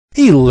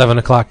11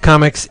 o'clock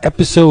comics,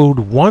 episode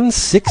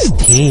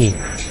 116.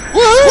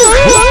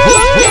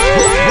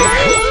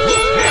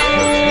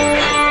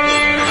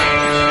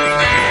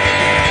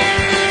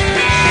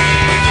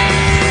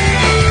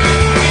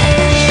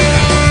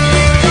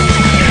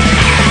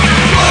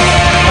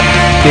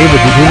 David,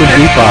 the human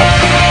beatbox.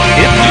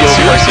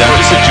 Seriously, I'm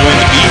just enjoying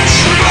the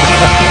beats.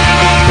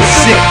 The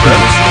sick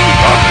beats.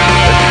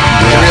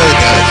 It really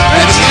does.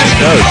 It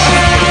does.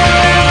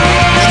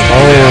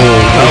 Oh,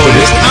 it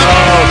is.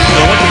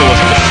 No wonder there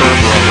wasn't a firm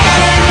run of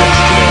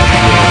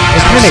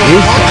it kind of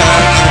is.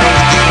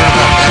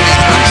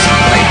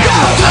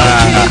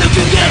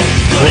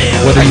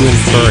 What are you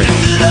inferring?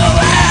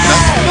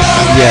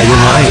 Yeah,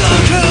 you're lying to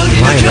me.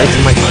 You're lying right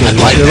to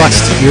my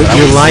skin.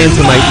 You're lying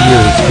to my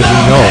ears because you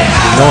know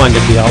I'm going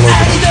to be all over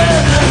this.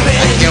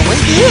 I can't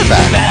wait to hear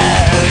about it.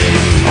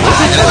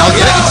 And I'll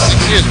get it in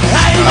 6 years.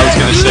 I was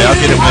going to say, I'll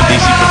get it when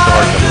DC puts the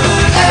hardcover.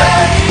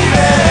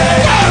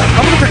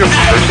 I'm going to pick up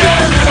the first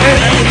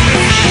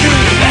issue.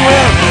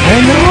 I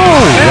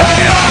know!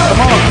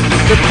 Come on.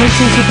 The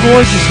pictures are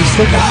gorgeous. You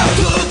still got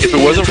it. If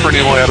it wasn't for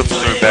Neil Adams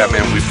doing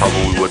Batman, we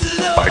probably wouldn't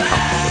buy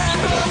comic books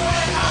today.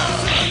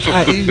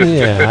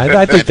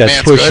 I think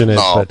that's pushing it.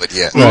 But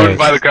yeah. We wouldn't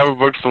buy the comic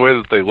books the way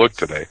that they look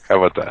today.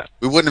 How about that?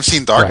 We wouldn't have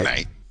seen Dark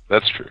Knight.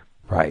 That's true.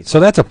 Right. So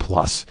that's a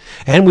plus.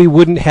 And we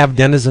wouldn't have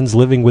denizens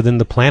living within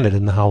the planet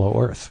in the Hollow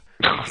Earth.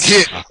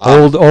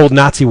 Old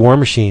Nazi war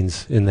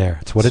machines in there.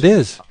 That's what it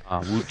is.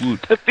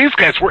 These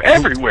guys were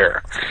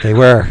everywhere. They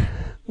were.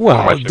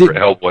 Well, my favorite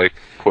Hellboy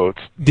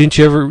quotes. Did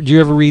you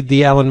ever read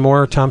the Alan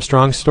Moore, Tom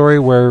Strong story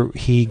where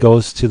he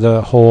goes to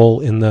the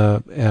hole in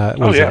the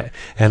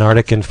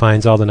Antarctic and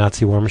finds all the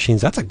Nazi war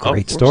machines? That's a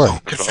great story. Oh,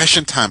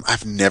 confession time.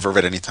 I've never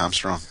read any Tom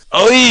Strong.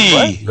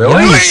 Really? Yeah,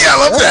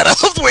 I love that. I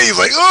love the way he's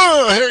like,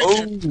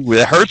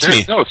 that hurts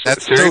me. No,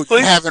 seriously?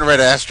 I haven't read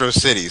Astro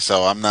City,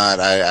 so I'm not,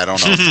 I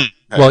don't know.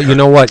 Well, you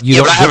know what?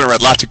 But I haven't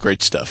read lots of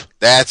great stuff.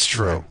 That's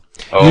true.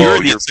 You're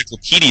the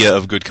encyclopedia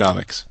of good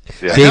comics.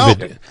 Yeah.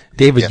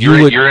 David,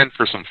 you're in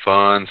for some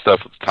fun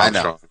stuff with Tom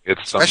Strong.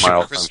 It's some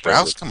Especially Chris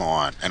Sprouse, come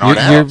on. And Art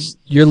Adams.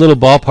 Your little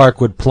ballpark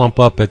would plump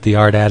up at the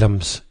Art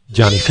Adams,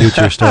 Johnny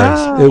Future stories.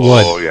 It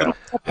would. Oh, yeah.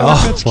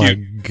 Oh, my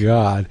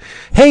God.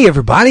 Hey,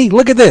 everybody,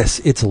 look at this.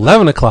 It's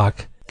 11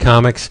 o'clock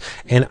comics,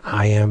 and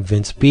I am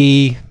Vince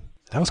B.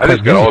 That was quite I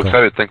just got all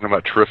excited thinking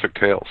about Terrific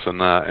Tales,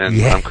 and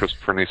I'm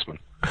Christopher Niesman.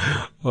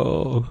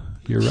 Oh,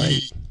 you're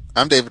right.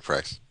 I'm David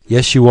Price.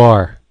 Yes, you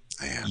are.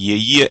 I am.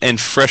 Yeah, and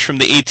fresh from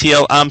the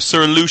ATL, I'm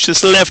Sir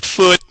Lucius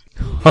Leftfoot.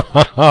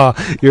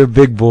 You're a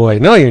big boy.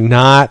 No, you're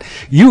not.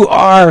 You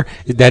are.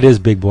 That is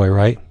big boy,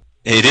 right?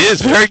 It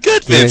is very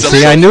good, Vince.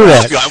 See, I knew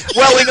that. I'm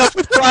welling up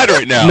with pride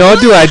right now. No,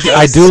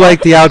 I do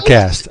like the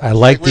Outcast. I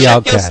like the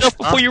Outcast. Yourself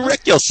before you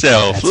wreck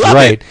yourself. That's Love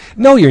right. It.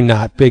 No, you're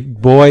not,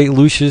 big boy.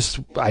 Lucius,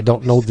 I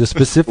don't know the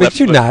specifics.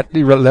 You're not.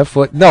 You're left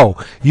foot. No,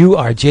 you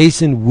are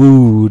Jason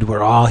Wood.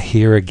 We're all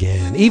here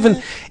again.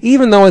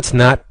 Even though it's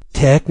not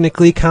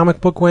technically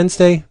Comic Book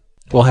Wednesday,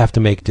 we'll have to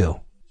make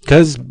do.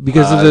 Because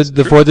of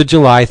the 4th of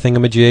July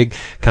thingamajig,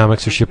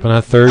 comics are shipping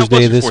on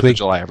Thursday this 4th week. of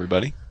July,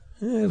 everybody.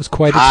 It was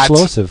quite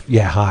explosive.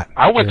 Yeah, hot.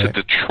 I went to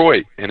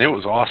Detroit, and it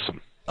was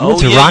awesome. You went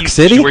to Rock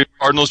City? You wear your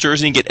Cardinals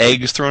jersey and get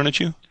eggs thrown at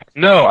you?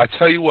 No, I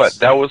tell you what,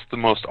 that was the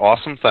most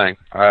awesome thing.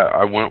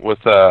 I went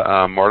with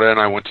Marta, and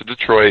I went to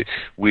Detroit.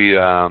 We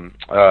her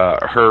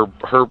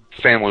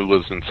family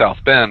lives in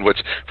South Bend,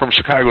 which from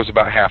Chicago is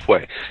about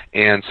halfway,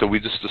 and so we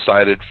just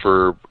decided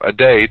for a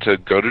day to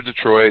go to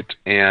Detroit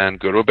and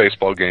go to a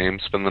baseball game,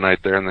 spend the night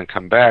there, and then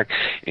come back.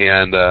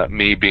 And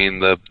me being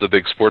the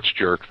big sports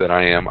jerk that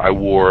I am, I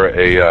wore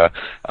a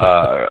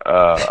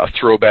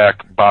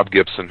throwback Bob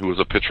Gibson, who was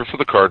a pitcher for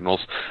the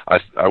Cardinals.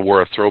 I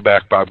wore a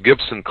throwback Bob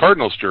Gibson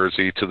Cardinals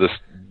jersey to this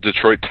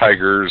Detroit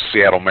Tigers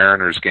Seattle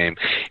Mariners game,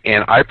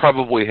 and I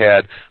probably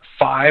had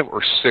 5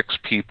 or 6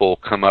 people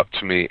come up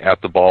to me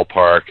at the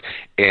ballpark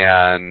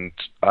and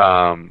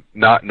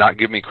not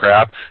give me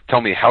crap, tell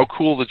me how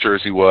cool the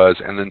jersey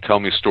was, and then tell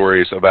me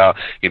stories about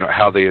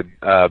how they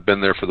had been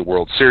there for the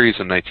World Series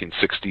in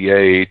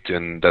 1968,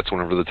 and that's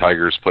whenever the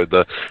Tigers played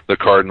the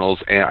Cardinals.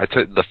 And I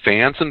tell you, the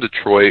fans in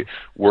Detroit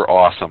were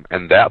awesome,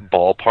 and that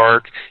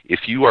ballpark,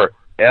 if you are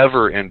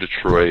ever in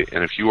Detroit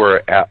and if you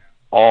are at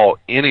all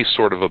any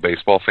sort of a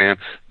baseball fan,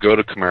 go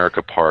to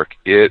Comerica Park.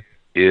 It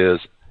is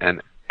an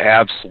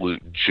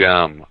absolute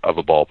gem of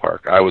a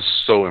ballpark. I was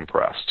so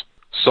impressed.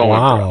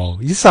 Wow,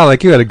 you sound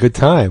like you had a good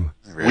time.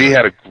 Really? We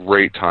had a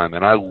great time,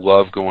 and I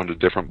love going to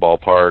different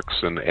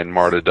ballparks, and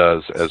Marta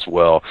does as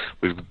well.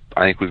 I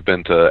think we've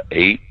been to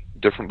 8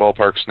 different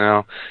ballparks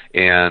now,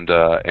 and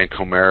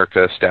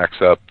Comerica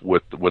stacks up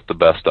with the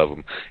best of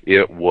them.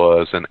 It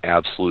was an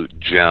absolute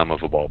gem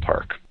of a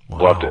ballpark.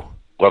 Wow.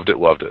 Loved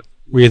it.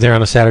 Were you there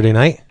on a Saturday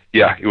night?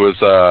 Yeah, it was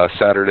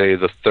Saturday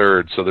the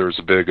 3rd, so there was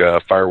a big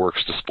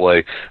fireworks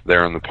display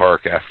there in the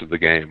park after the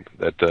game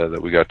that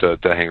we got to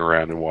hang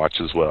around and watch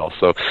as well.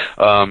 So,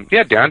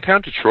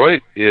 downtown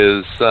Detroit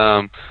is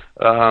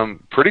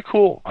pretty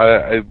cool.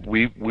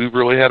 We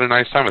really had a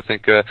nice time. I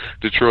think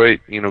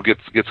Detroit,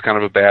 gets kind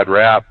of a bad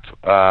rap,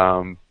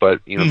 but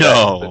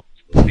No.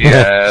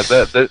 Yeah,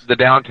 the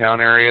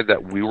downtown area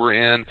that we were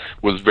in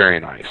was very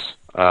nice.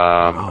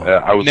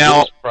 I was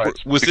Now,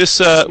 surprised. was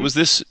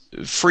this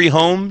free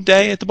home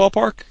day at the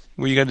ballpark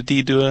where you got a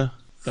deed to a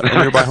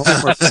nearby home?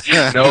 Or?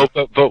 No,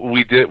 but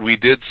we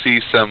did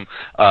see some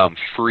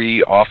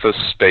free office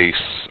space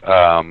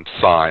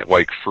sign,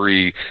 like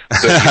free.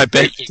 I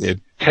bet you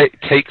did.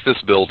 Take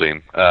this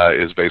building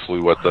is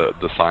basically what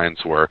the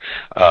signs were.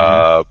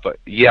 But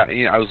yeah,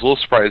 I was a little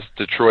surprised.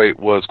 Detroit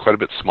was quite a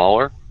bit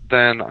smaller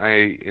than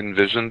I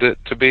envisioned it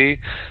to be.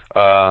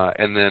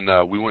 And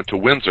then we went to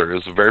Windsor. It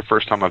was the very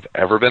first time I've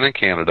ever been in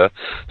Canada.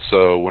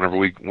 So whenever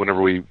we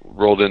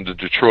rolled into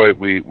Detroit,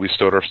 we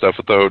stowed our stuff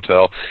at the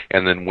hotel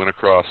and then went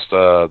across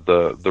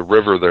the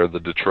river there,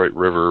 the Detroit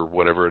River,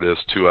 whatever it is,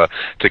 to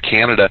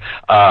Canada.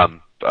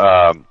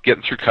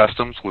 Getting through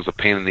customs was a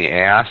pain in the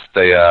ass.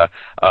 They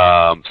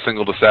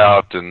singled us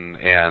out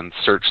and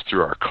searched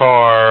through our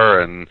car,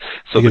 and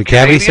so you the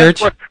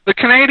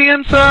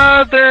Canadians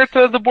there at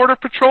the border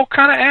patrol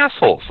kind of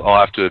assholes. I'll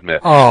have to admit.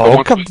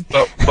 Oh,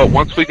 but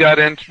once we got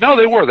in, no,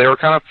 they were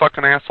kind of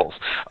fucking assholes.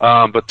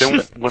 But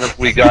then when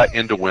we got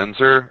into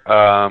Windsor,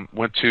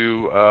 went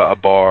to a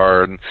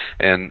bar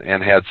and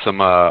had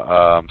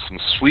some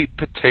sweet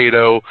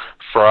potato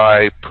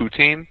fry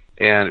poutine.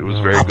 And it was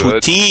very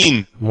good.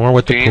 Poutine. More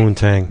with the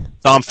poontang.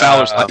 Tom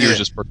Fowler's ears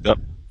just perked up.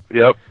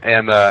 Yep,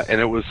 and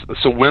it was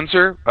so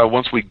Windsor.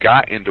 Once we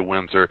got into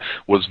Windsor,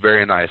 was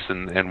very nice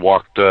and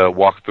walked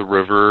the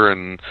river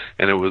and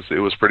it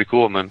was pretty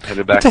cool. And then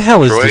headed back. What the hell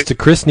to Detroit. is this? The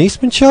Chris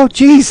Neesman show?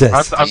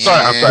 Jesus! I'm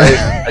sorry.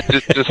 I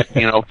just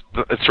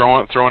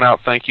throwing out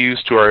thank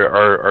yous to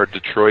our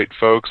Detroit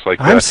folks. Like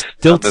I'm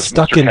still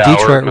stuck Mr. in Tower,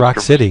 Detroit Mr. Rock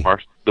City.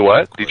 The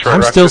what? Detroit.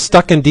 I'm Rock still City?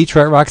 stuck in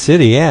Detroit Rock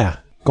City. Yeah.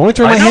 Going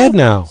through my head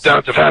now.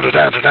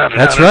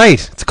 That's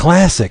right. It's a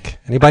classic.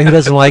 Anybody who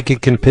doesn't like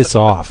it can piss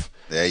off.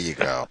 There you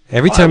go.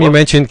 Every time you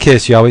mention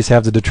Kiss, you always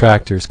have the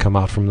detractors come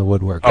out from the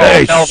woodwork. Oh,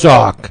 Hey, hell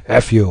suck.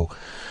 F you.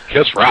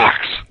 Kiss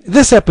rocks.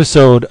 This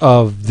episode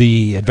of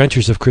The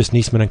Adventures of Chris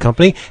Neesman and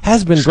Company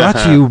has been brought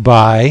to you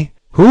by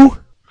who?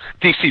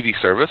 DCB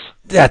Service.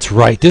 That's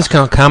right.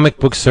 Discount Comic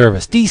Book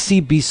Service.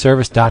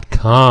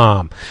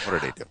 DCBService.com.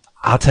 What do they do?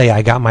 I'll tell you,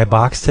 I got my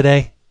box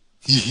today.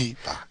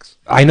 Box.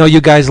 I know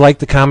you guys like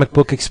the comic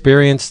book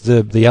experience,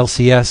 the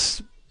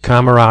LCS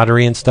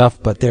camaraderie and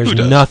stuff, but there's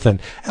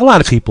nothing. A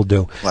lot of people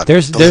do.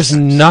 There's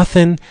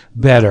nothing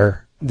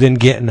better than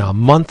getting a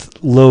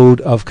month load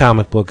of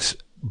comic books,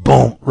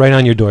 boom, right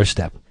on your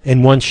doorstep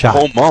in one shot.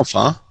 Whole month,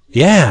 huh?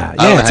 Yeah,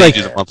 I don't know it's how like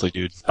you do the monthly,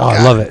 dude. Oh,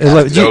 I love it.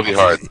 That would be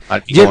hard.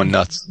 I'd be going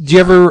nuts. Do you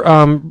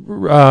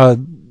ever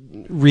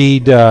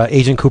read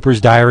Agent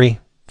Cooper's diary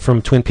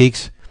from Twin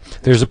Peaks?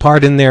 There's a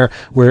part in there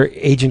where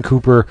Agent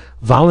Cooper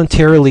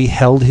voluntarily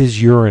held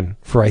his urine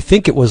for, I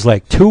think it was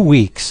like 2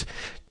 weeks.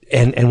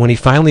 And when he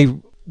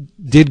finally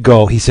did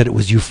go, he said it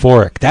was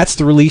euphoric. That's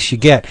the release you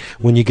get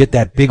when you get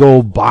that big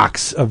old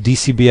box of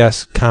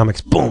DCBS comics,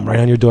 boom, right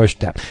on your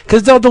doorstep.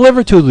 Because they'll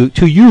deliver to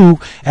you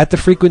at the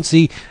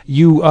frequency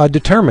you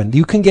determine.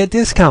 You can get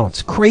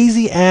discounts,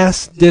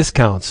 crazy-ass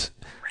discounts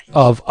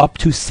of up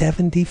to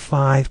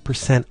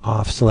 75%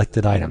 off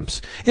selected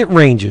items. It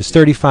ranges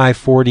 35,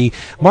 40.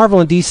 Marvel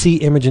and DC,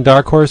 Image and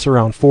Dark Horse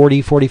around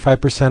 40,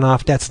 45%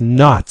 off. That's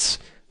nuts.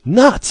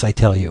 Nuts, I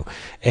tell you.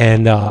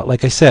 And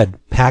like I said,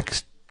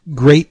 packed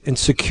great and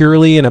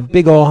securely in a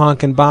big old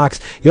honking box.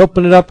 You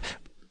open it up,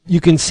 you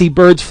can see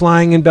birds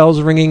flying and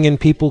bells ringing and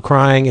people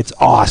crying. It's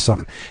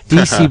awesome.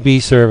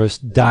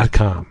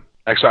 DCBService.com.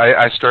 Actually,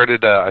 I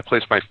started. I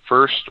placed my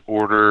first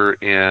order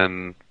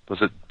in,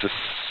 was it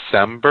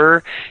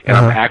December? And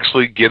I'm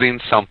actually getting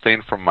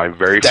something from my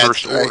very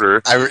first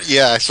order.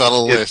 I saw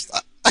the list.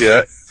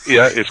 Yeah,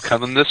 it's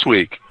coming this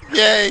week.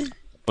 Yay!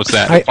 What's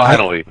that?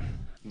 Finally,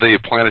 the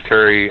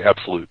Planetary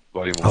Absolute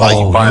Volume 1.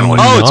 Oh, Finally.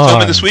 Oh, it's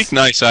coming this week.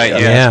 Nice. Yeah,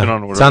 it's been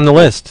on order. It's on the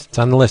list. It's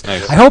on the list.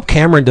 Nice. I hope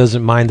Cameron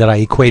doesn't mind that I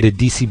equated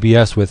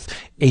DCBS with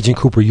Agent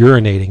Cooper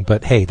urinating,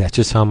 but hey, that's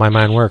just how my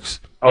mind works.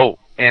 Oh,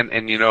 and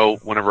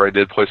whenever I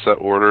did place that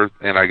order,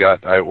 and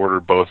I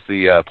ordered both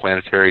the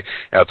Planetary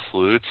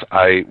Absolutes,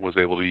 I was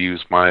able to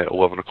use my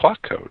 11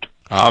 o'clock code.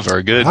 Ah,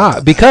 very good.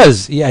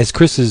 Because, as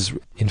Chris is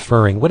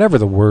inferring, whatever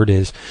the word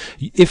is,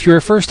 if you're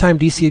a first-time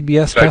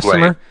DCBS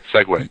customer,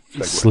 Segue.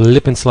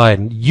 slip and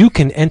slide, you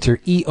can enter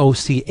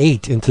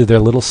EOC8 into their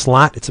little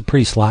slot. It's a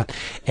pretty slot,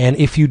 and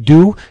if you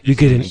do, you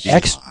get an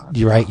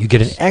you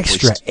get an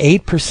extra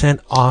 8%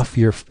 off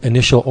your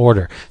initial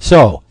order.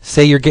 So,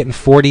 say you're getting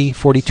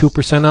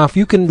 42% off,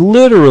 you can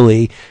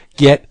literally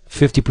get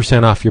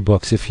 50% off your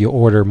books if you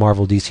order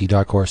Marvel, DC,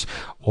 Dark Horse,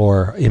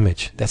 or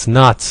Image. That's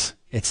nuts.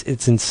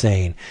 It's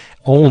insane.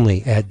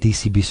 Only at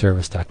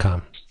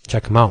DCBService.com.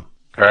 Check them out.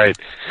 All right.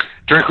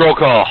 Drink roll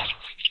call.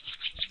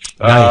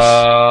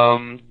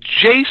 Nice.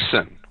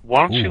 Jason,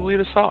 why don't you lead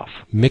us off?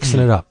 Mixing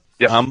it up.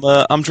 Yeah,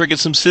 I'm drinking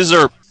some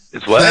scissor.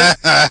 It's what?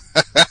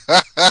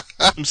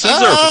 Some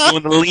scissor. We're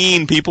doing the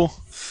lean, people.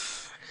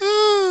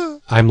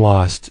 I'm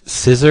lost.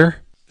 Scissor?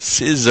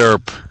 Scissor.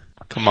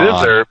 Come on.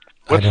 Scissor?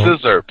 What's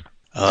scissor?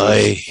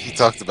 He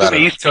talked about It's an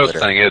it. East Coast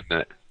thing, isn't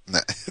it? No,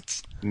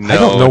 it's No, I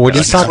don't know what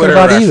he's talking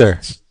about either.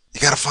 You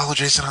got to follow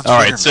Jason on All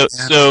Twitter. right, so man.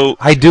 so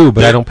I do,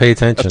 but I don't pay a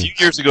attention. few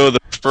years ago, the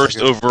first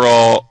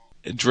overall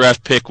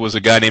draft pick was a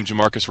guy named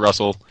Jamarcus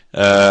Russell.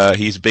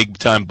 He's a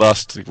big-time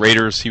bust. The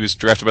Raiders. He was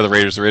drafted by the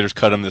Raiders. The Raiders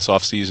cut him this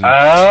offseason.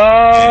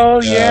 Oh,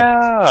 He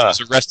yeah. was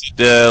arrested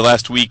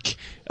last week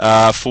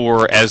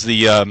for, as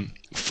the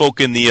folk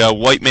in the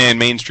white man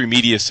mainstream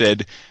media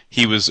said,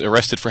 he was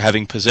arrested for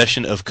having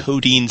possession of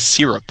codeine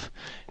syrup.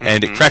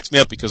 And it cracks me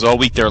up because all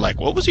week they're like,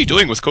 what was he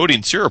doing with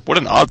codeine syrup? What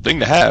an odd thing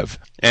to have.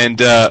 And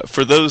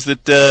for those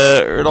that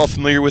are at all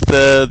familiar with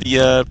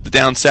the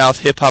down south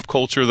hip-hop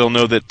culture, they'll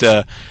know that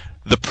the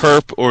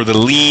perp or the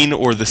lean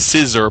or the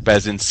scissorp,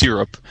 as in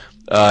syrup,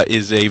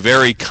 is a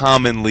very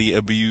commonly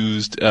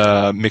abused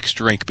mixed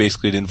drink.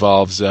 Basically, it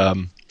involves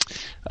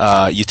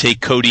you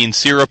take codeine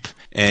syrup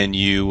and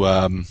you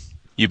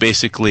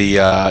basically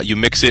you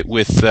mix it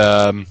with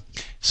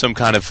some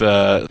kind of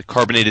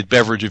carbonated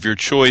beverage of your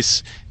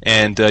choice,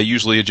 and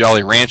usually a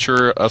Jolly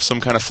Rancher of some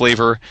kind of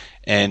flavor,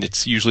 and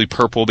it's usually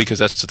purple because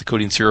that's what the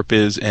codeine syrup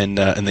is, and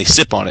they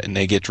sip on it and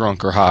they get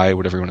drunk or high,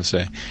 whatever you want to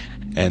say,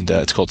 and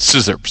it's called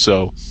scissorp.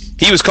 So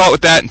he was caught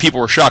with that, and people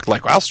were shocked,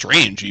 like, wow,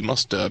 strange, he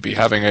must be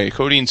having a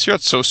codeine syrup,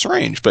 it's so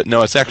strange. But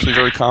no, it's actually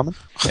very common.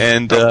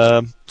 And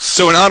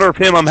so in honor of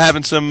him, I'm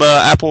having some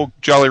apple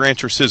Jolly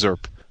Rancher scissorp.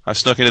 I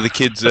snuck into the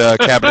kids'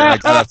 cabinet and I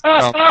got out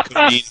some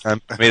codeine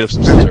and I made up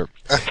some scissor.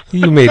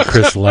 You made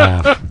Chris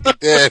laugh.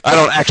 I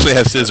don't actually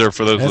have scissor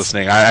for those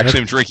listening. I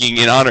actually am drinking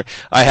in honor.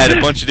 I had a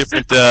bunch of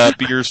different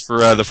beers for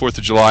the 4th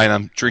of July, and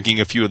I'm drinking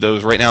a few of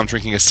those. Right now I'm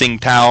drinking a Sing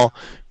Tao,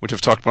 which I've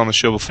talked about on the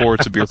show before.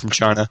 It's a beer from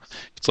China.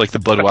 It's like the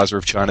Budweiser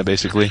of China,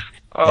 basically.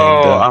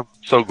 Oh, And, I'm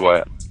so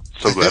glad.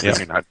 So glad Yeah. that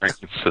you're not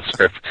drinking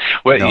scissor.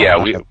 Well, No, yeah,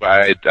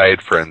 I I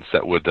had friends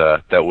that would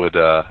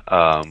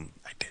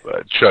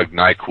chug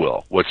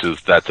NyQuil,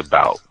 that's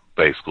about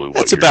basically what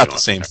It's you're about doing.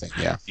 the same thing,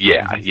 yeah.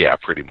 Yeah,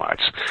 pretty much.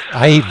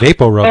 I eat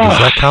Vapor Rub. Does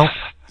that count?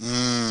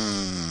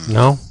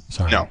 No?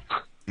 Sorry. No.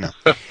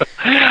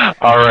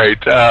 All right,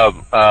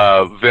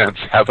 Vince,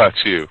 how about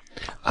you?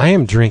 I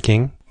am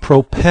drinking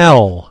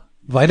Propel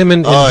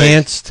vitamin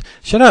enhanced.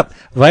 Shut up.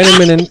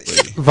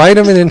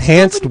 Vitamin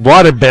enhanced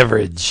water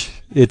beverage.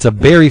 It's a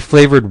berry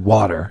flavored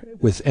water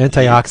with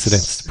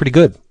antioxidants. It's pretty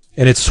good.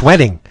 And it's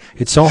sweating.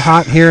 It's so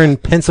hot here in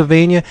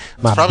Pennsylvania.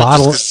 My Probably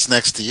bottle just 'cause it's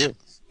next to you.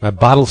 My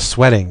bottle's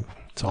sweating.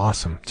 It's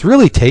awesome. It's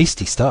really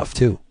tasty stuff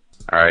too.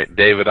 All right,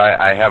 David,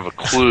 I have a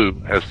clue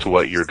as to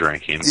what you're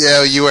drinking.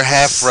 Yeah, you were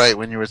half right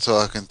when you were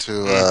talking to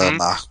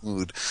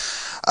Mahmoud.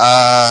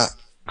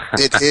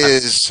 It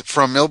is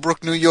from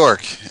Millbrook, New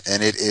York,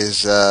 and it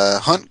is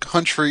Hunt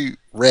Country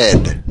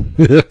Red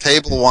red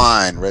table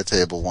wine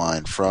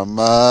from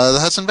the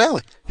Hudson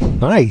Valley.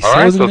 Nice. All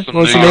right, What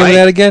was the name of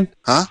that again?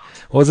 Huh?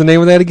 What was the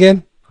name of that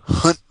again?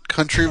 Hunt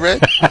Country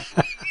Red.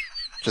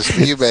 Just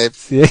for you, babe.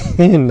 Yeah,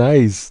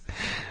 nice.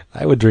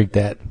 I would drink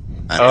that.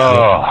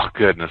 Oh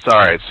goodness! All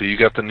right, so you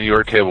got the New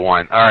York table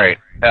wine. All right,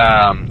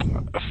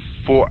 I'm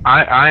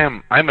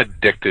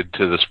addicted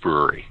to this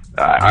brewery.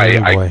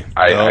 I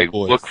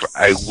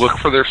look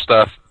for their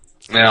stuff.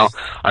 Now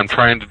I'm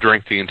trying to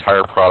drink the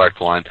entire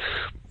product line.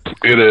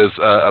 It is,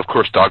 of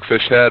course,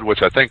 Dogfish Head,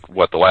 which I think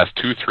the last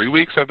 2-3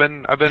 weeks I've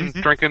been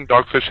drinking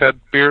Dogfish Head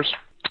beers.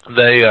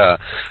 They, I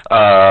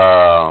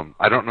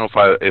don't know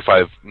if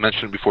I've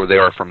mentioned before, they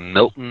are from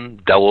Milton,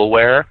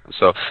 Delaware,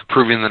 so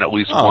proving that at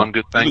least one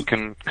good thing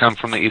can come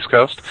from the East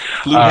Coast.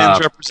 Blue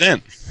Hens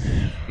represent.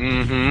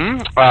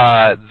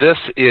 This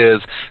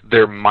is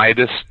their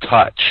Midas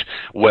Touch,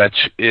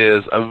 which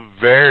is a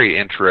very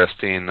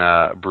interesting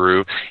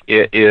brew.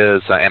 It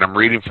is, and I'm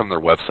reading from their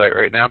website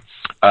right now.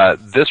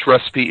 This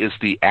recipe is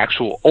the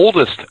actual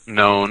oldest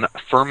known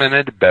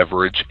fermented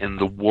beverage in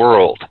the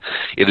world.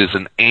 It is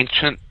an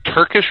ancient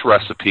Turkish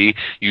recipe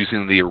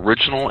using the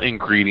original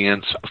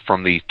ingredients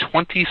from the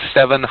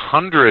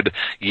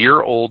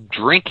 2,700-year-old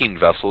drinking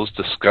vessels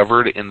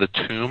discovered in the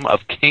tomb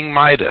of King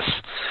Midas.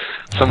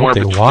 Somewhere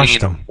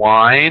between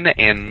wine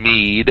and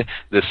mead,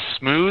 this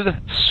smooth,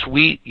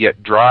 sweet,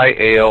 yet dry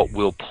ale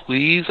will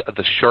please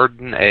the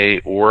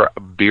Chardonnay or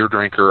beer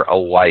drinker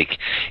alike.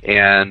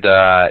 And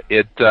like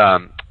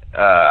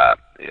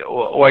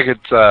it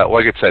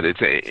said,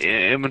 it's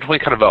in between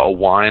kind of a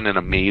wine and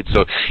a mead.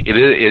 So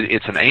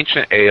it's an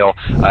ancient ale.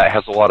 It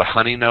has a lot of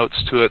honey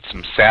notes to it,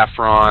 some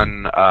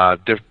saffron,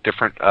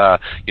 different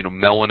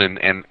melon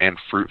and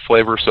fruit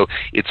flavor. So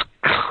it's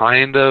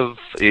kind of,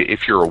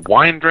 if you're a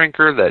wine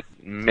drinker that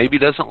maybe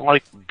doesn't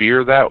like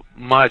beer that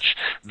much,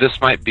 this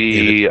might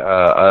be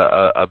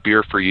a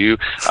beer for you.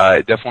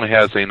 It definitely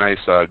has a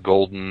nice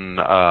golden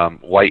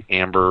light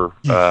amber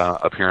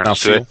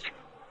appearance to it.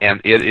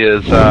 And it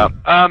is,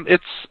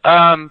 it's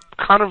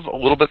kind of a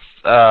little bit,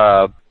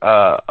 kind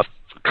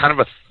of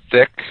a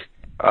thick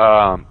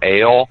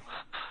ale.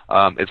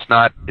 It's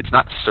not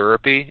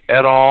syrupy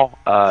at all.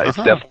 It's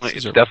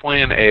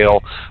definitely an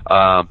ale,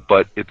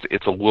 but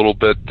it's a little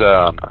bit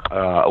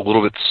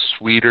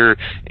sweeter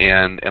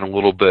and a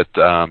little bit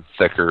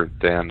thicker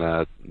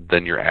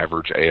than your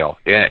average ale.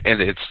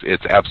 And it's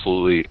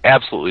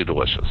absolutely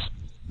delicious.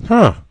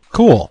 Huh.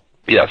 Cool.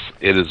 Yes,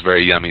 it is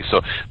very yummy.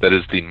 So that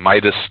is the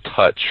Midas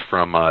Touch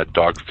from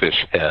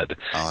Dogfish Head.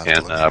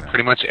 And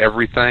pretty much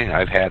everything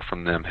I've had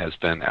from them has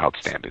been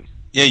outstanding.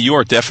 Yeah, you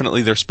are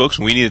definitely their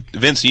spokesman.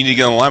 Vince, you need to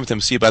get on the line with them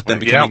and see about them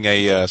becoming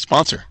a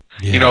sponsor.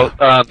 Yeah. You know,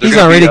 he's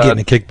already getting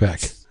a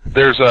kickback.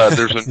 There's a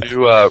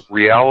new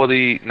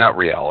not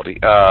reality.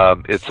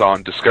 It's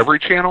on Discovery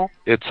Channel.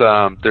 It's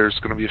there's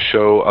going to be a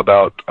show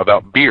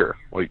about beer,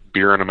 like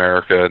beer in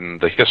America and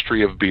the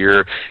history of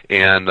beer,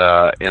 and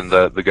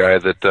the guy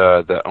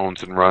that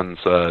owns and runs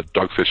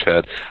Dogfish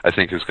Head, I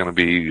think, is going to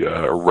be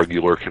a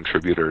regular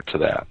contributor to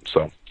that.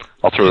 So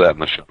I'll throw that in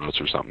the show notes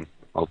or something.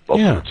 I'll throw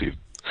it to you.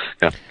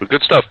 Yeah, but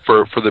good stuff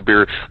for the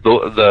beer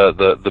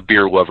the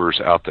beer lovers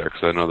out there,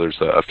 because I know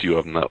there's a few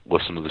of them that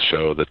listen to the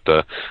show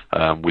that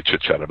we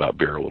chit chat about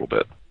beer a little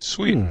bit.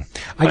 Sweet.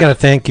 I got to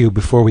thank you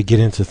before we get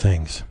into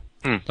things.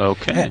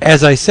 Okay.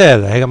 As I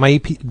said, I got my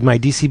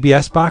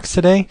DCBS box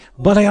today,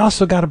 but I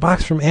also got a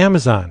box from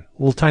Amazon,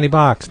 a little tiny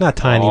box, not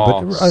tiny,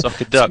 but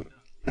suck a duck.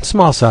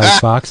 Small size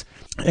box.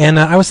 And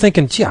I was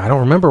thinking, gee, I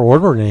don't remember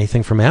ordering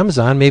anything from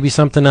Amazon. Maybe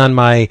something on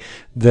my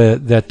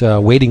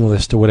waiting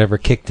list or whatever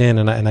kicked in,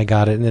 and I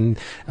got it. And then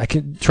I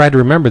tried to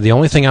remember. The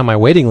only thing on my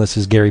waiting list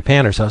is Gary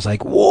Panter. So I was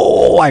like,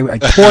 whoa! I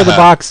tore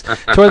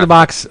the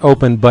box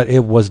open, but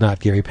it was not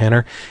Gary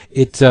Panter.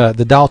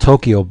 The Doll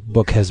Tokyo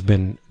book has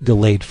been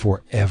delayed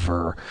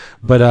forever,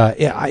 but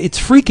it's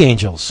Freak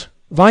Angels,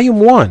 Volume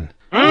 1.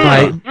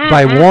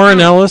 By Warren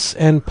Ellis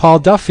and Paul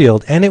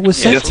Duffield, and it was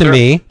sent to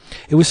me.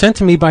 It was sent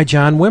to me by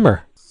John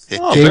Wimmer.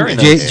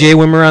 Jay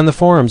Wimmer on the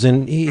forums,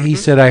 and he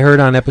said, I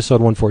heard on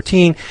episode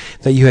 114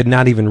 that you had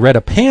not even read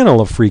a panel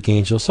of Freak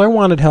Angels, so I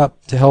wanted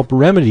to help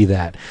remedy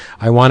that.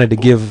 I wanted to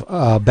give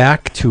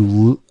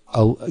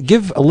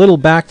give a little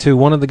back to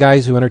one of the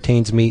guys who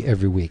entertains me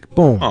every week.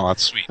 Boom. Oh,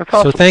 that's sweet. That's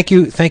awesome. So thank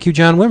you,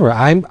 John Wimmer.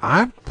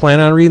 I plan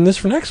on reading this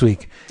for next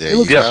week. There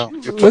you go.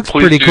 It looks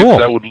Please pretty do,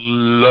 cool. I would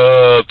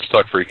love to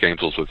talk Freak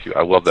Angels with you.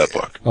 I love that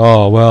book.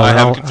 Oh well, I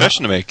have a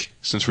confession to make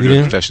since we're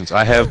doing confessions.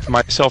 I have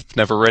myself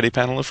never read a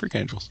panel of Freak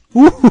Angels.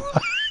 I'm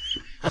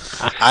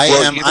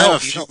a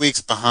few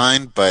weeks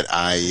behind, but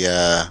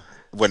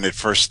when it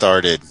first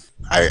started,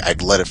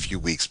 I'd let a few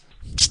weeks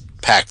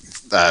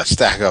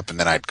stack up, and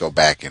then I'd go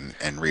back and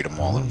read them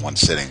all in one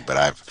sitting.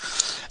 But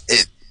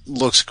it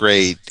looks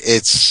great.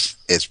 It's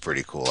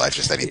pretty cool. I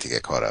need to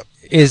get caught up.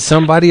 Is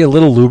somebody a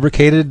little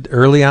lubricated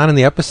early on in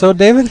the episode,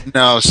 David?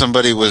 No,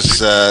 somebody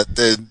was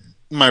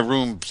my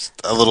room's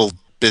a little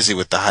busy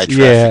with the high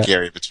traffic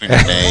area between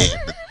Renee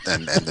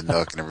and the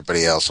Nook and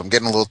everybody else. So I'm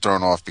getting a little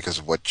thrown off because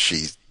of what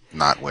she's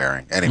not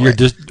wearing. Anyway, You're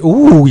just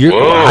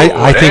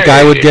I think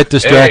I would get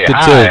distracted too.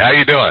 Hi, how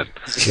you doing?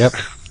 Yep.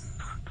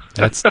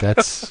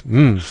 That's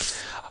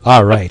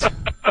all right.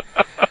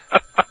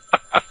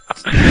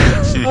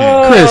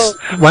 Chris,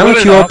 why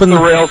don't you open the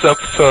rails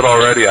episode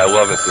already? I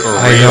love it.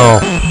 I know.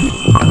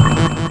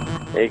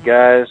 Hey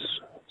guys,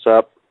 what's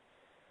up?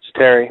 It's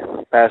Terry,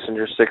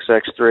 Passenger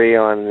 6X3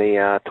 on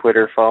the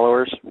Twitter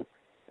followers,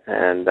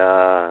 and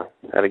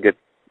had a good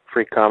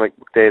free comic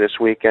book day this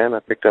weekend. I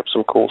picked up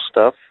some cool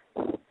stuff,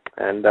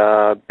 and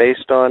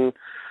based on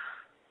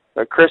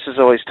what Chris is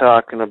always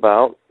talking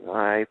about,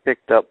 I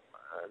picked up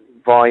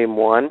Volume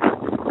 1,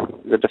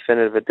 the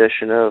definitive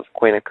edition of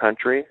Queen of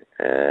Country,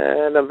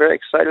 and I'm very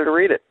excited to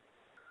read it.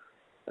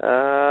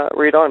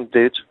 Read on,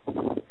 dudes,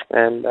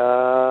 and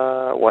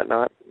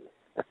whatnot.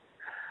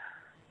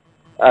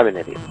 I'm an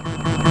idiot.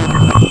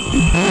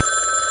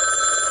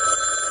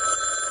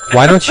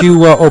 Why don't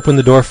you open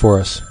the door for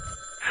us?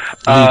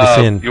 Lead us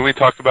in. You want me to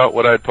talk about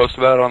what I had posted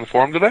about on the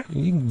forum today?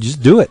 You can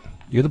just do it.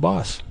 You're the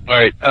boss. All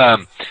right.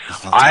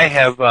 I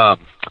have.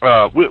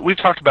 We've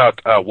talked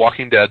about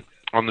Walking Dead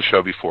on the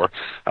show before.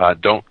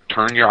 Don't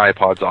turn your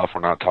iPods off. We're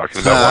not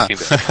talking about Walking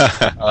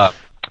Dead.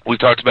 We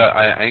talked about.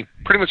 I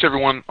pretty much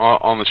everyone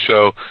on the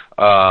show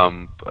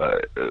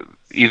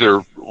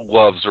either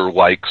loves or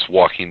likes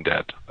Walking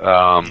Dead.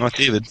 Not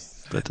David,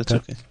 but that's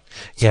okay.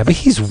 Yeah, but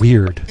he's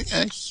weird.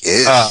 Yeah, he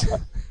is.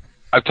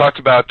 I've talked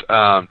about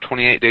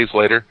 28 Days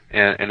Later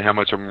and how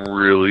much I'm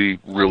really,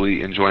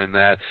 really enjoying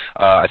that.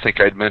 I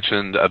think I'd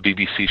mentioned a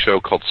BBC show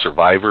called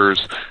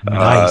Survivors.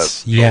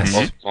 Nice, yes.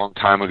 A long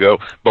time ago.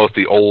 Both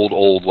the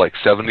old like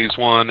 70s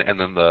one and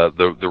then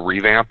the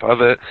revamp of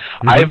it.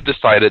 Mm-hmm. I've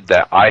decided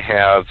that I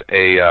have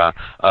a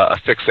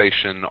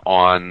fixation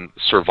on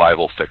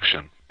survival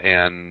fiction.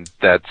 And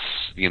that's,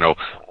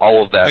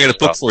 all of that. I got a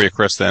book for you,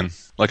 Chris, then.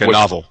 Like a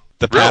novel.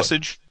 The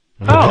Passage.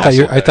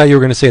 I thought you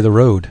were going to say The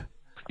Road.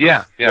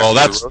 Yeah. Well,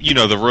 that's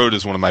The Road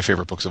is one of my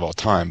favorite books of all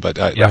time, but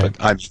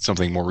I need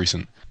something more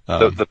recent.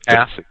 The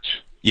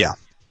Passage. Yeah,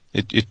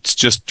 it's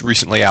just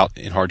recently out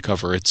in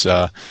hardcover. It's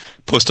a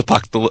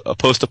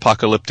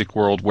post-apocalyptic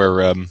world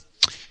where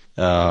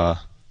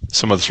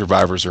some of the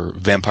survivors are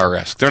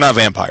vampire-esque. They're not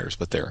vampires,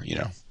 but they're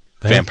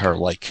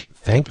vampire-like.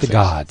 Thank the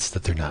gods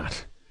that they're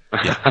not.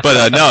 Yeah,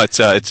 but no,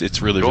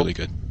 it's really really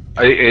good.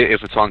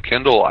 If it's on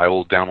Kindle, I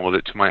will download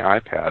it to my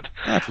iPad.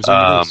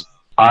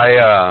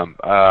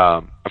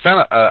 I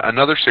found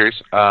another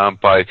series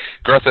by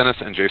Garth Ennis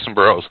and Jason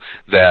Burrows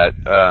that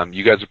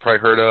you guys have probably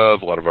heard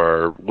of, a lot of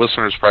our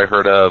listeners probably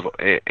heard of,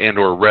 and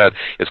or read.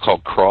 It's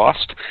called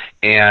Crossed,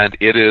 and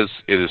it is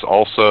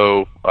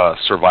also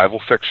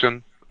survival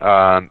fiction.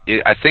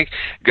 I think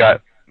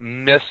got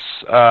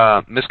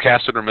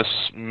miscasted or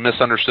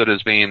misunderstood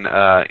as being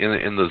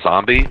in the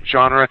zombie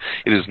genre.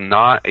 It is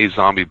not a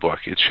zombie book.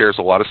 It shares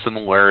a lot of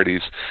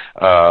similarities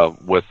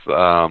with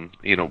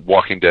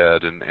Walking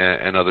Dead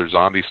and other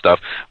zombie stuff,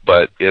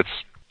 but it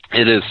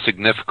is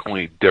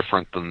significantly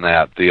different than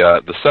that.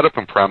 The setup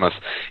and premise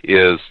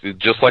is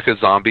just like a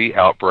zombie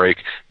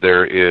outbreak.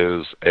 There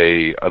is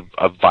a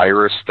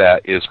virus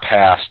that is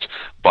passed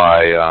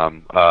by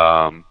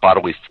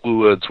bodily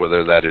fluids,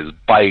 whether that is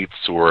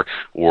bites or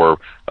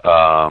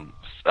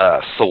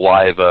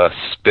saliva,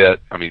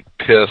 spit,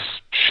 piss,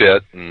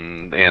 shit,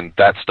 and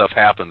that stuff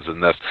happens in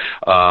this.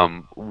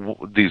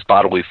 These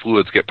bodily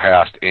fluids get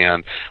passed,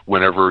 and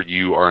whenever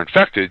you are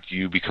infected,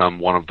 you become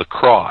one of the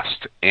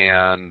crossed.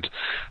 And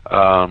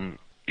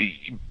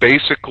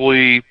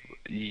basically,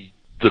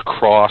 the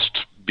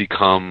crossed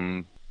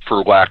become,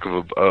 for lack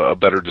of a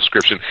better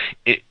description,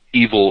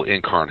 evil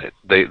incarnate.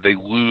 They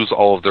lose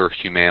all of their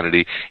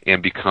humanity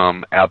and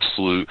become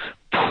absolute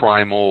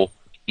primal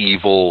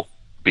evil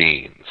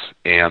beings,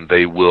 and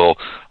they will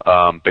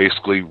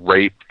basically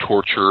rape,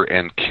 torture,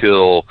 and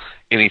kill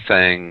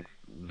anything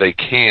they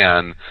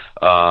can.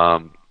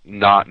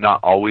 Not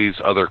always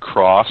other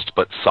crossed,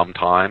 but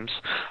sometimes.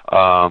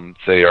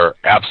 They are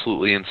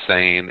absolutely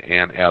insane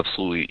and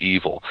absolutely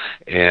evil.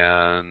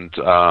 And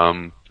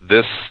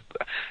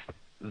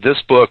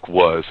this book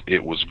was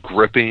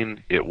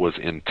gripping, it was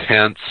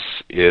intense,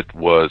 it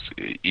was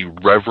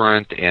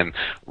irreverent and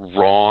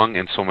wrong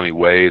in so many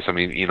ways.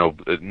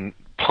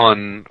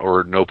 Pun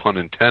or no pun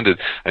intended,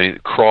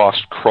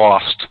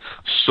 crossed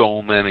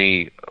so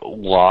many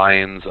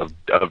lines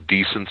of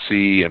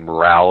decency and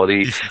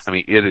morality.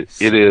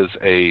 It's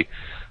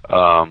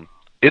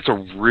a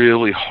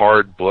really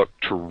hard book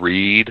to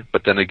read,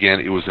 but then again,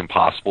 it was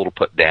impossible to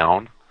put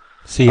down.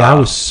 See, I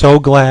was so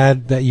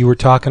glad that you were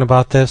talking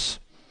about this,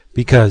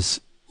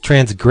 because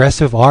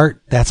transgressive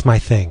art, that's my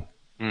thing.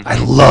 Mm-hmm. I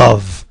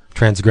love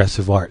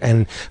transgressive art.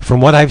 And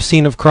from what I've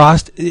seen of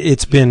Crossed,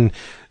 it's been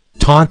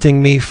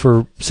taunting me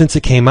since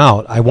it came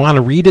out. I want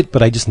to read it,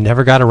 but I just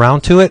never got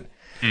around to it.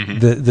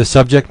 Mm-hmm. The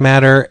subject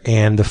matter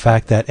and the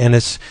fact that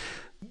Ennis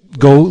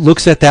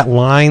looks at that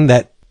line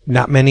that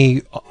not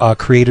many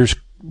creators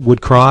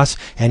would cross,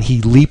 and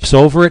he leaps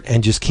over it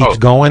and just keeps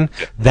going.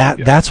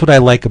 That's what I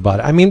like about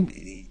it.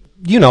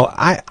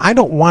 I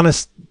don't want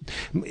to...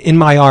 In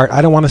my art,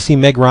 I don't want to see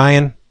Meg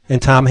Ryan and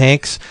Tom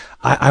Hanks.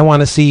 I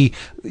want to see,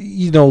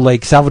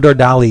 like Salvador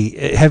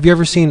Dali. Have you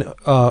ever seen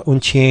Un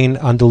Chien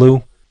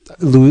Andalou?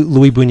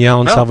 Louis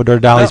Buñuel and Salvador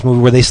Dali's movie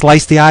where they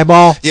slice the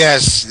eyeball?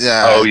 Yes.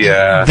 Oh,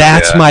 yeah.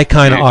 That's my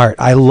kind of art.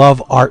 I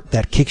love art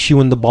that kicks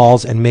you in the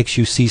balls and makes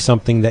you see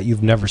something that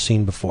you've never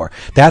seen before.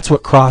 That's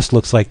what Cross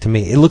looks like to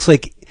me. It looks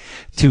like,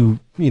 to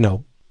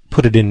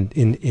put it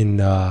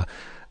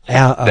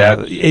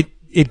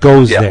it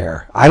goes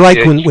there. I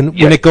like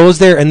when it goes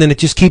there and then it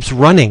just keeps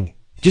running.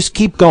 Just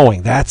keep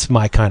going. That's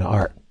my kind of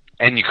art.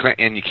 And you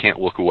can't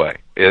look away.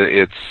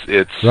 It's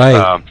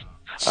right.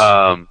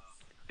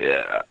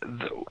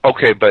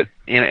 Okay, but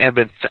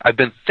I've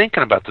been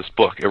thinking about this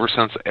book ever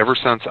since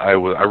I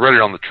read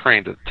it on the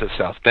train to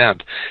South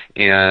Bend,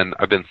 and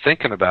I've been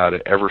thinking about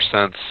it ever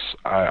since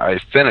I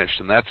finished.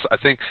 And that's, I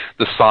think,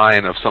 the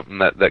sign of something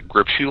that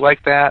grips you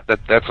like that.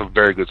 That's a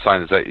very good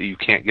sign, is that you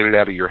can't get it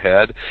out of your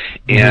head.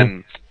 Mm-hmm.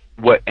 And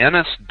what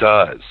Ennis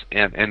does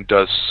and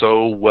does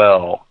so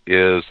well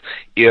is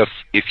if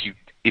you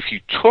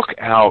took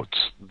out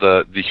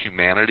the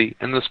humanity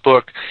in this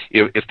book,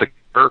 if the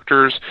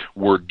characters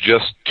were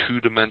just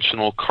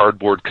two-dimensional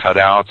cardboard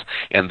cutouts,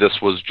 and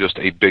this was just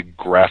a big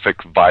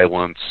graphic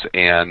violence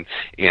and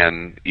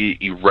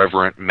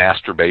irreverent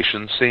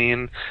masturbation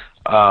scene,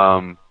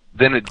 then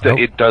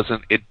it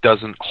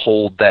doesn't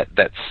hold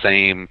that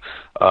same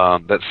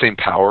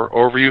power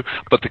over you.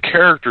 But the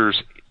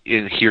characters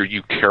in here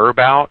you care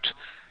about,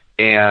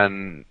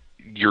 and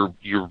you're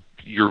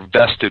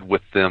vested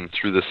with them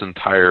through this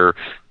entire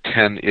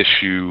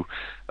 10-issue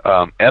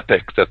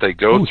epic that they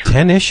go through.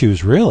 10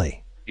 issues, really?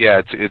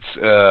 Yeah, it's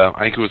I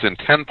think it was in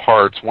 10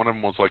 parts. One of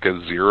them was like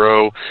a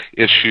 0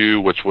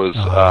 issue, which was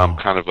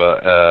kind of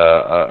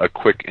a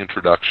quick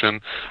introduction.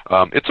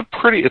 It's a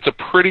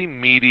pretty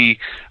meaty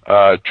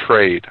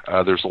trade.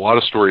 There's a lot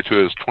of story to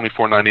it. It's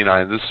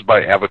 $24.99. This is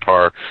by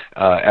Avatar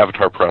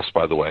Press,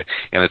 by the way,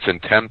 and it's in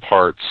 10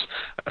 parts.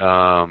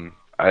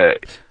 I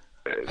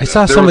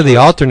saw some of the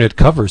alternate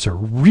covers are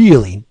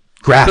really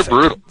graphic. They're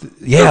brutal.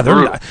 Yeah,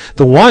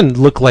 the one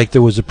looked like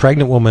there was a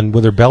pregnant woman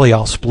with her belly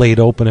all splayed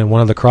open, and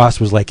one of the cross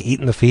was like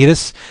eating the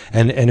fetus,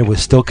 and it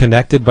was still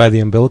connected by the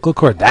umbilical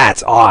cord.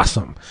 That's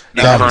awesome.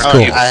 That's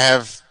cool.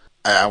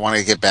 I want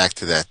to get back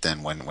to that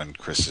then when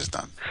Chris is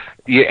done.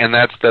 Yeah, and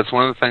that's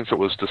one of the things that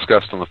was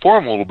discussed on the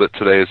forum a little bit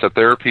today, is that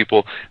there are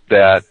people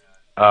that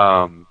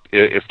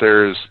if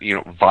there's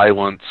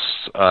violence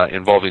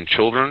involving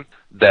children,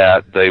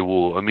 that they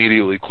will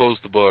immediately close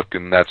the book,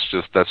 and that's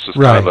just right.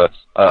 kind of a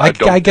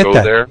don't I get go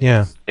that. there.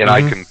 Yeah, and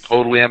I can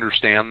totally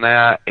understand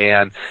that.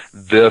 And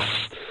this,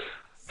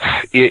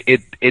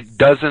 it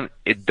doesn't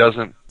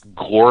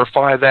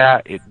glorify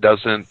that. It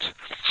doesn't.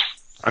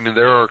 I mean,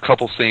 there are a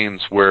couple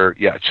scenes where,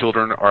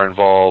 children are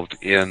involved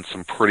in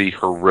some pretty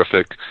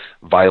horrific,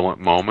 violent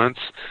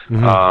moments.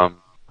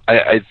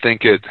 I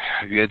think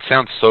it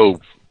sounds so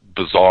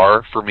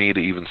bizarre for me to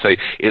even say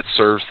it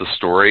serves the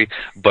story,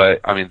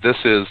 but I mean, this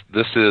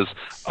is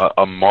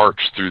a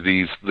march through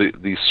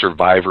these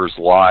survivors'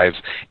 lives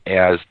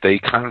as they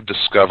kind of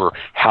discover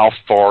how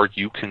far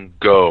you can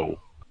go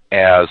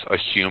as a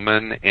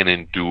human and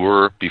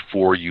endure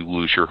before you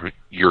lose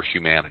your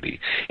humanity.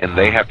 And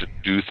they have to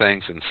do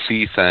things and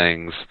see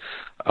things,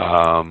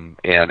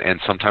 and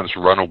sometimes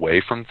run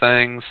away from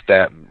things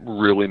that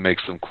really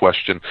makes them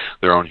question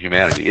their own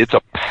humanity. It's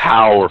a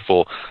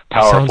powerful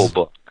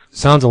book.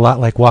 Sounds a lot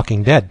like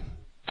Walking Dead.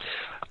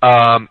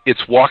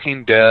 It's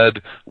Walking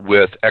Dead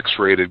with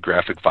X-rated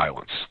graphic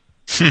violence.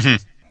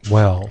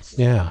 Well,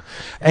 yeah.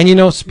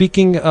 And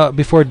speaking,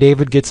 before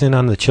David gets in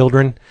on the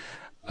children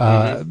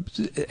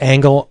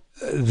angle,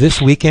 this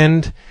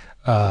weekend,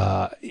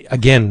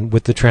 again,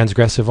 with the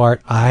transgressive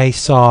art, I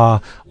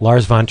saw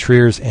Lars von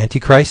Trier's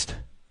Antichrist.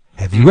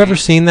 Have you ever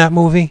seen that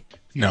movie?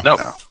 No.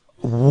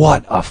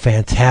 What a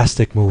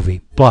fantastic movie.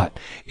 But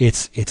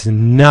it's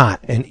not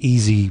an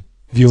easy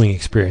viewing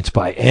experience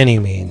by any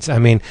means. I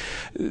mean,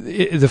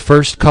 the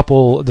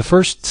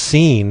first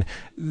scene,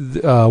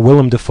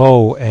 Willem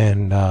Dafoe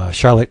and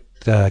Charlotte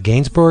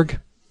Gainsbourg,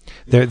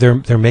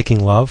 they're making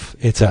love.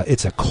 It's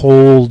a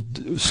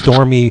cold,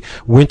 stormy,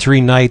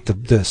 wintry night.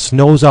 The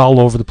snow's all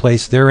over the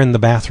place. They're in the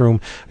bathroom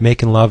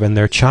making love, and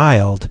their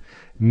child,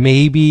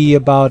 maybe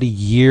about a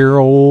year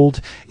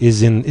old,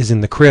 is in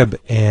the crib,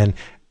 and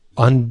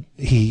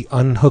he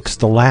unhooks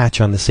the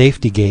latch on the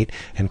safety gate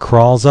and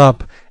crawls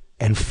up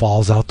and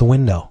falls out the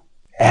window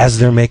as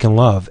they're making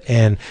love,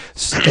 and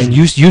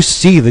you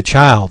see the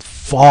child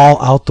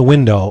fall out the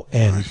window,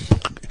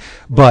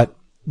 but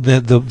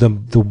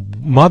the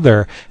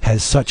mother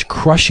has such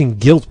crushing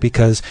guilt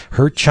because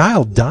her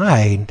child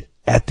died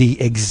at the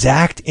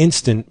exact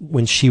instant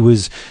when she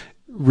was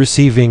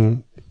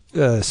receiving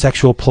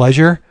sexual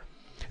pleasure,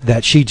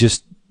 that she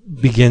just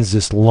begins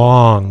this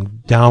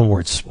long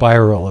downward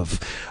spiral of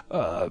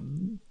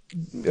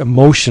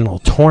emotional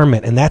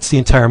torment, and that's the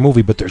entire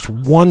movie. But there's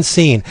one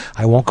scene,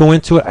 I won't go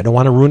into it, I don't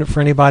want to ruin it for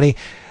anybody,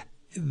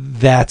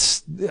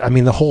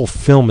 the whole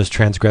film is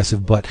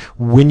transgressive, but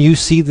when you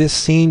see this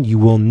scene, you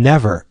will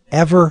never,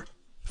 ever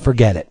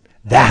forget it.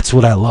 That's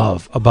what I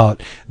love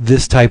about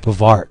this type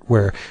of art,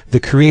 where the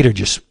creator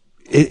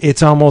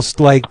it's almost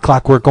like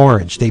Clockwork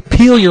Orange. They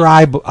peel your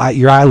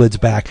eyelids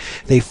back.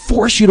 They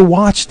force you to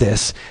watch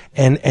this,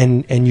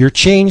 and you're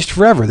changed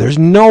forever. There's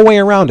no way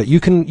around it. You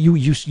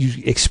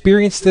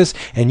experience this,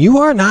 and you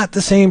are not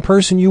the same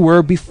person you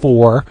were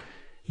before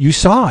you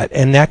saw it.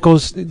 And that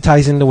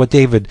ties into what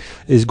David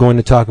is going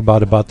to talk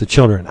about the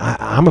children.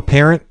 I'm a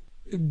parent.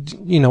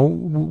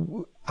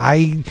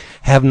 I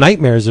have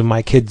nightmares of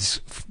my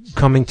kids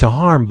coming to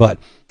harm, but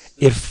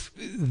if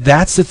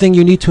that's the thing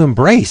you need to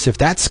embrace, if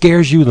that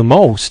scares you the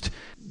most,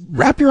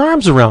 wrap your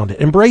arms around it,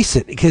 embrace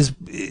it,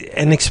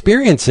 and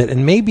experience it,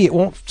 and maybe it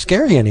won't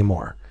scare you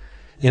anymore.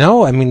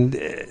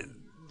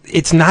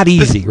 It's not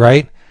easy,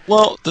 right?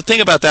 Well, the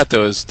thing about that,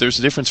 though, is there's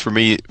a difference for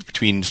me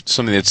between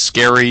something that's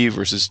scary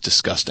versus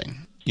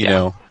disgusting. You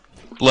know?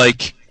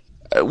 Like,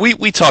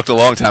 we talked a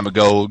long time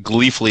ago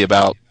gleefully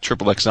about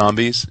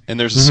XXXombies, and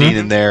there's a scene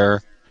in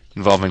there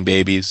involving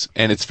babies,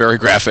 and it's very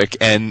graphic,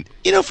 and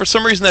for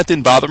some reason that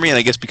didn't bother me, and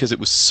I guess because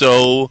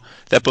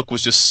that book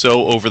was just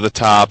so over the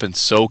top and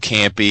so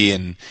campy,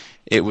 and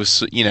it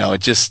was it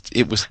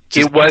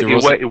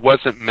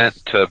wasn't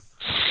meant to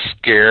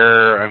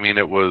scare. I mean,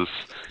 it was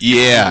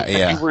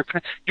you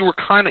were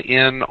kind of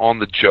in on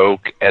the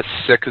joke, as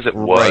sick as it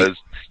was. Right.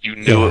 You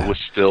knew it was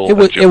still a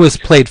joke. It was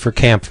played for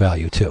camp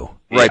value too.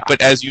 Right,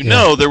 but as you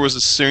know, there was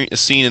a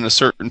scene in a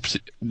certain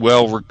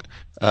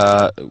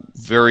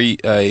very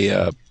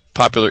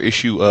popular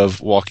issue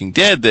of Walking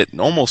Dead that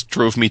almost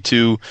drove me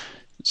to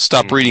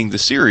stop reading the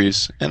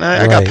series, and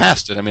I got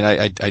past it. I mean,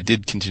 I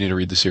did continue to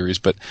read the series,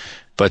 but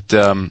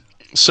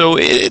so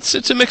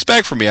it's a mixed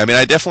bag for me. I mean,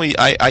 I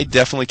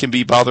definitely can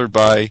be bothered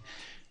by.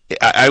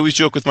 I always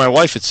joke with my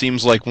wife. It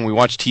seems like when we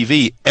watch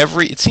TV,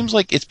 it seems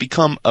like it's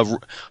become a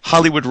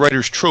Hollywood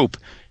writer's trope: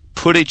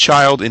 put a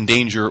child in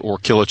danger or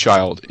kill a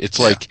child. It's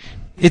like.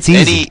 It's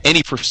easy.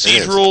 Any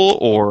procedural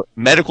or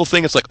medical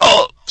thing, it's like,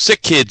 oh,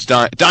 sick kid's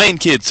dying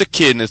kid, sick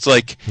kid, and it's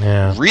like,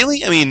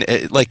 really? I mean,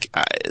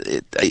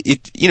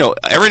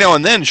 every now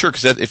and then, sure,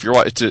 because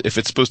if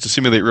it's supposed to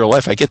simulate real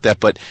life, I get that,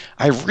 but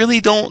I really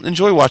don't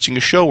enjoy watching a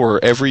show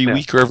where every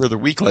week or every other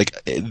week,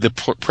 like the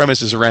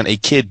premise is around a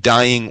kid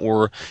dying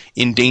or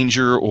in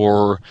danger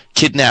or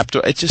kidnapped.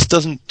 It just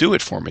doesn't do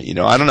it for me.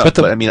 I don't know. But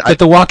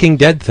the Walking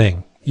Dead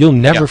thing, you'll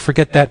never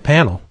forget that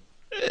panel.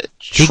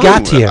 He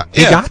got to you.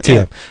 He got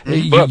to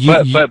you.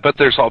 But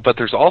there's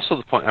also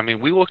the point. I mean,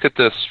 we look at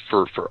this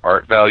for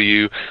art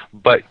value,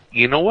 but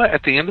you know what?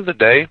 At the end of the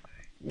day,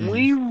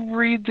 we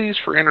read these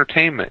for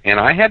entertainment, and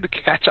I had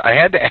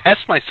to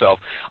ask myself.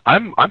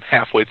 I'm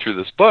halfway through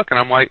this book, and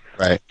I'm like,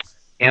 right.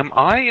 Am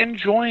I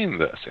enjoying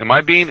this? Am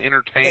I being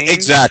entertained?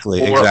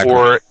 Exactly.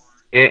 Or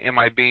am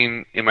I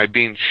being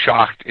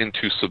shocked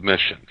into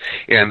submission?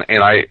 And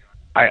I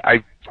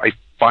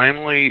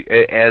finally,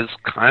 as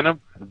kind of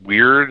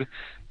weird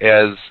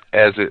as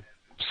it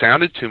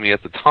sounded to me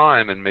at the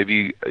time, and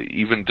maybe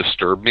even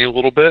disturbed me a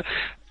little bit,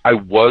 I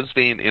was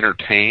being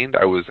entertained.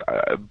 I was,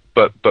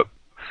 but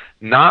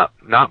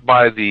not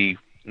by the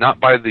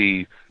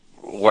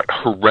what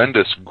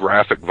horrendous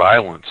graphic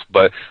violence,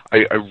 but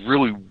I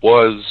really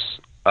was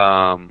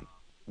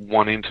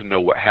wanting to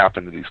know what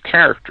happened to these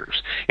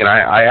characters. And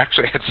I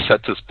actually had to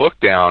set this book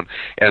down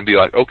and be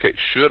like, okay,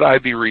 should I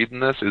be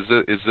reading this? Is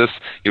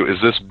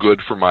this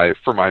good for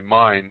my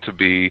mind to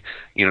be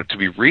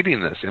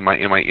reading this? Am I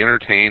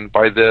entertained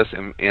by this?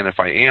 And if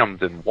I am,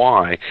 then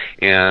why?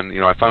 And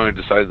I finally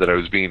decided that I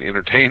was being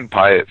entertained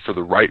by it for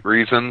the right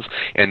reasons,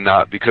 and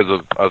not because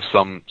of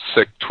some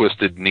sick,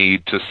 twisted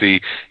need to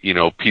see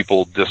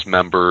people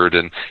dismembered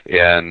and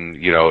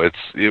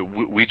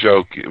we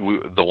joke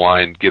the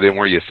line, "Get in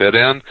where you fit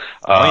in."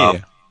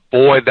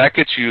 Boy, that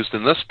gets used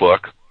in this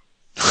book.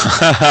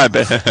 I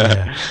bet.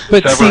 Yeah.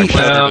 But see,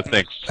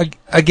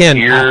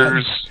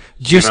 again,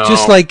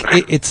 just like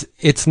it's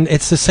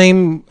the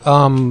same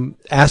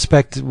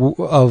aspect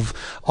of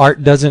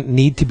art doesn't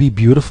need to be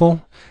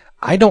beautiful.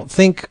 I don't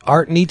think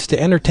art needs to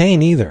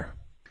entertain either.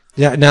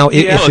 Yeah. Now,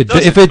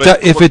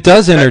 if it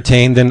does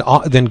entertain,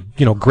 then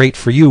great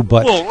for you.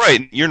 But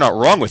right, you're not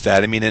wrong with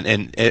that. I mean,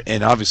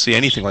 and obviously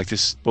anything like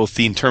this, both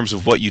in terms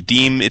of what you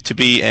deem it to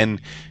be and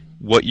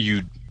what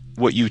you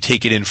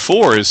take it in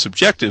for, is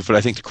subjective. But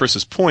I think to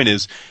Chris's point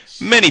is,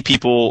 many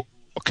people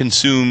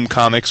consume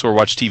comics or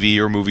watch TV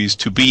or movies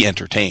to be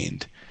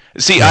entertained.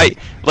 See, I'm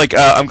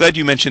glad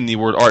you mentioned the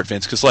word art,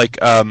 Vince, because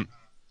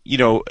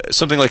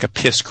something like a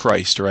Piss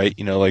Christ, right?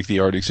 Like the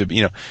art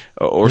exhibit,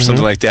 or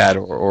something like that,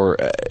 or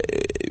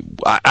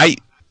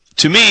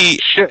to me,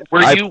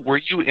 were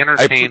you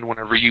entertained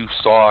whenever you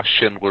saw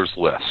Schindler's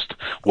List?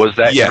 Was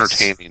that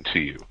entertaining to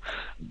you?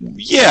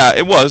 Yeah,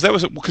 it was. That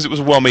was because it was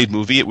a well-made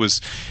movie. It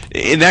was,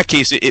 in that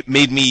case, it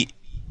made me.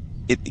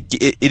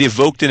 It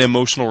evoked an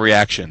emotional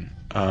reaction.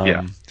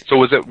 So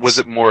was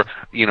it more,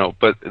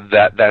 but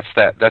that's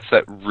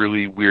that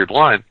really weird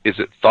line. Is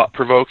it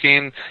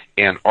thought-provoking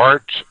and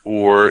art,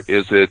 or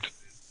is it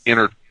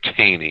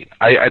entertaining?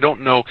 I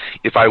don't know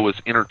if I was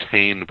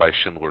entertained by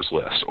Schindler's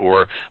List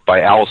or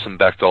by Alison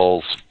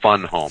Bechdel's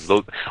Fun Home.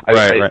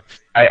 Right.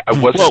 I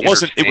wasn't. Well, it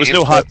wasn't. It was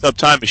no Hot Tub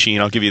Time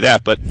Machine. I'll give you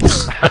that. But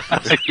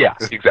yeah,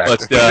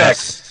 exactly.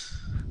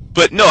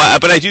 But no.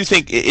 But I do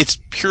think it's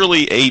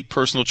purely a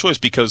personal choice,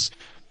 because,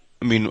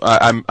 I mean,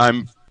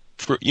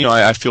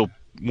 I feel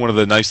one of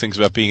the nice things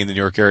about being in the New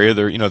York area,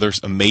 there's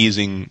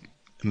amazing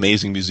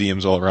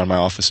museums all around my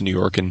office in New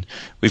York, and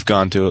we've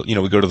gone to,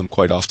 we go to them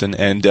quite often,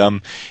 and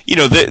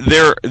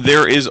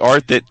there is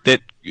art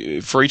that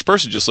for each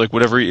person, just like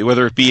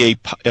whether it be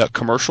a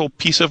commercial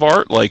piece of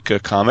art like a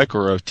comic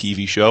or a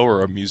TV show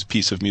or a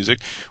piece of music,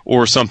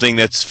 or something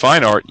that's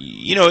fine art,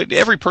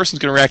 every person's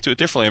going to react to it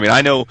differently. I mean,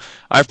 I know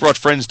I've brought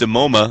friends to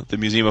MoMA, the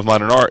Museum of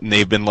Modern Art, and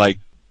they've been like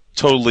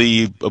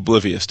totally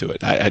oblivious to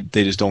it.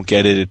 They just don't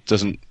get it. It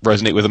doesn't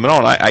resonate with them at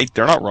all. And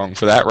they're not wrong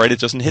for that, right? It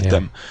doesn't hit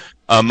them.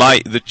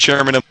 The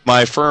chairman of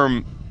my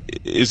firm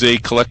is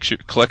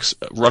collects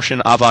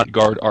Russian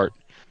avant-garde art,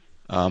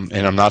 and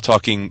I'm not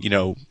talking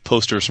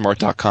posters from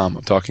art.com.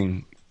 I'm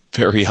talking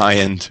very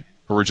high-end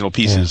original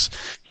pieces,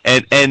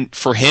 and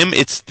for him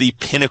it's the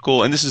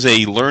pinnacle. And this is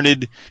a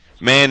learned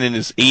man in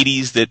his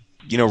 80s that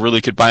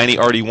really could buy any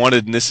art he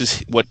wanted, and this is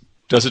what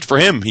does it for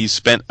him. He's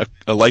spent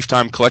a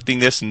lifetime collecting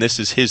this, and this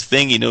is his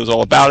thing. He knows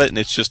all about it, and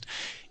it's just,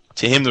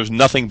 to him, there's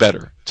nothing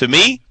better. To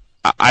me,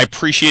 I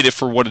appreciate it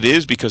for what it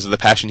is because of the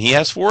passion he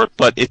has for it,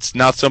 but it's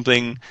not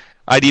something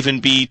I'd even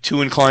be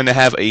too inclined to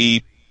have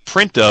a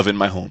print of in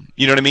my home.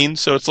 You know what I mean?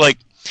 So it's like,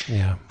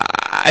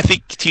 I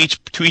think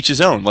to each his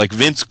own. Like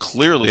Vince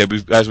clearly,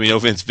 as we know,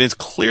 Vince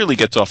clearly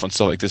gets off on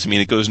stuff like this. I mean,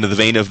 it goes into the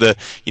vein of the,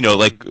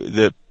 like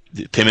the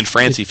Pim and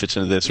Francie fits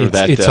into this, or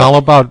that. It's all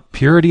about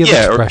purity of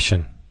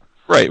expression.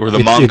 Right, or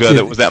the manga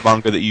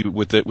that you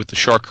with the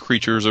shark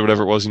creatures or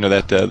whatever it was,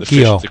 the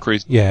fish, the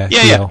crazy. Yeah.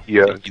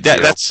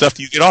 That's stuff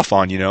you get off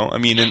on, I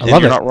mean, and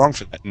you're not wrong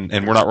for that,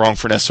 and we're not wrong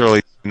for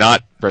necessarily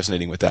not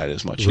resonating with that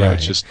as much. Right.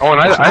 It's just. Oh, and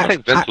I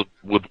think Vince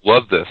would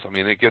love this. I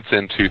mean, it gets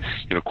into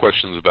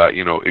questions about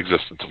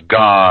existence of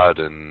God,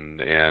 and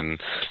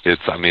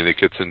it's. I mean, it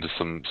gets into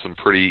some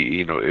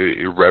pretty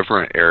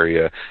irreverent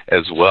area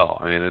as well.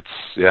 I mean,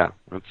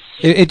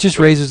 it just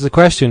raises the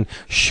question: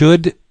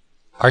 should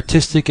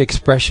artistic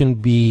expression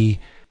be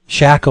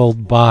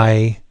shackled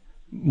by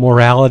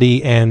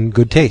morality and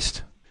good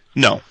taste?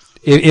 No.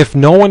 If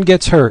no one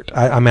gets hurt,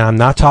 I mean, I'm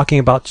not talking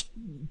about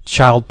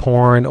child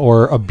porn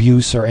or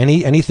abuse or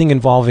anything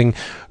involving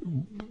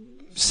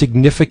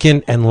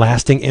significant and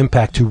lasting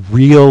impact to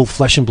real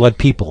flesh and blood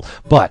people.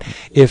 But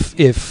if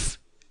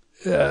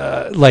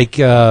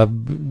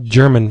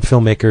German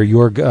filmmaker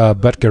Jörg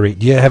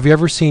Buttgereit, have you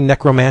ever seen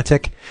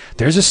Necromantic?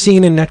 There's a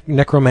scene in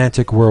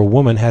Necromantic where a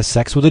woman has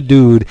sex with a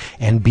dude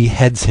and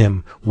beheads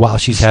him while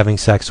she's having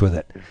sex with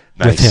him.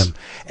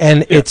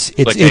 And it's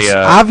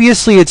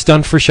obviously it's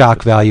done for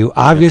shock value.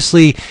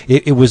 Obviously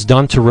it was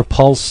done to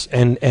repulse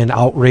and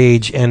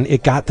outrage, and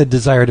it got the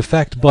desired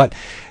effect, but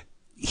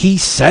he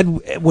said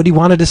what he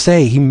wanted to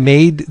say. He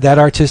made that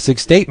artistic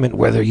statement,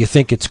 whether you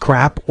think it's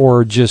crap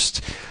or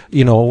just,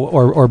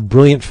 or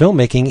brilliant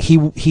filmmaking.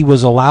 He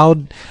was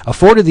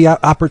afforded the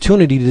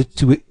opportunity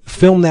to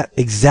film that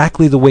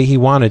exactly the way he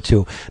wanted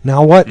to.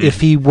 Now, what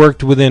if he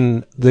worked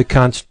within the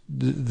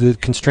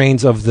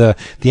constraints of the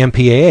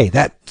MPAA?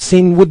 That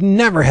scene would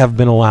never have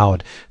been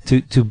allowed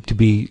to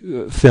be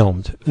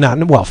filmed.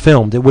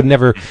 Filmed. It would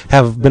never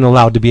have been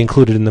allowed to be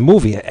included in the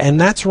movie, and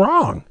that's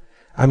wrong.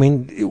 I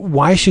mean,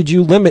 why should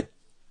you limit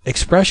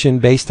expression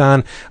based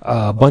on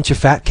a bunch of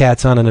fat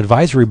cats on an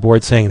advisory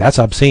board saying that's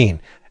obscene?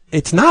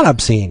 It's not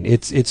obscene.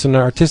 It's an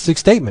artistic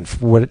statement.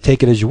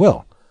 Take it as you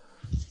will.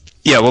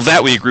 Yeah, well,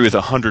 that we agree with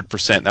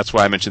 100%. That's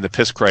why I mentioned the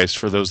Piss Christ.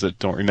 For those that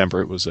don't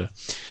remember, it was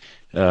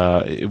got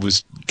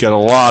a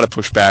lot of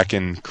pushback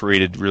and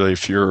created really a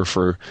furor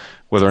for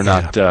whether or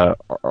not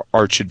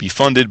art should be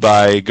funded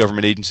by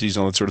government agencies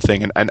and all that sort of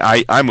thing. And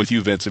I'm with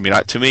you, Vince. I mean,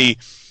 to me,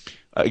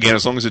 again,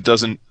 as long as it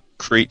doesn't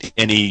create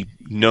any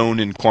known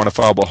and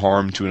quantifiable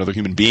harm to another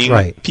human being,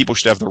 right, people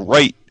should have the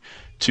right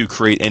to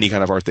create any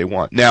kind of art they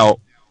want. Now,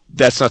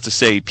 that's not to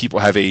say people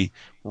have a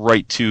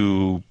right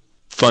to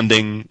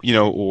funding,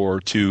 or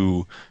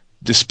to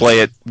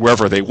display it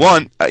wherever they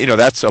want.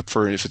 That's up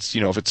for if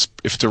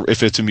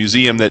it's a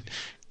museum that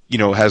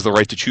has the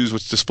right to choose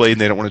what's displayed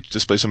and they don't want to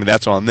display something,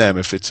 that's on them.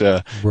 If it's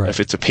a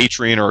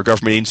patron or a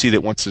government agency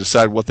that wants to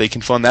decide what they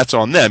can fund, that's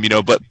on them.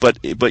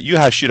 But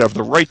you should have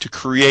the right to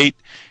create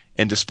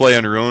and display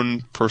on your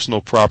own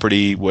personal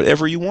property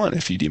whatever you want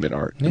if you deem it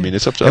art. Yeah. I mean,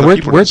 it's up to other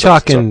people. We're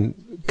talking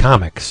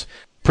comics.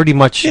 Pretty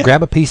much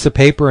grab a piece of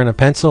paper and a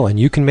pencil and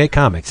you can make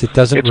comics. It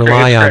doesn't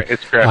rely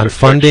on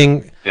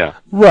funding. Yeah.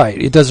 Right.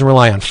 It doesn't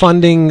rely on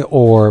funding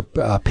or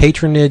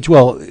patronage.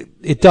 Well,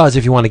 it does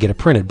if you want to get it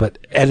printed, but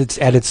at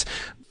its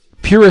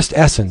purest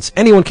essence,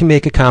 anyone can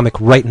make a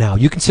comic right now.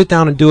 You can sit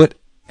down and do it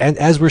and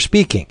as we're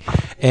speaking.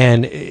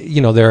 And,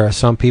 there are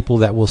some people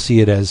that will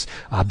see it as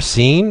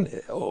obscene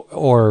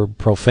or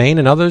profane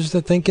and others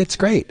that think it's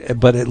great.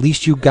 But at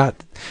least you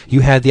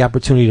had the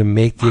opportunity to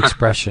make the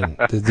expression,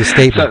 the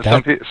statement.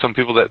 Some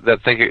people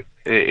that think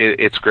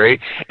it's great.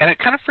 And it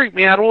kind of freaked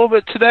me out a little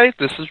bit today.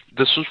 This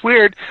was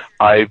weird.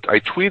 I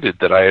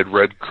tweeted that I had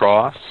read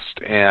Crossed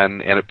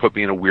and it put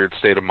me in a weird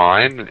state of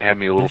mind and had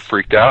me a little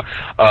freaked out.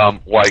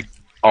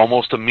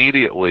 Almost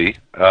immediately,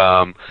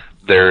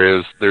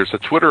 there's a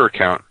Twitter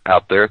account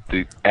out there,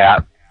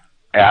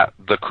 at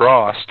the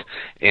Crossed,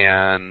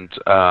 and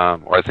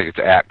or I think it's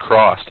at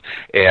Crossed,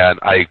 and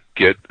I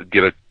get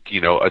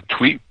a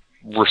tweet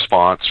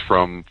response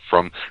from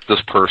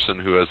this person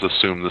who has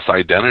assumed this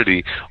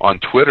identity on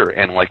Twitter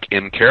and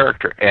in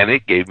character, and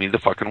it gave me the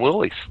fucking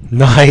willies.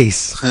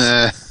 Nice.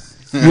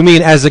 You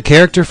mean as a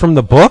character from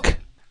the book?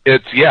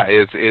 It's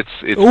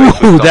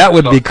Ooh, that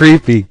would be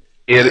creepy.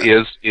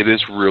 It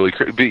is really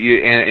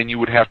creepy, and you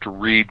would have to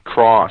read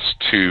Crossed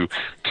to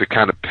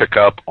kind of pick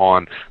up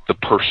on the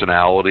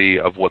personality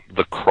of what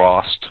the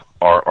Crossed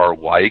are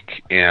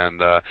like,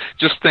 and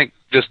just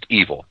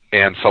evil.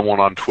 And someone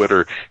on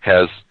Twitter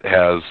has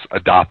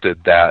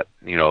adopted that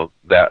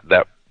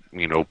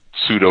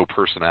pseudo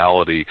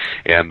personality,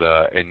 and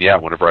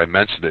whenever I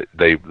mentioned it,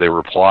 they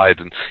replied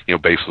and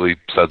basically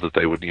said that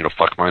they would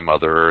fuck my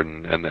mother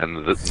and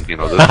this, Hey,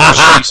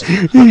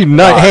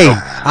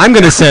 I'm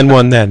going to send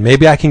one then.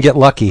 Maybe I can get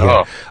lucky here.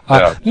 All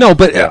right.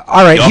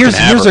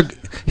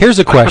 Here's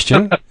a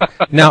question.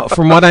 Now,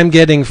 from what I'm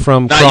getting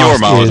from not Crossed your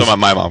mom, I'm talking about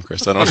my mom,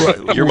 Chris. I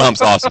don't know. Your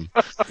mom's awesome.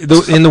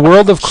 In the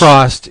world of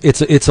Crossed,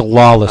 it's a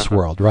lawless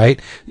world, right?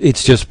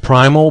 It's just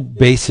primal,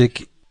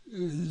 basic,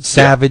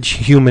 savage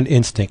human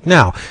instinct.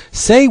 Now,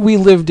 say we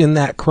lived in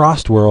that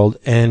Crossed world,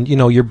 and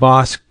your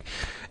boss,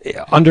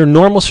 under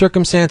normal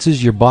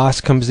circumstances, your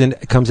boss comes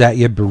at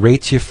you,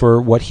 berates you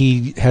for what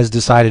he has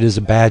decided is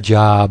a bad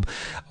job,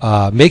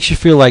 makes you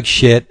feel like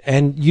shit,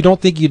 and you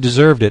don't think you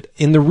deserved it.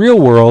 In the real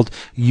world,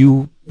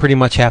 you pretty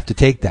much have to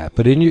take that.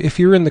 But if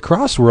you're in the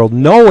Crossed world,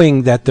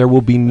 knowing that there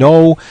will be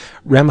no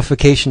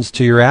ramifications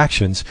to your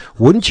actions,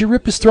 wouldn't you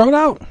rip his throat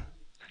out?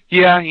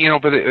 Yeah,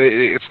 but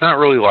it's not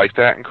really like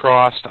that in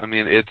Crossed. I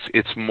mean,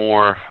 it's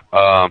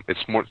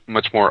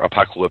much more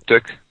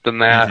apocalyptic than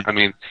that. Mm-hmm. I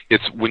mean,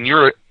 it's when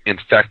you're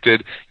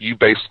infected, you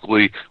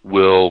basically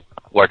will,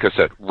 like I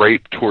said,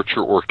 rape,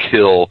 torture, or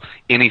kill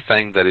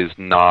anything that is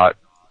not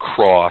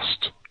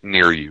crossed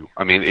near you.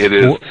 I mean, shit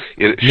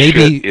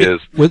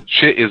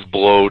is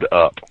blowed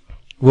up.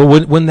 Well,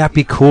 wouldn't that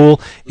be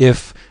cool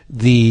if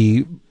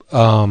the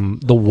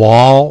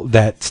wall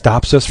that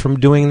stops us from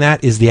doing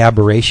that is the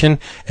aberration,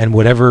 and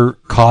whatever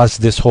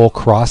caused this whole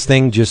cross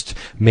thing just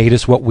made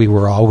us what we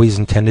were always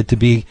intended to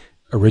be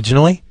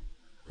originally?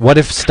 What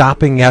if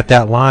stopping at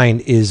that line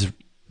is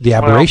the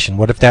aberration?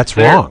 What if that's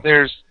wrong?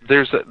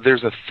 There's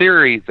a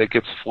theory that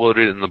gets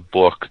floated in the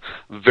book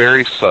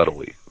very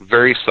subtly,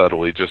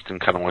 just in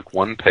kind of like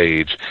one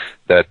page.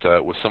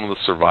 That with some of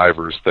the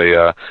survivors, they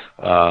are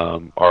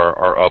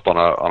up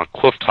on a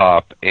cliff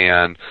top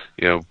and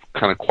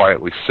kind of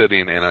quietly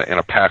sitting, and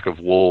a pack of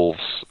wolves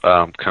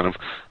come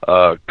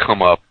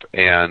up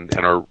and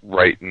are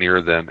right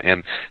near them,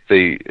 and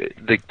they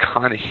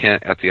kind of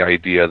hint at the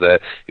idea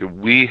that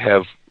we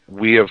have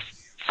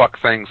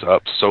fucked things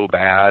up so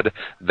bad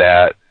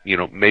that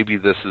maybe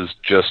this is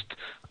just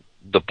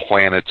the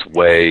planet's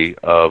way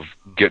of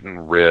getting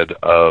rid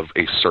of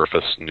a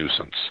surface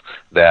nuisance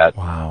that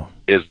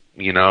is,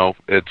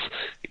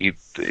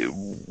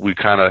 we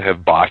kind of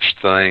have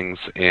botched things,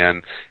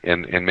 and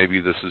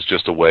maybe this is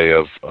just a way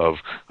of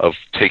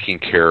taking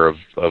care of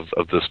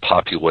this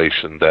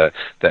population that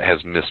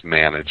has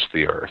mismanaged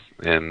the Earth.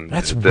 And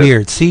that's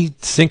weird. See,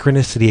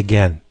 synchronicity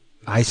again.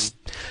 I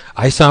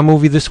saw a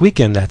movie this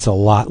weekend that's a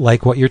lot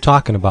like what you're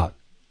talking about.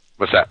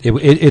 What's that?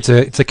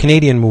 It's a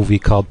Canadian movie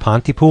called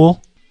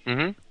Pontypool.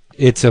 Mm-hmm.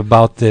 It's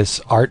about this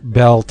Art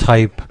Bell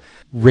type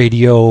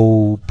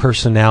radio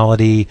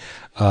personality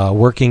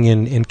working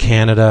in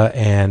Canada,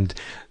 and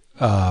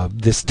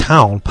this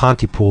town,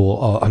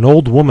 Pontypool, an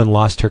old woman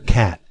lost her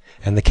cat,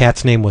 and the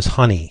cat's name was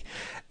Honey.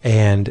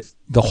 And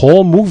the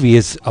whole movie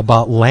is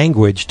about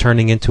language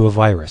turning into a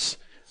virus.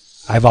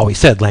 I've always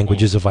said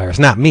language is a virus.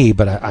 Not me,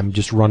 but I'm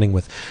just running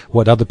with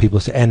what other people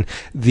say. And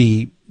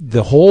the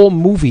whole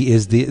movie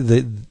is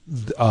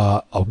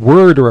a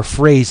word or a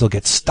phrase will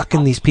get stuck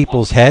in these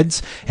people's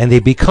heads, and they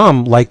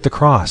become like the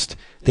Crossed.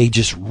 They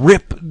just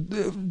rip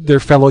their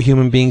fellow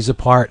human beings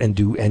apart and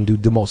do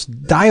the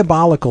most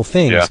diabolical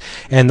things. Yeah.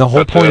 And the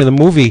whole point of the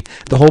movie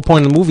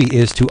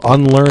is to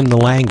unlearn the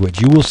language.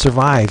 You will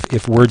survive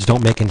if words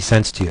don't make any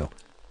sense to you,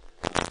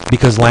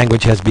 because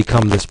language has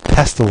become this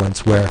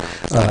pestilence where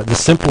the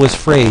simplest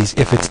phrase,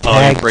 if it's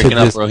tagged you're breaking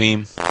to this, up,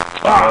 Raheem.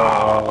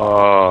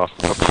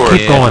 Of course.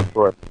 Keep going,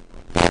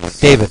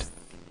 David.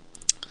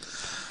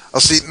 Oh,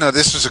 see, no,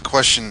 this was a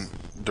question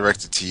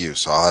directed to you,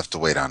 so I'll have to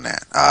wait on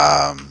that.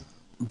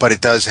 But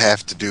it does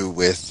have to do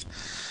with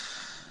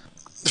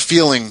the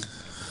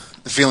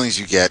feelings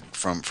you get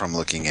from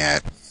looking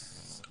at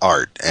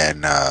art.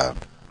 And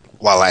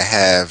while I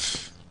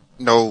have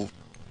no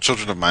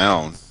children of my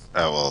own,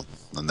 none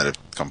that have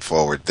come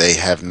forward, they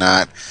have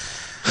not.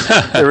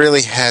 There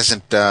really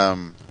hasn't.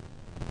 I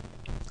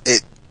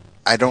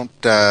don't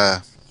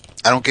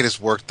get as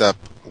worked up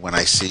when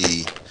I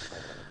see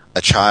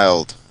a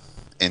child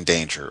in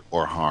danger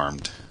or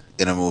harmed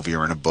in a movie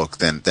or in a book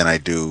than I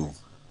do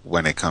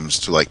when it comes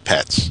to like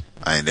pets.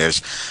 I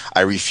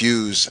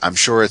refuse. I'm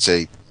sure it's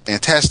a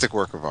fantastic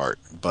work of art,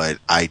 but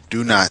I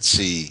do not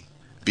see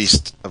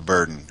Beast of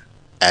Burden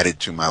added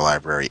to my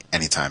library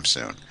anytime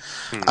soon.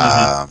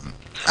 Mm-hmm.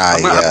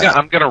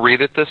 I'm going to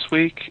read it this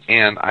week,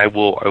 and I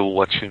will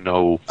let you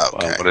know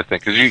what I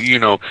think, because you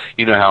know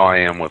how I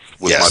am with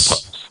my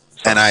pups.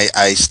 So. And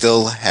I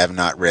still have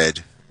not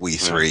read We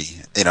Three.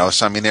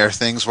 So I mean, there are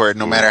things where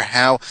no matter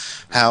how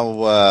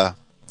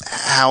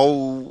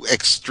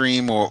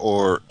extreme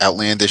or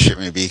outlandish it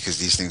may be, because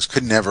these things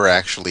could never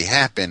actually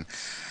happen,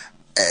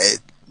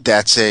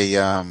 that's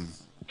I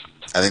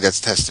think that's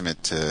a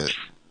testament to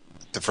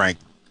Frank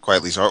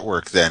Quitely's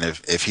artwork. Then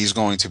if he's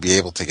going to be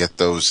able to get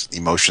those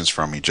emotions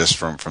from me just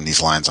from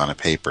these lines on a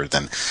paper,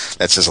 then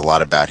that says a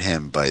lot about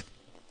him. But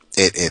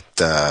I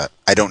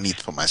don't need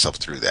to put myself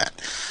through that.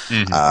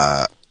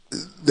 Mm-hmm.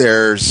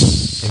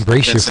 There's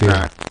embrace your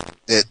fear.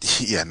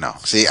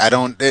 See, I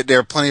don't. There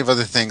are plenty of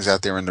other things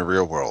out there in the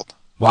real world.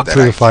 Walk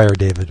through the fire,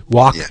 David.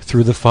 Walk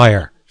through the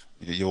fire.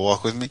 You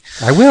walk with me?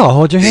 I will. I'll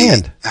hold your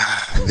hand.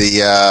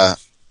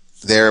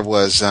 There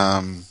was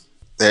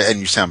and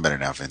you sound better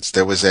now, Vince.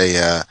 There was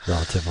a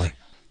relatively.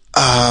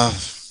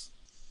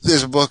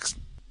 There's a book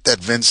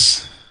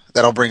that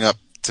I'll bring up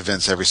to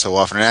Vince every so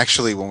often. And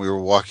actually, when we were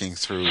walking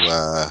through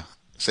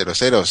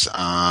Sedos,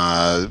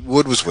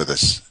 Wood was with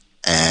us,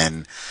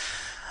 and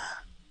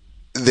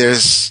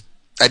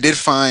I did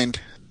find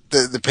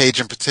the page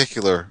in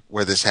particular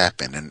where this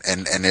happened, and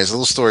there's a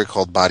little story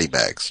called Body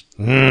Bags.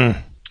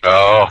 By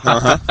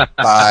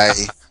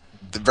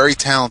the very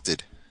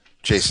talented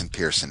Jason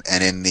Pearson.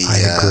 And in the I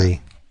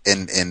agree.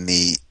 In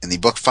the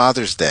book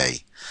Father's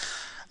Day,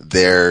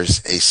 there's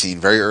a scene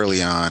very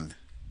early on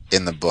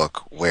in the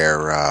book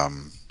where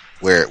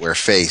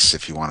Face,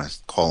 if you want to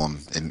call him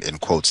in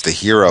quotes the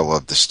hero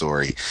of the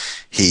story,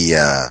 he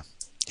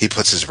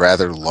puts his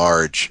rather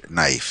large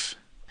knife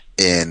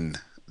in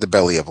the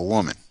belly of a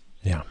woman.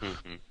 Yeah.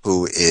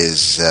 Who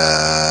is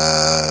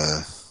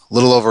a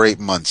little over 8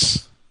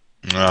 months.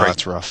 Oh,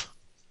 that's rough.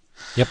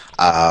 Yep.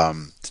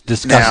 It's a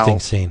disgusting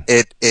scene.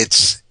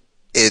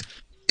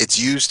 It's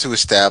used to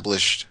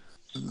establish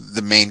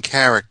the main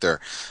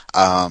character.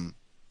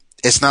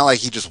 It's not like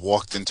he just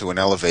walked into an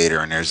elevator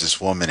and there's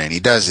this woman and he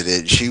does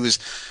it. She was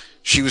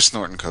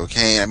snorting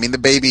cocaine. I mean, the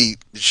baby,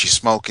 she's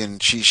smoking.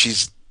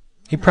 She's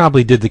He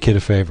probably did the kid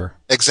a favor.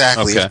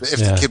 Exactly. Okay. If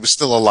the kid was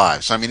still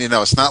alive. So I mean,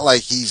 it's not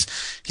like he's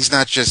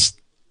not just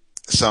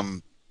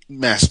some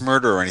mass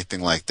murderer or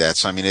anything like that.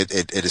 So I mean,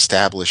 it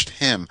established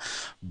him.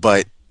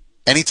 But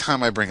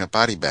anytime I bring up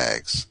body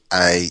bags,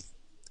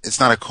 it's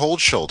not a cold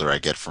shoulder I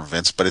get from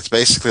Vince, but it's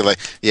basically like,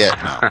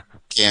 no,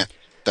 can't.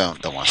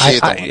 Don't want to see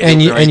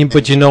it.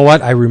 But you know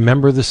what? I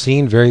remember the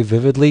scene very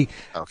vividly.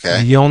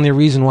 Okay. The only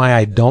reason why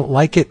I don't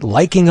like it,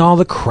 liking all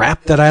the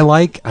crap that I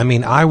like, I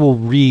mean, I will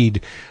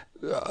read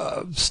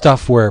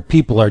stuff where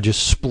people are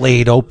just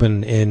splayed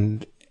open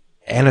in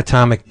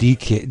anatomic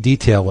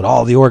detail with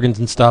all the organs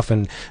and stuff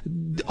and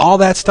all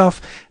that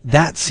stuff.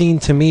 That scene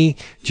to me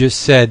just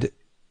said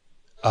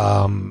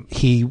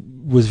he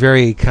was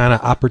very kind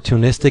of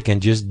opportunistic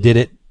and just did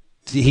it.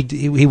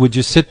 He would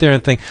just sit there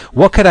and think,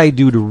 what could I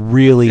do to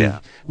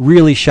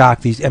really shock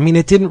these? I mean,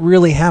 it didn't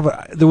really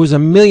there was a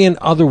million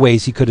other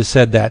ways he could have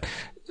said that.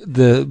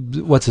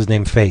 What's his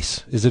name?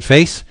 Face. Is it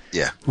Face?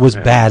 Yeah. Was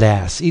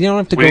badass. You don't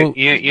have to go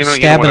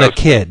stabbing a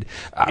kid.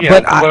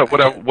 But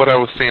what I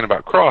was saying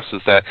about Cross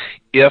is that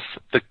if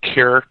the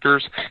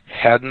characters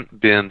hadn't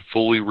been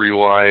fully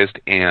realized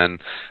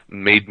and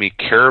made me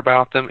care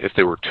about them, if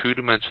they were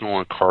two-dimensional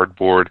and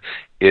cardboard,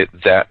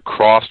 that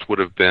Cross would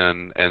have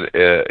been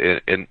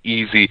an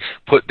easy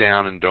put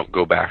down and don't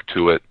go back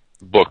to it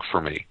book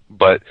for me.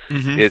 But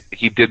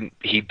he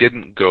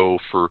didn't go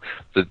for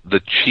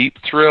the cheap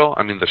thrill.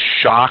 I mean, the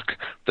shock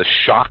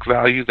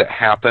value that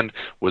happened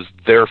was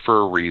there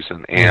for a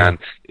reason, and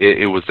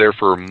it was there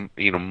for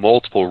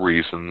multiple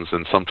reasons.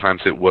 And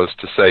sometimes it was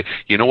to say,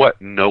 you know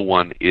what, no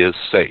one is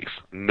safe.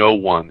 No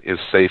one is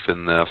safe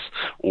in this.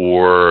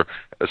 Or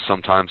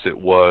sometimes it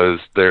was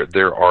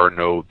there are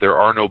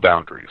no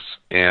boundaries,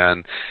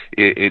 and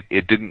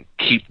it didn't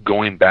keep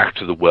going back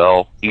to the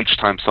well each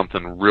time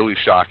something really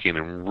shocking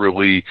and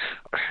really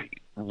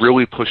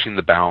pushing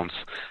the bounds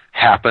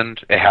happened.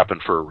 It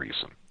happened for a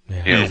reason.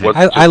 Yeah.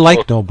 I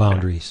like no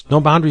boundaries. No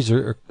boundaries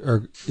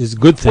is a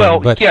good thing. Well,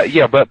 but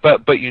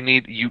but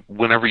you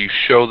whenever you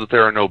show that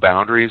there are no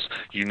boundaries,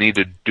 you need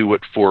to do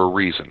it for a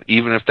reason,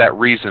 even if that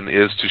reason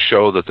is to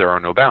show that there are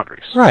no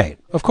boundaries. Right,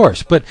 of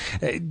course. But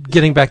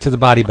getting back to the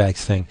body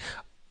bags thing,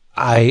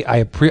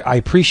 I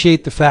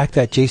appreciate the fact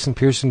that Jason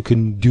Pearson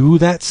can do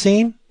that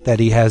scene, that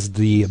he has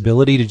the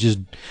ability to just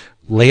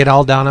lay it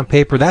all down on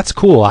paper. That's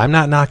cool. I'm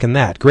not knocking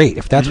that. Great.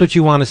 If that's what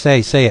you want to say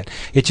it.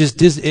 It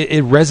just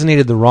it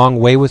resonated the wrong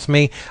way with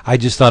me. I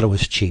just thought it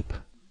was cheap.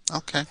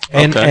 Okay.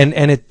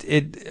 And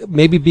it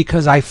maybe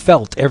because I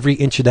felt every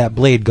inch of that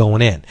blade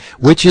going in,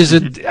 which is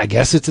I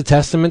guess it's a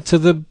testament to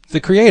the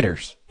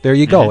creators. There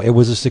you go. It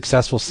was a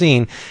successful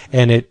scene,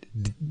 and it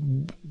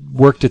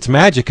worked its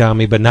magic on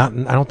me, but not,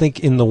 I don't think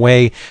in the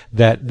way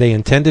that they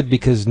intended,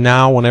 because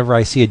now whenever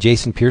I see a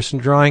Jason Pearson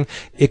drawing,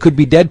 it could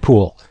be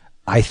Deadpool.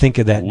 I think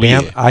of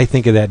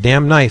that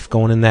damn knife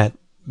going in that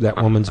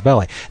woman's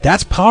belly.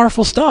 That's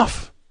powerful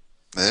stuff.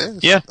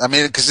 Yeah. I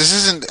mean, because this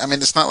isn't, I mean,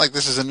 it's not like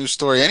this is a new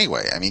story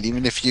anyway. I mean,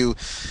 even if you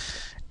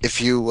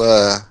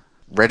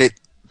read it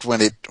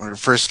when it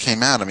first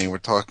came out, I mean, we're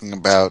talking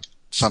about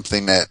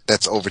something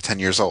that's over 10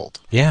 years old.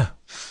 Yeah.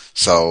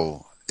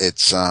 So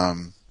it's, I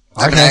mean,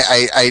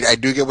 I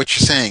do get what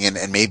you're saying,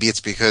 and maybe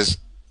it's because,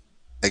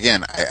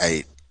 again,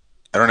 I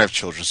don't have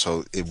children,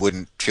 so it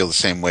wouldn't feel the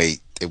same way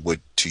it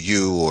would to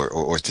you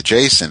or to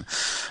Jason.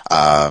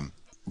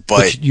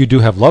 But you do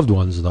have loved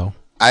ones, though.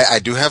 I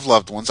do have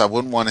loved ones. I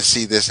wouldn't want to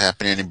see this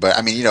happen to anybody.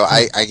 I mean, you know,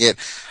 I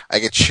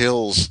get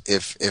chills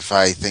if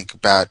I think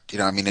about, you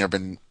know, I mean, there have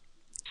been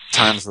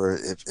times where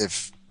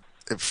if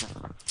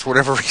for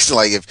whatever reason,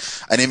 like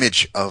if an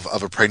image of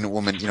a pregnant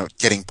woman, you know,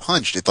 getting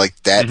punched, it's like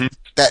that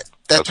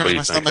turns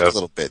my stomach a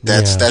little bit.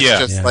 That's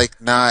just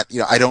like not, you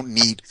know, I don't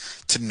need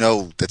to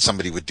know that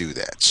somebody would do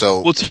that.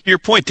 So, well, to your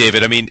point,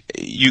 David, I mean,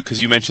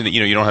 because you mentioned that, you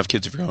know, you don't have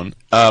kids of your own.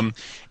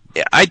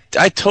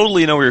 I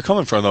totally know where you're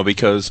coming from, though,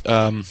 because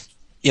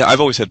yeah,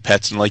 I've always had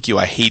pets, and like you,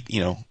 I hate,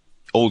 you know,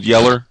 Old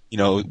Yeller. You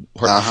know, you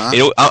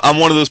know, I'm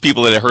one of those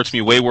people that it hurts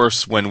me way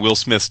worse when Will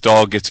Smith's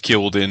dog gets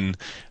killed in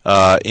and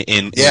up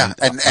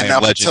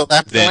until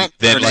that point,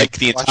 then like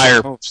the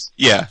entire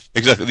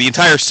exactly, the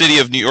entire city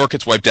of New York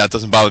gets wiped out.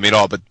 Doesn't bother me at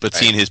all, but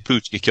seeing his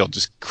pooch get killed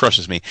just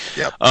crushes me.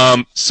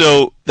 Yep.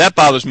 So that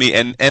bothers me,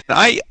 and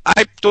I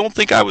don't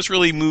think I was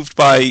really moved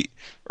by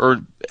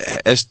or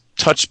as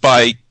touched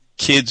by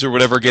kids or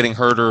whatever getting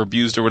hurt or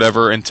abused or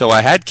whatever until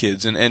I had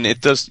kids, and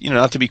it does, you know,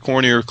 not to be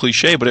corny or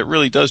cliche, but it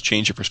really does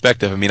change your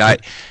perspective. I mean, I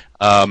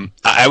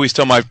always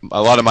tell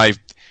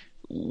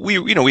we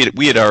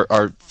had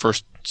our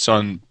first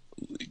son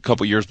a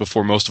couple years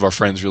before most of our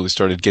friends really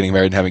started getting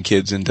married and having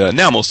kids, and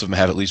now most of them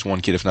have at least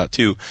one kid, if not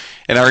two.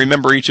 And I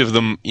remember each of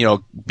them, you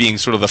know, being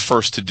sort of the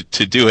first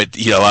to do it.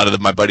 You know, a lot of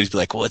my buddies be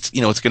like, "Well, it's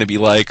going to be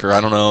like," or I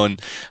don't know, and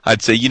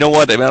I'd say, you know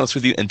what, to be honest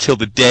with you, until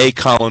the day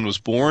Colin was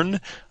born,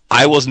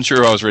 I wasn't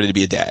sure I was ready to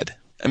be a dad.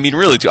 I mean,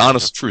 really, to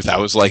honest truth, I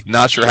was like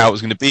not sure how it was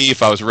going to be,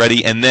 if I was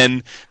ready. And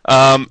then,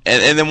 and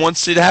then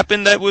once it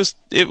happened, it was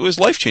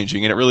life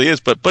changing, and it really is.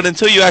 But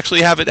until you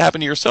actually have it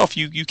happen to yourself,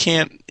 you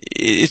can't.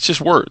 It's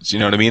just words, you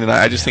know what I mean? And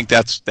I just think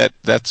that's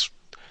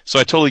So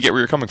I totally get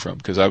where you're coming from,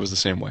 because I was the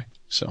same way.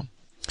 So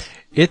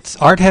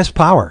art has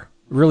power,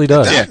 it really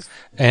does. Yeah.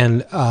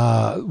 And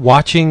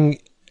watching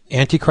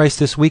Antichrist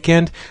this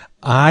weekend,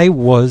 I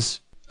was,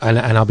 and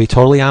I'll be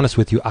totally honest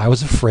with you, I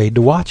was afraid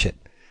to watch it.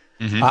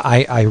 Mm-hmm.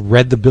 I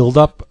read the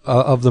build-up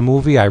of the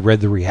movie. I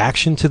read the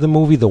reaction to the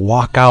movie, the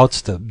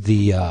walkouts,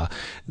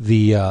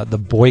 the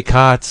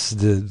boycotts,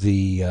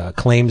 the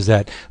claims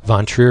that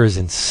Von Trier is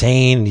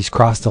insane and he's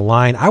crossed the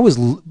line. I was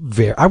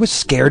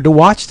scared to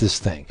watch this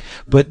thing,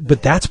 but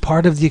that's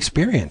part of the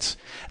experience.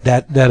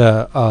 That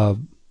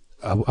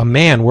a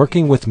man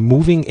working with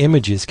moving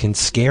images can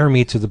scare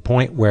me to the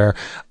point where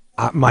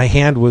my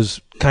hand was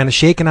kind of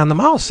shaking on the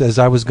mouse as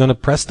I was going to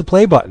press the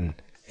play button,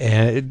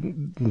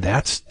 and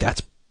that's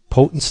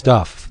potent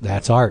stuff.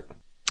 That's art.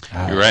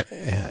 You're right,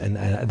 and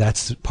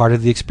that's part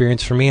of the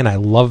experience for me. And I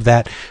love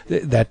that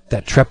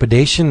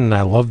trepidation, and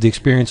I love the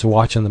experience of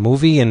watching the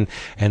movie. And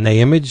the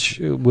image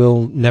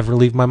will never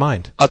leave my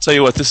mind. I'll tell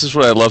you what. This is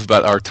what I love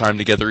about our time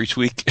together each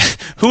week.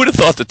 Who would have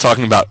thought that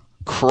talking about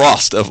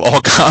Crossed of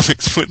all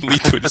comics would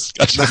lead to a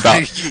discussion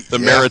about the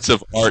merits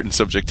of art and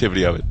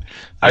subjectivity of it?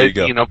 There you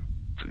go.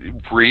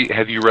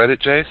 Have you read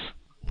it, Jace?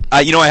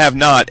 I have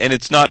not, and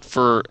it's not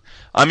for.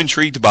 I'm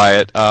intrigued by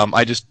it.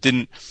 I just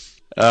didn't.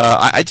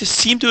 I just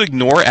seem to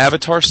ignore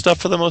Avatar stuff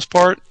for the most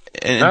part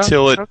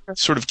until it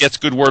sort of gets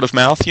good word of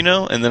mouth, and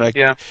then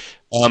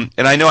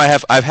and I know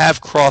I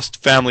have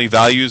crossed family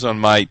values on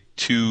my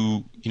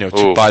to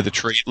buy the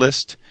trade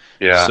list.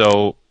 Yeah.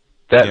 So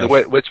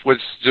which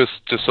just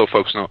so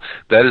folks know,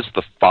 that is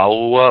the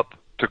follow-up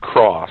to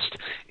Crossed,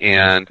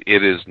 and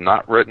it is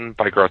not written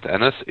by Garth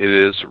Ennis. It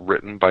is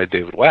written by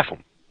David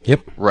Lapham.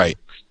 Yep. Right.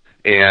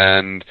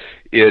 And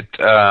it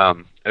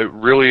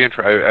really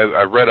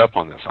I read up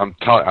on this.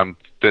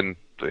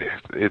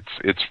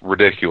 It's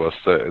ridiculous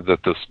that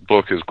this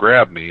has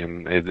grabbed me,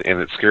 and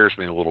it scares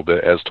me a little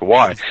bit as to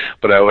why.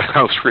 But I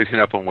was reading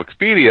up on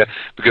Wikipedia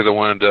because I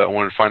wanted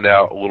to find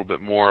out a little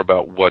bit more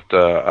about what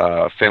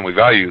Family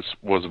Values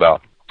was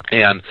about.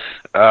 And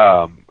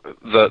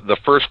the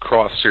first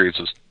Cross series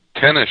is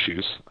 10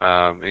 issues,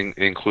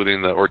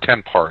 including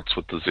 10 parts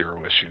with the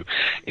 0 issue.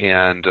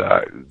 And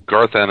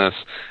Garth Ennis,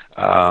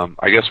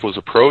 I guess, was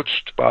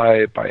approached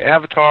by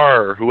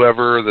Avatar or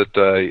whoever that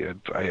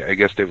I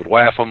guess David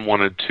Lapham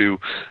wanted to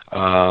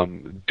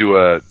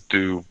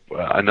do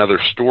another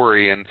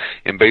story, and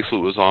basically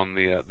it was on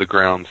the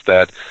grounds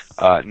that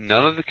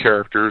none of the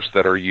characters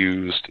that are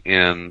used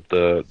in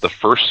the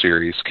first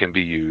series can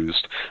be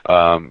used.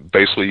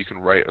 Basically, you can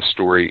write a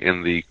story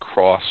in the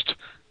Crossed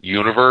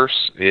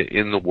universe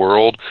in the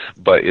world,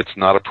 but it's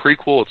not a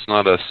prequel, it's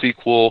not a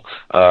sequel,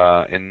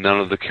 and none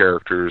of the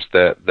characters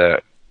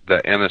that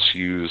Ennis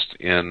used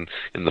in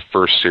the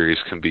first series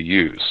can be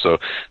used. So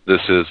this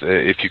is,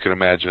 if you can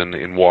imagine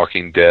in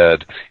Walking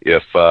Dead,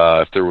 if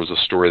there was a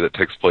story that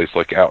takes place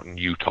like out in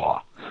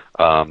Utah,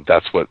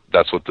 that's what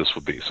this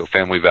would be. So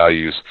Family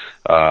Values,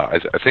 I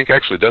think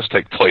actually does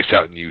take place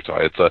out in Utah.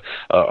 It's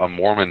a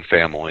Mormon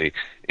family,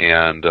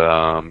 and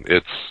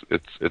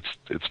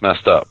it's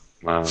messed up.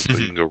 So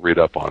you can go read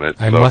up on it.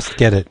 I must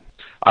get it.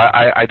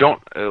 I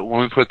don't.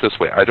 Let me put it this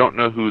way: I don't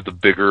know who the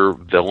bigger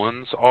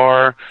villains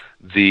are,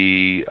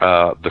 the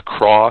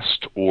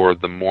Crossed or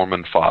the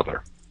Mormon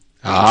father.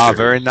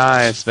 Very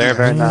nice,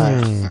 very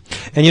nice.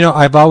 And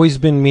I've always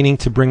been meaning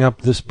to bring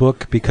up this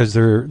book because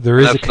there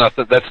is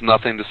that's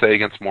nothing to say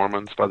against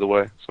Mormons, by the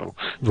way. So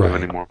if you have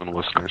any Mormon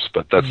listeners,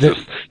 but that's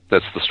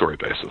the story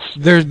basis.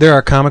 There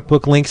are comic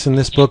book links in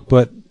this book,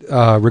 but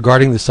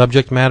regarding the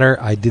subject matter,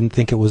 I didn't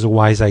think it was a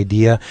wise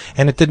idea,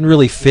 and it didn't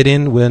really fit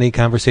in with any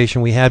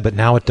conversation we had, but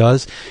now it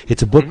does.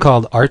 It's a book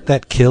called Art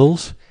That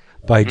Kills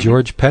by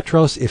George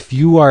Petros. If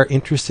you are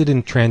interested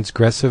in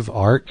transgressive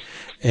art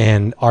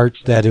and art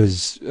that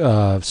is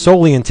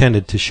solely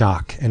intended to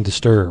shock and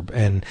disturb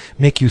and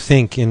make you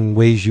think in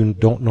ways you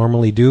don't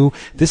normally do,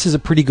 this is a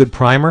pretty good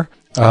primer.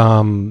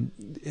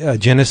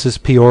 Genesis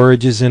P.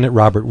 is in it,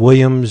 Robert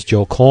Williams,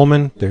 Joe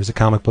Coleman, there's a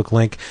comic book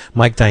link,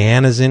 Mike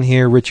Diana's in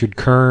here, Richard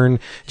Kern,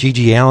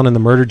 G.G. Allen and the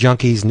Murder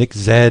Junkies, Nick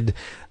Zed,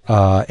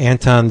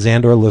 Anton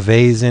Zandor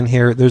LaVey's in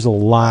here. There's a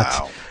lot.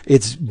 Wow.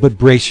 But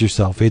brace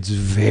yourself, it's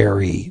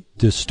very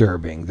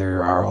disturbing.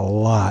 There are a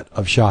lot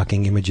of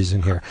shocking images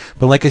in here.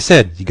 But like I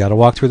said, you got to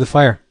walk through the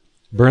fire.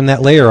 Burn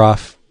that layer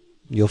off.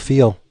 You'll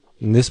feel.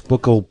 And this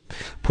book will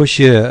push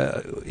you.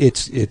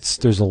 It's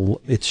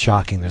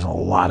shocking. There's a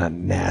lot of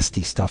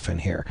nasty stuff in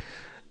here.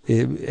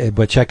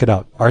 But check it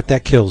out. Art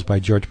That Kills by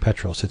George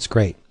Petros. It's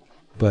great.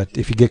 But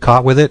if you get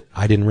caught with it,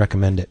 I didn't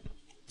recommend it.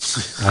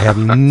 I have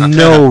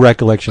no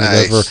recollection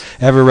of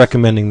ever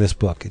recommending this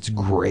book. It's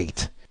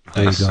great.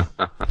 There you go.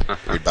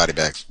 Read Body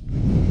Bags.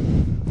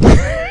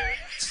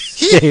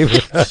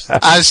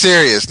 I'm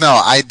serious. No,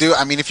 I do.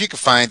 I mean, if you can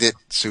find it,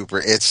 super.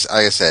 It's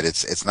like I said.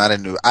 It's not a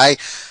new.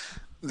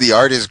 The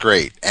art is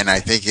great, and I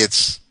think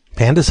it's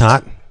Panda's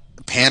hot.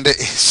 Panda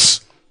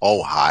is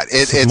hot.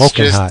 It's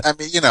just hot. I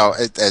mean,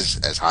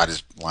 as hot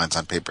as lines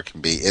on paper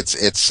can be.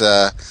 It's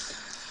a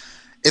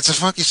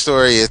funky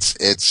story.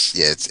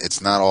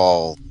 It's not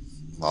all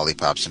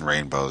lollipops and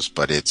rainbows,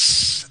 but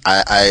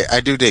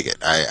I do dig it.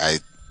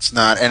 It's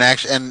not, and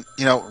actually, and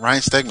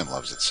Ryan Stegman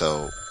loves it,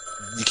 so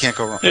you can't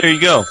go wrong. There you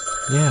go.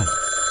 Yeah.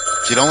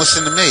 If you don't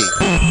listen to me.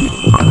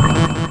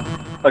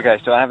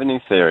 Okay, so I have a new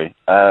theory.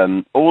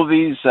 All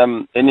these,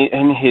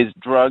 in his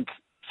drug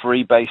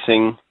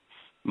freebasing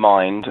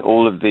mind,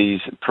 all of these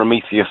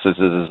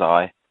Prometheuses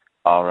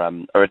are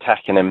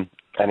attacking him,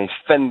 and he's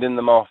fending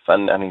them off,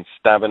 and he's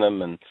stabbing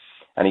them, and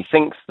he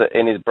thinks that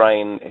in his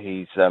brain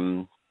he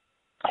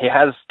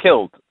has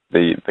killed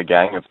the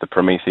gang of the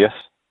Prometheus.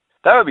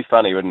 That would be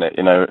funny, wouldn't it?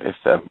 If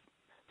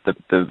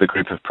the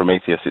group of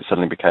Prometheus, it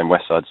suddenly became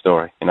West Side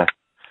Story.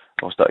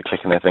 All started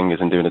clicking their fingers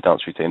and doing a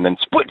dance routine, then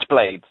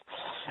switchblades.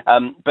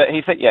 But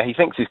he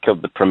thinks he's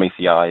killed the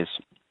Prometheus,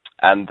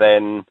 and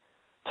then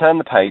turn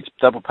the page,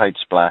 double page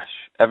splash.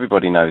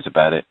 Everybody knows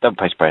about it. Double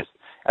page spread.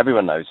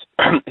 Everyone knows.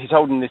 He's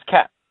holding this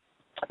cat.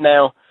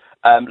 Now,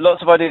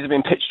 lots of ideas have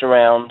been pitched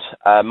around.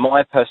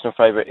 My personal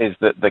favourite is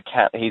that the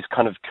cat, he's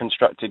kind of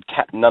constructed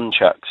cat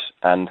nunchucks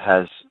and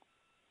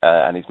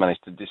he's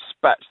managed to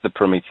dispatch the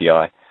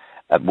Promethei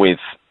with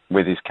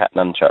his cat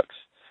nunchucks.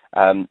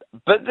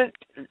 But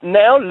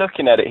now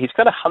looking at it, he's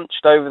kind of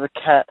hunched over the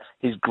cat.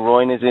 His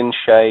groin is in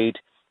shade.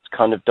 It's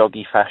kind of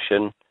doggy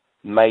fashion.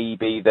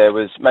 Maybe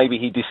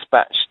he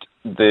dispatched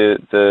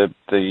the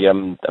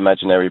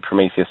imaginary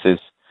Prometheuses,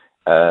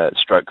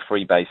 stroke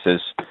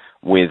freebasers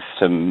with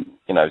some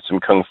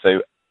kung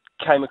fu.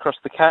 Came across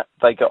the cat.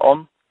 They got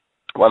on.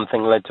 One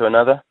thing led to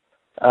another.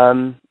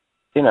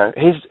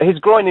 His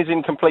groin is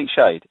in complete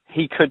shade.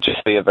 He could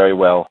just be a very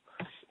well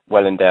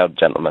endowed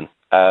gentleman.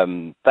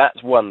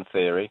 That's one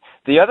theory.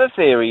 The other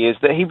theory is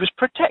that he was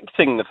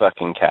protecting the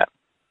fucking cat.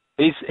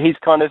 He's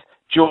kind of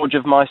George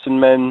of Mice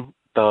and Men,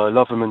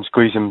 love him and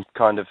squeeze him,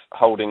 kind of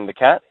holding the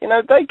cat.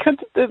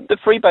 The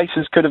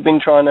freebasers could have been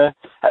trying to.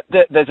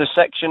 There's a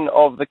section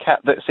of the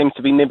cat that seems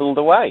to be nibbled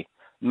away.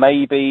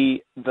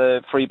 Maybe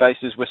the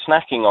freebasers were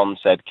snacking on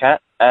said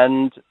cat,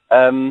 and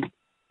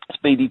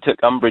Speedy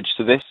took umbrage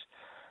to this,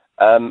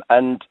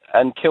 and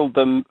killed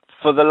them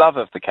for the love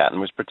of the cat and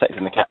was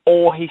protecting the cat,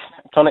 or he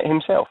snapped on it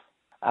himself.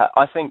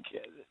 I think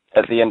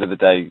at the end of the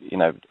day,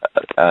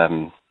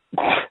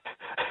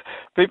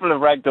 people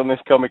have ragged on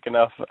this comic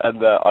enough,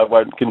 and I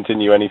won't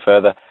continue any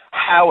further.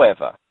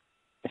 However,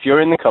 if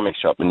you're in the comic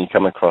shop and you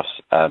come across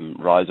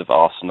Rise of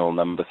Arsenal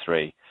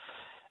 #3,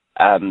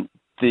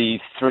 the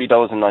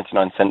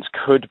 $3.99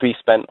 could be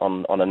spent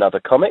on another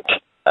comic.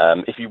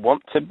 If you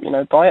want to,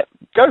 buy it,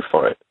 go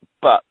for it.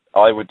 But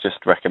I would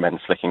just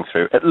recommend flicking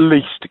through, at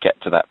least to get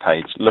to that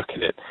page. Look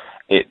at it.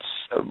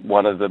 It's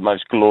one of the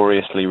most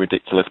gloriously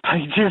ridiculous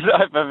pages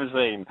I've ever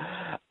seen.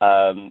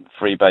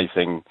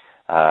 Freebasing,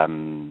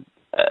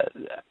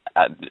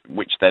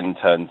 which then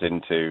turns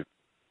into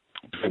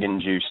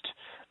drug-induced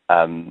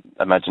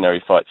imaginary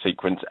fight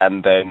sequence,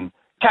 and then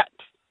cat.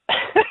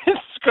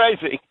 It's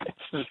crazy.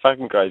 It's just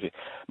fucking crazy.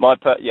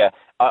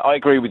 I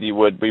agree with you,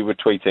 Wood. We were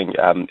tweeting.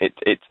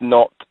 It's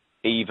not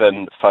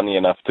even funny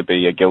enough to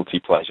be a guilty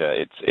pleasure.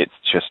 It's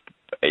just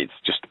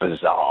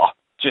bizarre.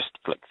 Just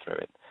flick through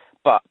it.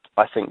 But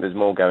I think there's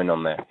more going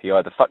on there. He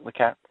either fucked the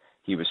cat,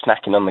 he was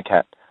snacking on the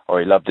cat, or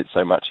he loved it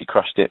so much he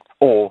crushed it,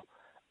 or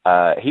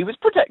he was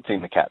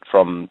protecting the cat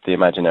from the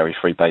imaginary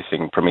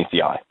freebasing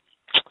Promethei.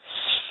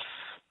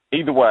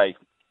 Either way,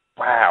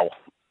 wow,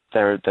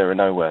 there are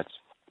no words.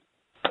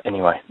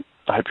 Anyway,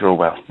 I hope you're all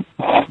well.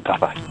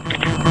 Bye-bye.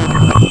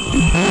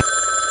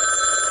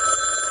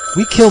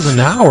 We killed an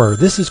hour.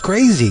 This is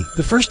crazy.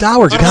 The first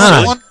hour's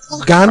gone. What?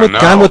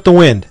 Gone with the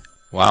wind.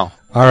 Wow.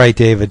 All right,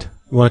 David.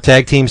 You want to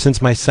tag team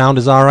since my sound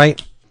is all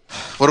right?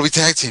 What do we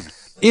tag team?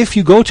 If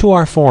you go to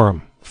our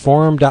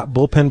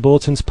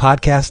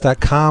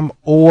forum.bullpenbulletispodcast.com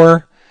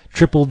or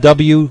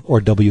www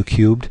or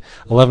W-cubed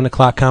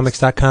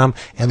 11o'clockcomics.com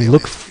and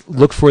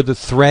look for the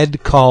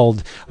thread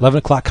called 11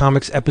 O'Clock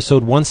Comics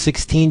episode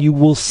 116, you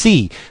will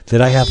see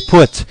that I have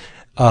put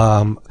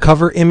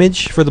cover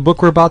image for the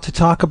book we're about to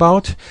talk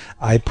about.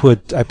 I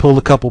pulled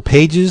a couple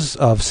pages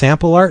of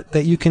sample art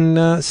that you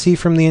can see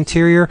from the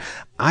interior.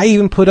 I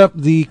even put up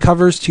the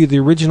covers to the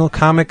original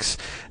comics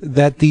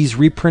that these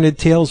reprinted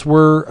tales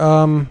were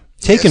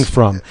taken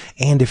from.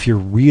 And if you're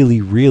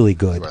really, really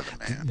good,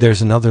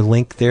 there's another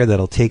link there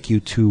that'll take you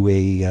to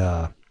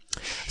a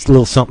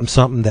little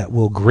something that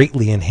will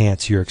greatly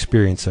enhance your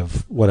experience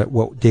of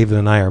what David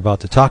and I are about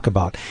to talk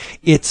about.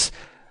 It's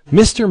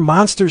Mr.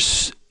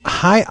 Monster's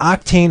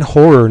Hi-Octane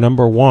Horror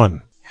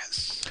 #1,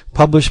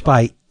 published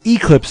by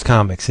Eclipse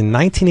Comics in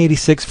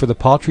 1986 for the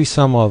paltry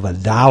sum of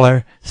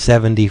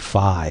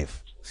 $1.75.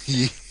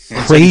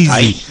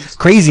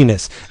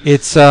 Craziness.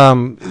 It's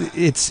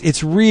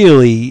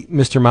really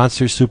Mr.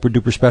 Monster's Super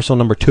Duper Special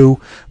 #2,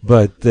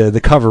 but the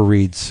cover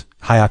reads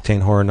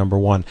Hi-Octane Horror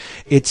 #1.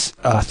 It's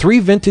 3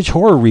 vintage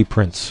horror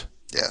reprints.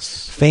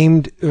 Yes.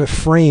 Framed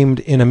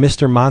in a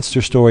Mr.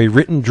 Monster story,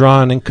 written,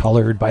 drawn, and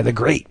colored by the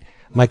great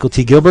Michael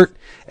T. Gilbert,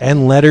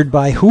 and lettered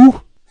by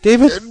who,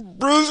 David?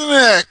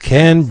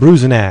 Ken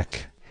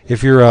Bruzenak.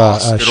 If you're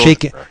a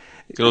shaken...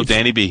 Good old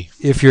Danny B.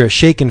 If you're a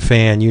Shaken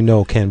fan, you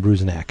know Ken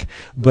Bruzenak.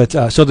 But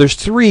so there's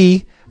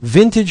 3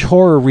 vintage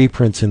horror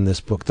reprints in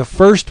this book. The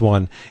first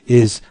one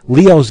is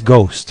Leo's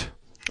Ghost,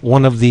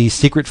 one of the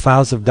Secret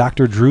Files of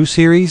Dr. Drew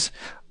series,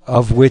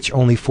 of which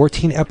only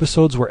 14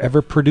 episodes were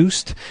ever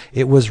produced.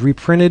 It was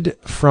reprinted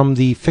from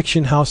the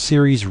Fiction House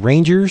series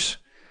Rangers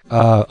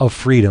of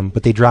Freedom,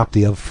 but they dropped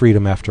the of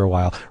Freedom after a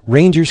while.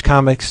 Rangers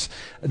Comics,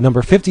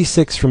 number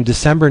 56 from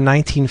December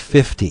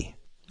 1950.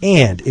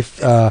 And if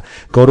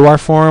go to our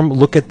forum,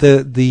 look at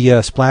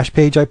the splash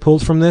page I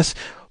pulled from this.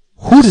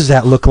 Who does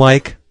that look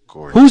like?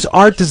 Gorgeous. Whose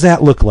art does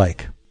that look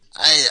like?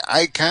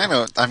 I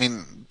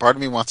mean, part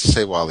of me wants to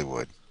say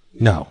Wallywood.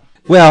 No.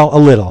 Well, a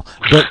little.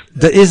 But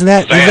isn't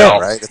that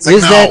Right? It's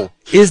like,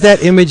 is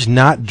that image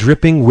not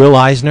dripping Will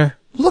Eisner?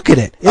 Look at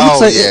it.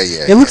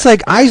 It looks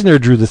like Eisner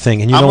drew the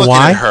thing, and you know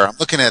why? I'm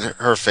looking at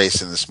her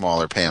face in the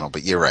smaller panel,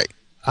 but you're right.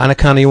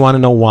 Anacona, you want to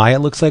know why it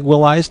looks like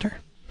Will Eisner?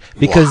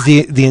 Because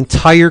the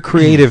entire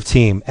creative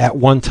team at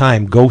one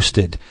time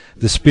ghosted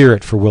the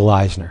spirit for Will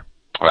Eisner.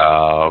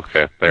 Oh,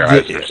 okay. They're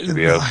Eisner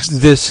Studios.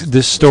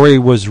 This story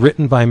was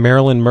written by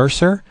Marilyn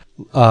Mercer,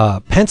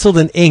 penciled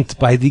and inked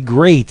by the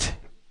great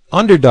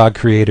Underdog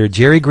creator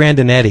Jerry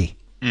Grandenetti.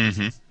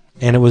 Mm-hmm.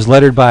 And it was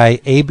lettered by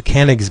Abe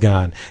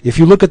Kenigsgon. If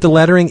you look at the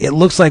lettering, it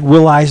looks like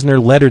Will Eisner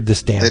lettered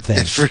this damn thing.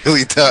 It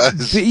really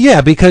does.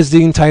 Yeah, because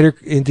the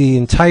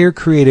entire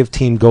creative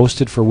team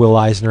ghosted for Will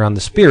Eisner on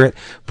the Spirit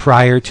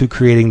prior to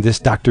creating this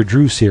Dr.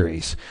 Drew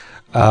series.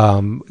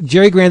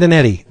 Jerry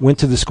Grandenetti went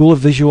to the School of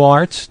Visual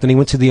Arts, then he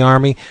went to the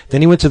Army,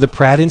 then he went to the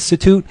Pratt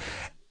Institute.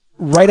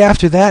 Right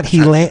after that,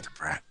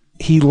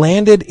 he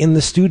landed in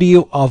the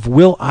studio of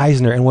Will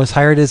Eisner and was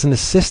hired as an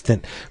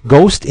assistant,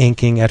 ghost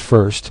inking at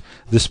first,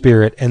 the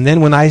Spirit. And then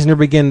when Eisner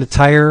began to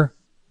tire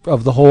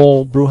of the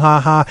whole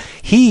brouhaha,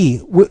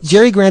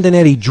 Jerry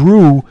Grandenetti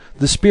drew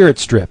the Spirit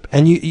strip.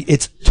 And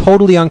it's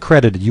totally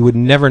uncredited. You would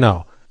never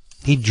know.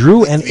 He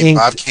drew and inked.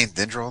 Bob Kane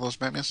didn't draw all those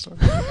Batman stories?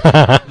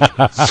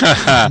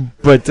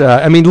 But,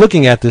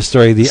 looking at this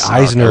story, the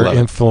Eisner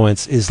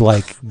influence is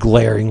like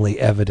glaringly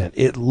evident.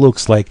 It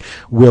looks like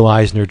Will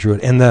Eisner drew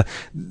it. And the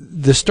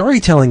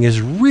storytelling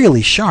is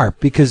really sharp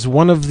because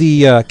one of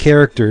the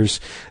characters,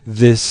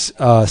 this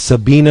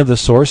Sabina the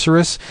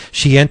Sorceress,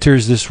 she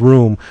enters this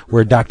room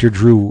where Dr.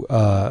 Drew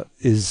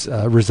is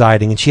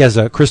residing, and she has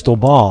a crystal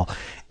ball.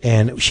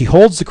 And she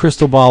holds the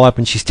crystal ball up,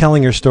 and she's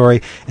telling her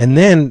story. And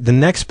then the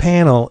next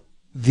panel,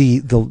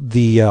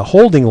 the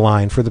holding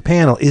line for the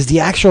panel is the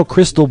actual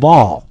crystal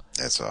ball.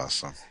 That's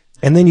awesome.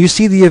 And then you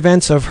see the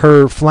events of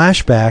her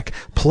flashback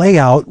play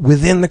out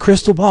within the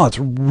crystal ball. It's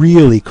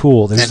really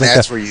cool. There's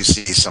that's where you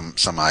see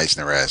some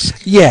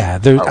Eisner-esque. Yeah,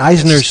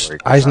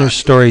 Eisner's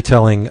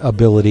storytelling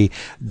ability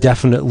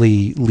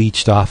definitely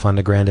leached off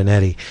onto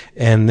Grandenetti.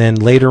 And then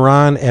later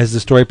on, as the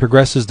story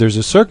progresses, there's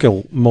a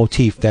circle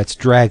motif that's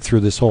dragged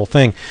through this whole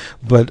thing.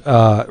 But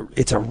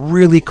it's a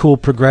really cool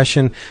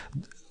progression.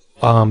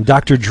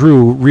 Dr.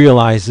 Drew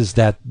realizes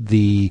that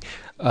the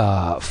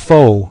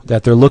foe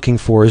that they're looking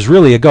for is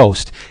really a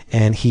ghost,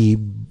 and he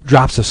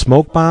drops a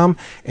smoke bomb,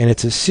 and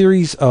it's a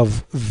series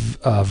of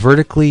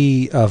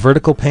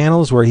vertical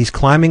panels where he's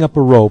climbing up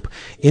a rope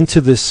into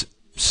this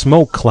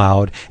smoke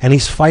cloud, and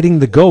he's fighting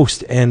the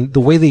ghost. And the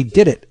way they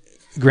did it,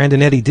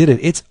 Grandenetti did it,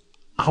 it's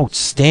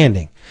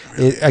outstanding.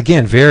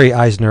 Again, very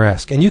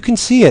Eisner-esque, and you can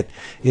see it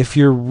if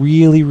you're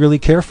really, really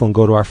careful and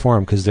go to our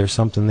forum, because there's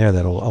something there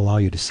that'll allow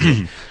you to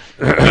see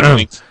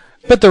it.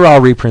 But they're all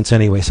reprints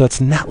anyway, so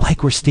it's not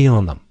like we're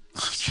stealing them.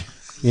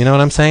 You know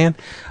what I'm saying?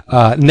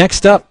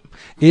 Next up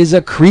is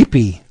a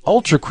creepy,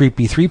 ultra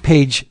creepy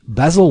 3-page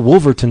Basil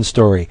Wolverton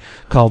story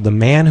called The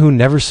Man Who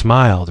Never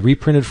Smiled,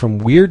 reprinted from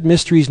Weird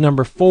Mysteries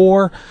number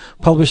 4,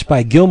 published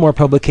by Gilmore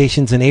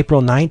Publications in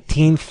April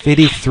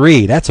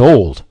 1953. That's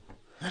old.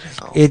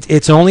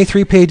 It's only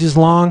 3 pages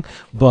long,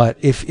 but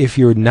if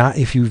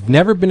you've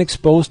never been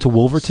exposed to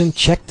Wolverton,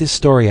 check this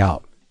story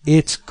out.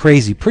 It's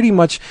crazy. Pretty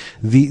much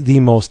the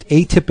most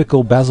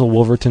atypical Basil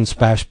Wolverton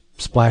splash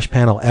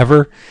panel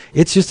ever.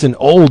 It's just an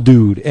old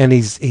dude, and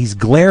he's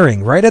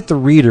glaring right at the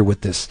reader with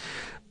this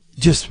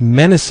just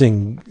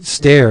menacing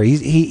stare.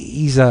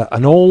 He's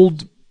an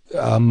old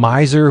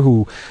miser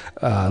who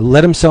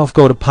let himself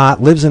go to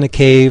pot, lives in a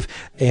cave,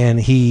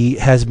 and he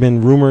has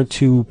been rumored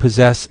to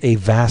possess a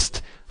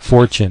vast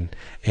fortune.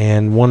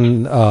 And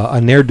a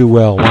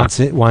ne'er-do-well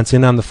wants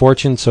in on the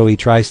fortune, so he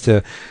tries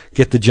to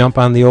get the jump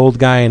on the old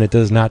guy, and it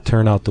does not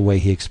turn out the way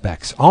he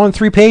expects. All in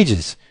 3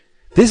 pages.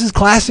 This is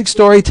classic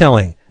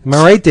storytelling. Am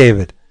I right,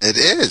 David? It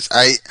is.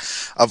 There's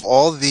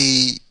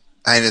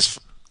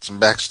some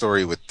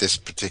backstory with this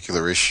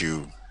particular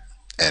issue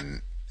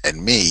and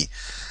me.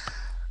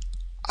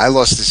 I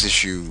lost this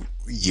issue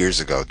years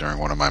ago during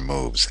one of my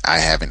moves. I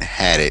haven't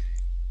had it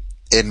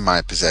in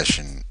my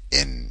possession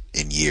in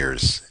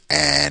years.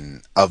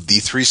 And of the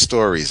 3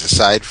 stories,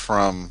 aside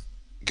from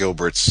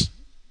Gilbert's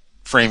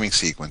framing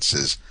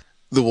sequences,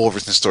 the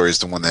Wolverton story is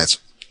the one that's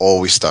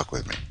always stuck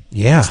with me.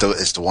 Yeah.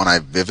 It's the one I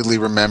vividly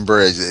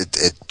remember,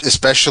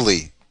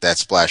 especially that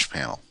splash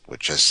panel,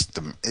 which is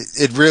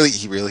he really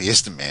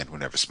is the man who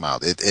never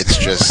smiled. It's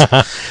just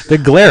the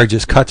glare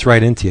just cuts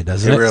right into you,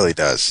 doesn't it? It really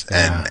does.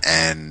 Yeah.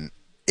 And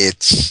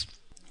it's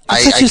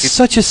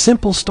Such a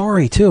simple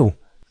story too.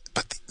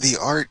 But the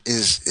art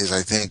is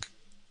I think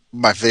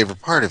my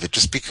favorite part of it,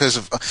 just because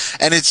of,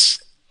 and it's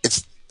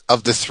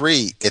of the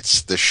three,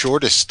 it's the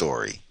shortest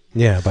story.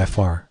 Yeah, by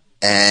far.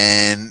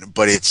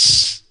 But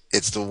it's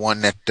the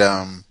one that,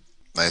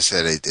 like I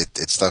said,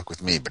 it stuck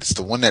with me. But it's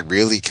the one that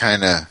really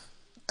kind of,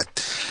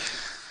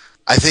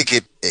 I think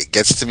it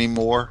gets to me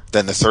more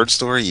than the third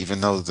story,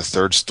 even though the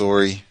third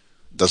story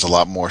does a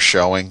lot more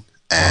showing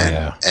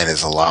and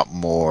is a lot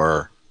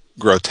more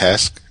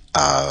grotesque.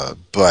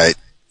 But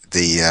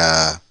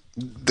the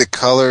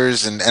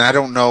colors and I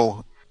don't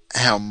know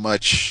how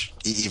much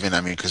even,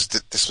 I mean, because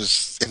this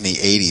was in the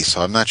 80s,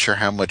 so I'm not sure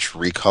how much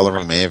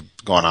recoloring may have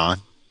gone on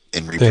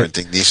in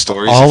reprinting these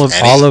stories. All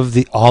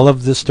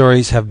of the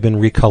stories have been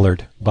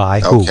recolored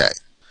by who? Okay.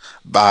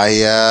 By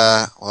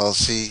well,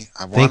 see,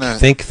 I want to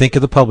think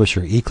of the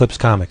publisher, Eclipse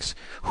Comics.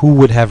 Who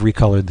would have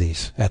recolored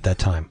these at that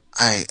time?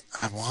 I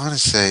want to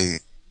say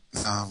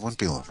no, it wouldn't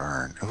be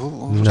Laverne.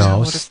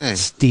 No,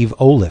 Steve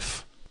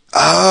Oliff.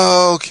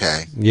 Oh,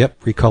 okay.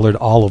 Yep, recolored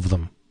all of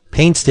them,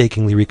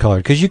 painstakingly recolored,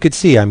 because you could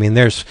see. I mean,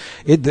 they're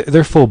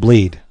full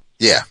bleed.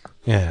 Yeah.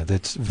 Yeah,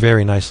 that's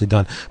very nicely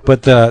done.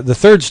 But the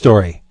third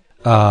story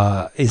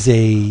is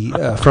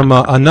from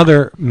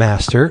another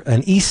master,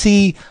 an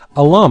EC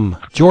alum,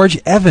 George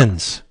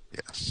Evans.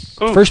 Yes.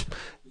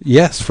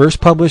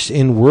 First published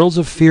in Worlds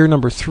of Fear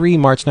 #3,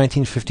 March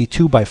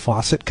 1952 by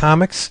Fawcett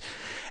Comics.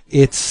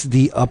 It's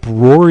the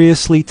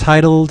uproariously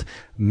titled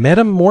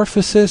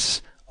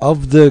Metamorphosis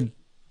of the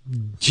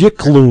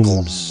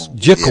Jicklooms.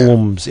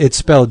 Jicklooms. It's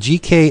spelled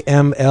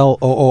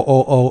Gkmlooms.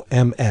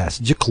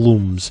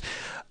 Jicklooms.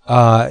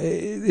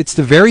 It's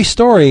the very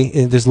story.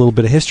 There's a little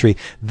bit of history.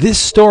 This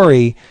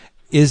story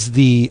is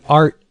the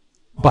art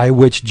by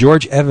which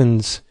George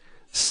Evans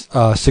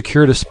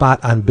secured a spot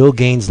on Bill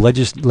Gaines'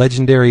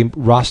 legendary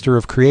roster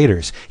of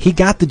creators. He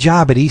got the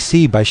job at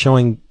EC by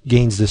showing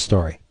Gaines this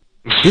story.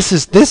 This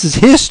is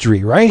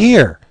history right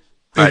here.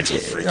 That's a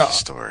freaky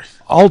story.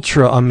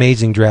 Ultra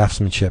amazing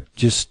draftsmanship,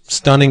 just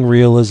stunning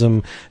realism,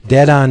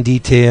 dead on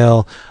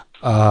detail.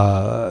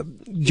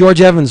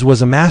 George Evans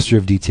was a master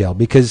of detail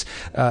because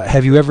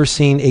have you ever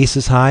seen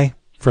Aces High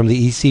from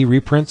the EC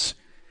reprints?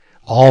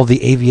 All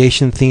the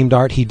aviation themed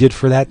art he did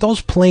for that.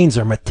 Those planes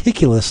are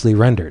meticulously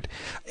rendered,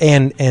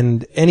 and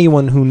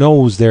anyone who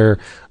knows their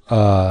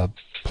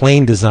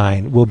plane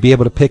design will be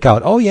able to pick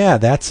out, oh yeah,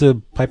 that's a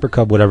Piper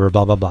Cub, whatever,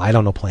 blah blah blah. I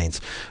don't know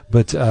planes,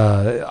 but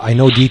I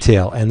know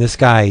detail, and this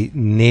guy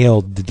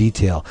nailed the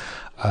detail.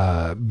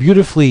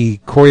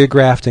 Beautifully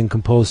choreographed and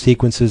composed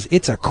sequences.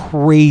 It's a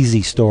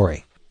crazy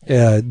story.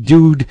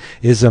 Dude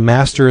is a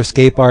master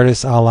escape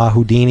artist a la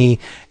Houdini,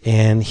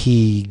 and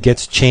he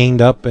gets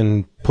chained up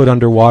and put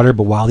underwater,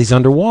 but while he's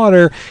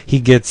underwater, he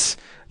gets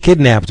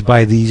kidnapped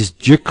by these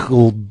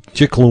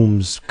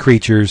Jicklooms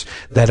creatures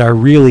that are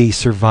really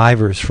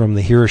survivors from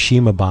the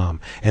Hiroshima bomb,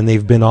 and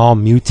they've been all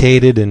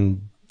mutated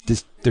and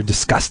they're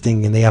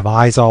disgusting, and they have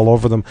eyes all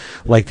over them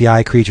like the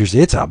eye creatures.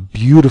 It's a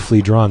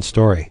beautifully drawn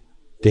story,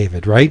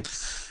 David, right?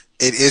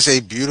 It is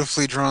a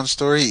beautifully drawn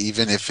story,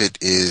 even if it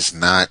is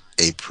not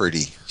a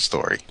pretty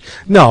story.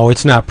 No,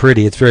 it's not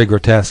pretty. It's very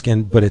grotesque,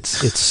 but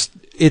it's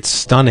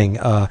stunning.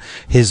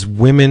 His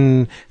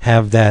women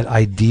have that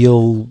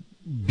ideal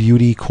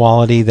beauty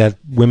quality that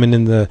women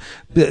in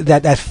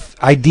that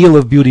ideal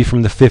of beauty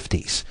from the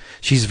 50s.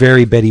 She's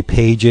very Betty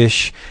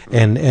Page-ish,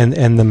 and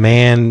the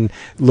man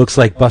looks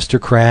like Buster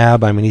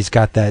Crabbe. I mean, he's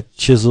got that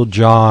chiseled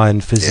jaw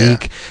and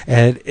physique,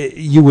 and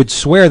you would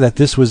swear that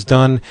this was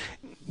done.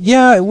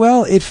 Yeah,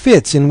 well, it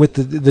fits in with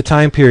the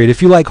time period.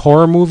 If you like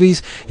horror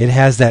movies, it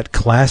has that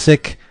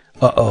classic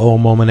uh-oh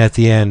moment at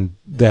the end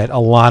that a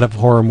lot of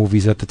horror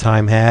movies at the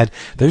time had.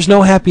 There's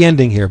no happy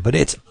ending here, but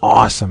it's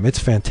awesome. It's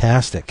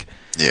fantastic.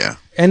 Yeah.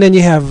 And then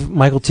you have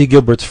Michael T.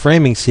 Gilbert's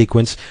framing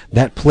sequence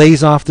that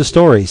plays off the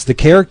stories. The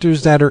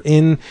characters that are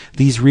in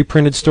these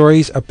reprinted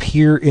stories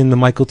appear in the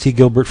Michael T.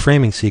 Gilbert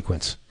framing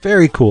sequence.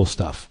 Very cool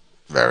stuff.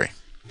 Very.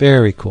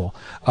 Very cool.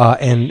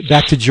 And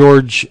back to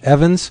George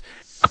Evans.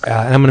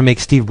 And I'm going to make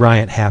Steve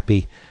Bryant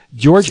happy.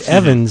 George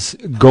Evans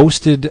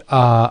ghosted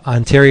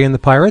on Terry and the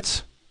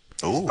Pirates.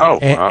 Ooh.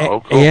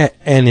 Cool. Yeah,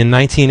 and in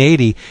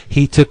 1980,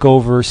 he took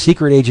over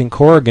Secret Agent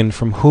Corrigan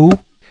from who?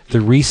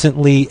 The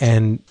recently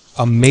and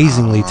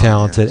amazingly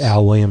talented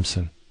Al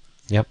Williamson.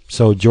 Yep.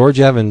 So George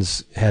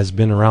Evans has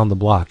been around the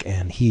block,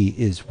 and he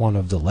is one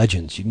of the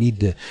legends. You need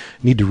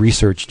to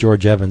research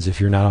George Evans if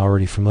you're not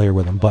already familiar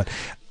with him. But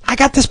I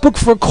got this book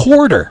for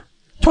 $0.25,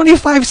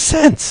 25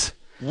 cents.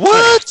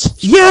 What?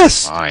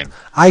 Yes. Fine.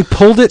 I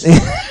pulled it.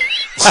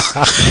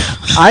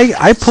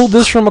 I pulled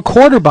this from a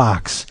quarter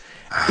box.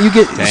 You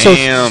get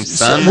Damn,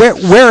 son.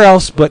 Where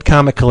else but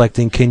comic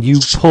collecting can you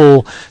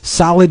pull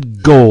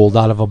solid gold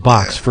out of a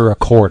box for a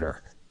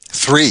quarter?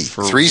 Three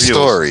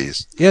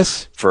stories.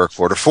 Yes. For a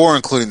quarter. 4,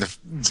 including the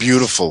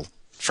beautiful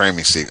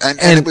framing sequence.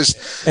 And it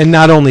was. And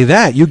not only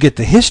that, you get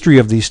the history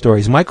of these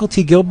stories. Michael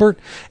T. Gilbert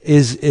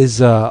is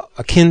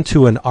akin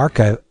to an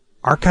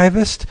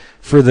archivist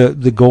for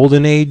the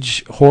Golden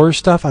Age horror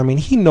stuff. I mean,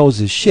 he knows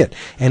his shit,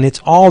 and it's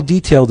all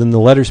detailed in the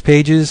letters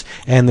pages.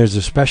 And there's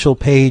a special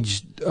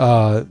page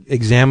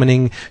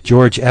examining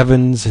George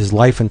Evans, his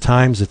life and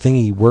times, the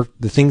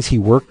things he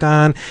worked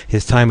on,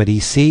 his time at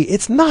EC.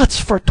 It's nuts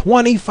for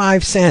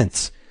 25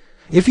 cents.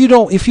 If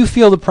you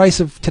feel the price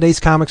of today's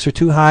comics are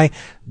too high,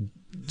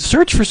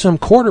 search for some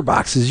quarter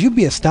boxes. You'd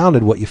be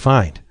astounded what you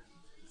find.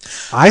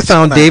 I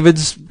found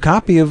David's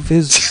copy of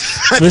his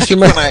Mr.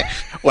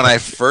 When I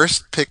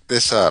first picked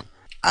this up,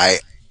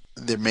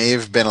 there may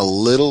have been a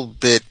little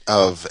bit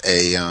of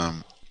a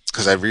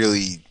because I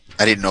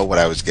didn't know what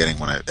I was getting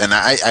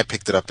I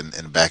picked it up in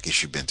the back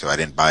issue bin too. I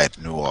didn't buy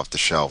it new off the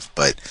shelf,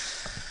 but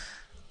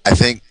I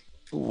think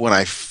when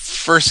I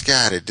first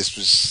got it, this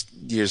was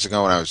years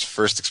ago when I was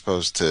first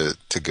exposed to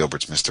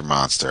Gilbert's Mr.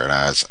 Monster, and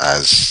I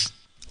was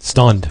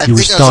stunned. I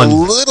was a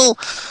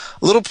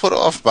little put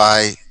off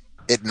by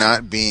it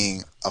not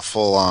being a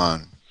full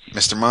on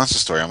Mr. Monster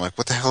story. I'm like,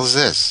 what the hell is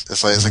this?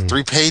 It's like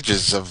 3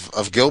 pages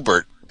of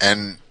Gilbert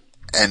and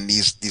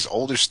these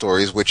older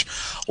stories, which,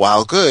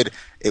 while good,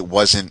 it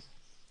wasn't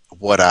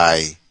what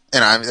I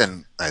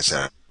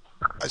said.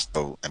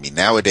 I mean,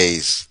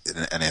 nowadays,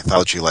 an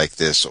anthology like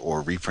this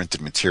or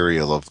reprinted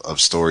material of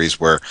stories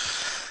where,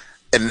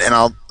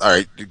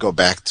 you go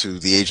back to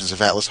the Agents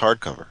of Atlas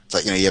hardcover. It's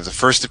like, you have the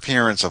first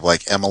appearance of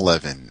like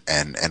M11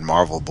 and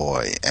Marvel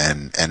Boy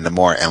and the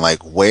more, and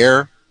like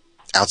where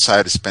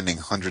outside of spending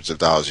hundreds of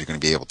dollars you're going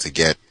to be able to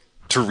get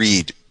to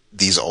read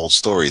these old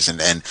stories.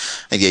 And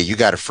yeah, you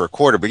got it for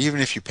 $0.25, but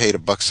even if you paid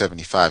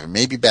 $1.75, and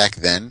maybe back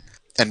then,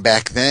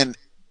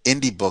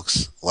 indie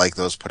books like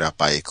those put out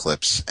by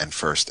Eclipse and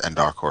First and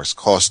Dark Horse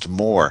cost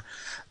more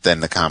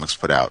than the comics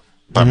put out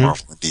by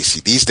Marvel and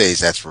DC. These days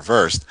that's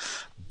reversed,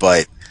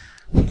 but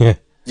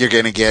you're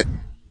going to get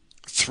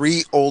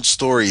 3 old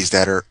stories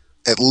that are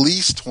at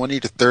least 20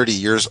 to 30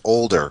 years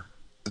older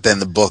than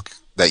the book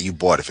that you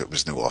bought if it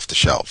was new off the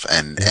shelf.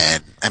 And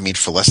I mean,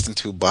 for less than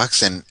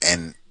 $2,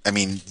 and I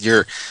mean,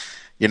 you're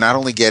not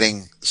only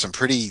getting some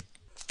pretty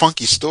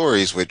funky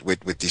stories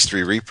with these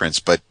 3 reprints,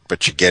 but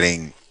you're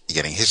getting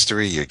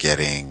history, you're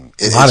getting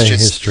a lot of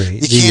history.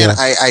 You can't,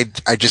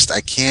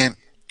 I can't,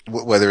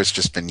 whether it's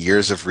just been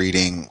years of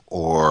reading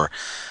or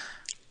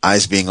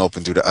eyes being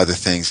open due to other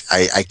things,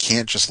 I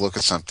can't just look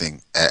at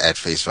something at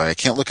face value. I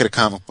can't look at a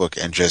comic book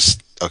and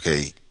just,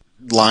 okay,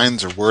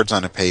 lines or words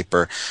on a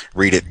paper,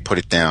 read it, put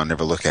it down,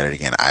 never look at it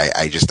again.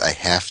 I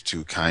have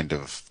to kind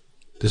of,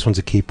 this one's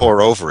a keeper,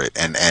 pour over it,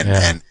 and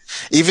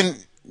even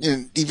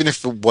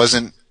if it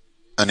wasn't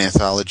an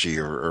anthology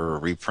or a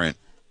reprint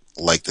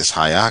like this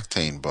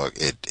Hi-Octane book,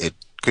 it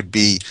could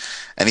be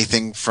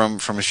anything from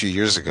a few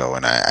years ago,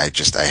 and I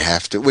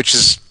have to, which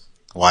is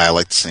why I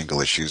like the single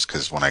issues,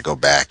 because when I go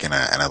back and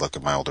I look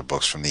at my older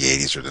books from the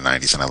 80s or the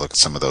 90s and I look at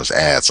some of those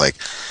ads, like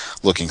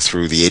looking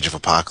through the Age of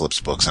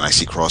Apocalypse books, and I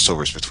see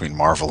crossovers between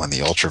Marvel and the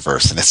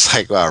Ultraverse, and it's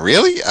like, wow,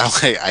 really?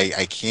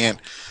 I can't.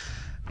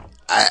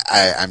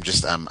 I'm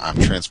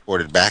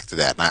transported back to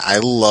that, and I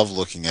love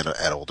looking at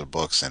older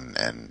books,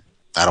 and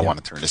I don't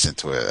want to turn this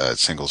into a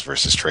singles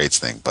versus trades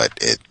thing, but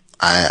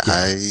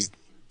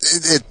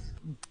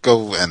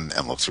go and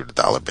look through the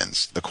dollar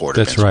bins, the quarter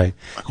bins. That's right.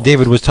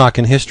 David was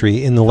talking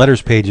history. In the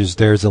letters pages,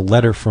 there's a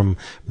letter from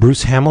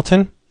Bruce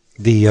Hamilton,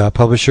 the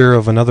publisher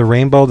of Another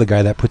Rainbow, the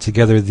guy that put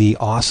together the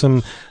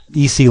awesome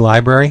EC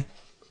library,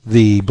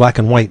 the black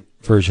and white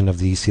version of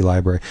the EC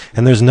library.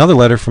 And there's another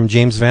letter from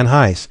James Van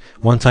Hise,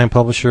 one-time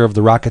publisher of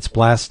the Rocket's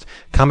Blast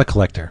comic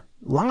collector.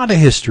 A lot of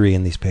history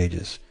in these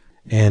pages.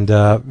 And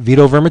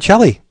Vito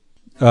Vermicelli,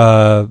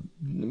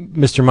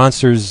 Mr.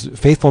 Monster's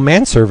faithful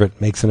manservant,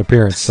 makes an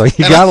appearance, so you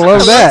gotta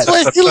love that. That's the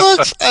way he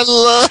looks. I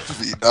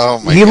love it. Oh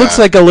my God. He looks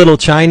like a little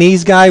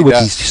Chinese guy with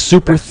these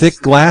super thick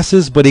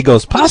glasses, but he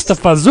goes pasta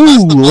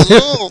fazool.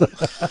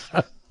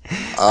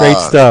 Great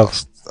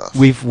stuff.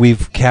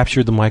 We've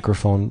captured the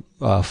microphone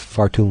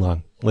far too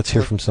long. Let's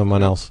hear from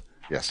someone else.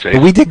 Yes,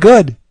 but we did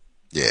good.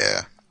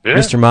 Yeah.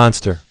 Mr.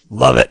 Monster,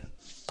 love it.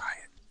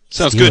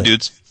 Sounds good,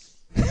 dudes.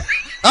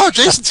 Oh,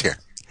 Jason's here.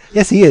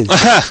 Yes, he is.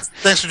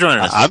 Thanks for joining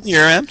us. I'm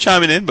here. I'm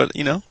chiming in, but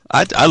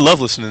I love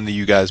listening to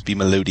you guys be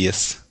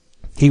melodious.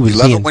 You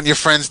love it when your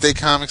friends dig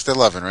comics. They're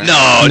loving, right?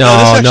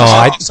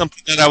 No.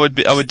 Something that I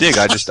would dig.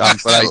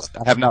 But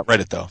I have not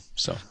read it though.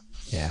 So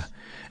yeah,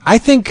 I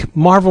think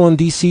Marvel and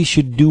DC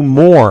should do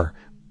more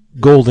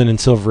Golden and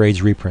Silver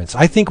Age reprints.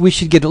 I think we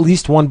should get at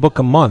least one book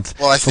a month.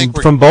 Well, I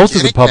think from both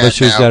of the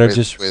publishers that are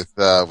just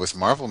with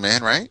Marvel,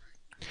 man, right?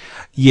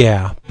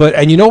 Yeah,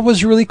 and you know what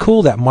was really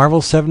cool? That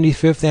Marvel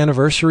 75th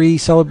anniversary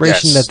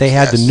celebration that they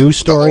had the new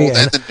story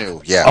and the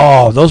new, yeah.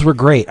 Oh, those were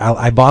great.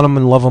 I bought them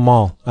and love them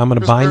all. I'm going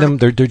to bind them.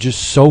 They're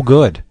just so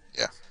good.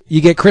 Yeah.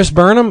 You get Chris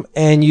Burnham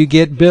and you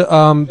get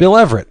Bill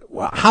Everett.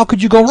 How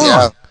could you go wrong?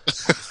 Yeah.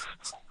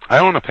 I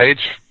own a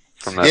page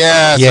from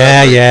that.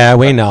 Yeah,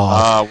 we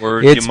know.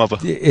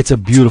 It's a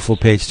beautiful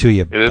page too,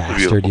 you It is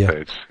bastard. a beautiful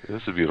page. It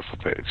is a beautiful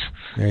page.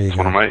 There you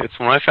go. It's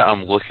one of my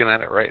I'm looking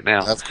at it right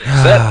now. That's great.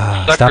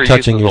 That Stop sucker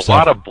touching uses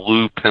yourself. a lot of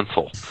blue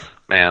pencil,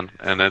 man,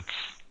 and it's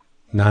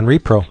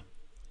Non-repro.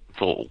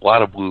 a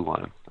lot of blue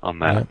line on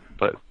that,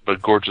 but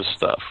gorgeous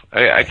stuff.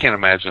 I can't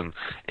imagine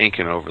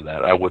inking over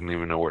that. I wouldn't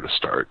even know where to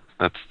start.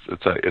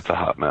 It's a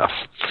hot mess.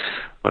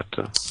 But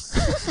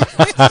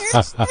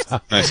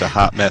nice, a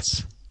hot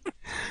mess.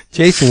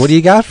 Jason, what do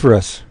you got for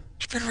us?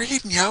 You've been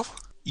reading, yo.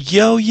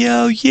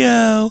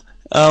 Yo.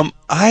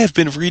 I have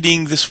been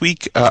reading this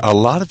week a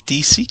lot of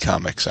DC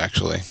comics,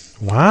 actually.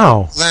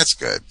 Wow. That's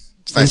good.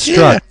 Nice.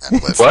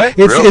 What?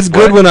 It's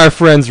good when our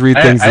friends read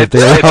things that they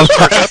love.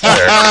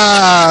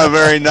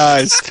 Very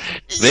nice.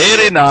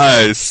 Very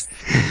nice.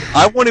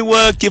 I want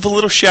to give a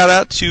little shout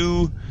out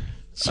to.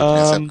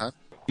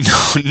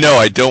 No,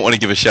 I don't want to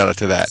give a shout out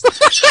to that.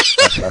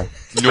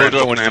 Nor do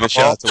I want to give a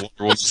shout out to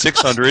Wonder Woman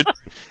 600.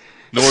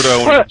 Nor do I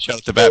want to give a shout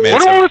out to Batman.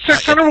 Wonder Woman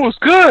 600 was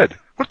good.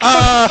 What the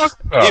fuck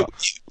are you talking about?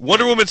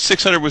 Wonder Woman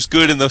 600 was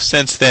good in the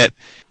sense that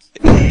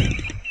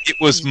it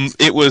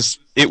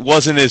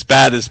wasn't as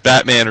bad as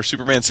Batman or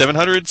Superman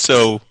 700.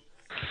 So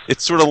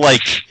it's sort of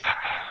like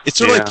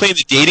playing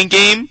the dating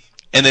game,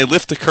 and they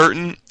lift the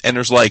curtain, and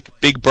there's like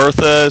Big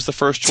Bertha is the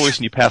first choice,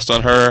 and you passed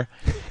on her,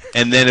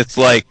 and then it's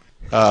like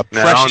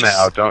Precious.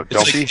 No, don't be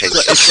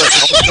hateful.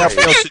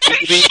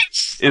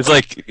 It's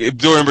like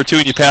door number 2,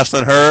 and you passed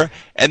on her,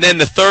 and then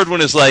the third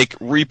one is like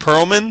Rhea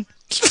Perlman.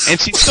 And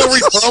she's still Rhea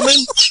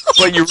Perlman,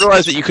 but you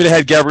realize that you could have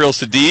had Gabrielle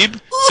Sidib,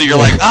 so you're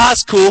like,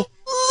 that's cool.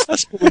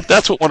 That's cool.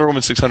 That's what Wonder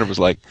Woman 600 was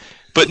like.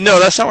 But no,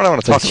 that's not what I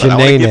want to talk about. I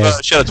want to give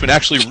a shout out to an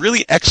actually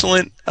really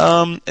excellent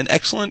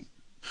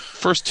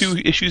first 2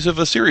 issues of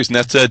a series, and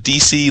that's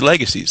DC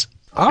Legacies.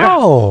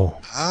 Oh.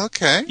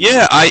 Okay.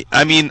 Yeah, I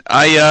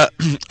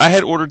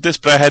had ordered this,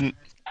 but I hadn't.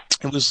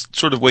 It was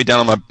sort of way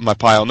down on my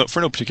pile,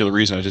 for no particular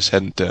reason. I just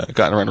hadn't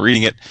gotten around to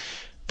reading it.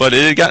 But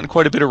it had gotten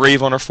quite a bit of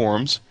rave on our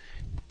forums.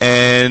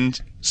 And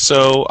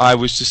so I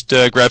was just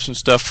grabbed some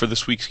stuff for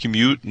this week's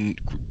commute and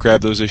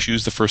grabbed those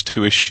issues, the first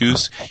 2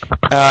 issues,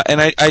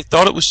 and I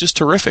thought it was just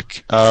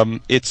terrific.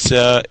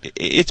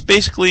 It's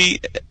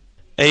basically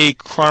a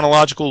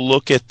chronological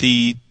look at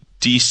the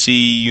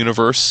DC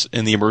universe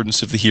and the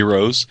emergence of the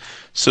heroes.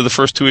 So the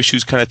first 2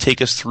 issues kind of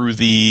take us through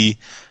the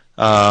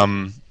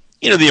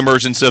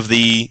emergence of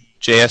the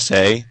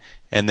JSA,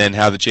 and then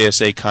how the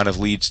JSA kind of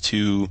leads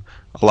to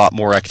a lot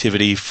more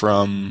activity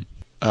from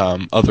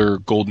other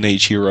Golden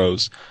Age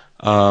heroes.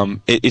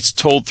 It's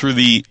told through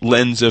the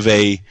lens of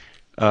he's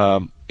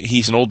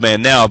an old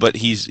man now, but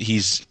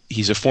he's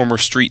a former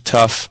street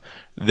tough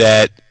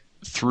that,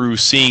 through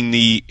seeing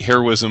the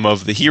heroism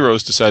of the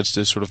heroes, decides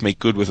to sort of make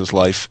good with his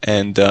life.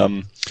 And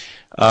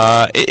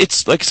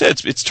it's, like I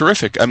said, it's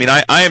terrific. I mean,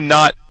 I am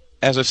not,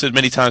 as I've said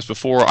many times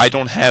before, I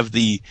don't have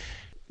the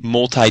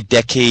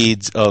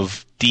multi-decades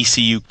of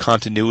DCU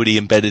continuity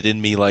embedded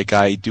in me like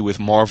I do with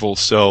Marvel,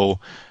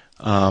 so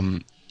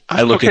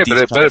I look at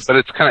these, but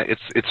it's kind of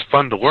it's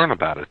fun to learn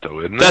about it, though,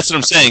 isn't it? That's what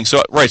I'm saying.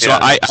 So right, so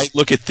I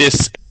look at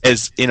this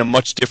as in a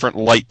much different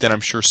light than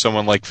I'm sure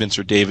someone like Vince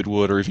or David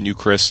would, or even you,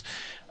 Chris.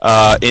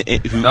 Not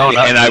at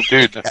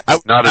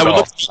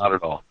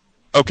all.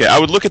 Okay, I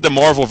would look at the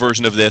Marvel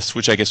version of this,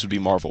 which I guess would be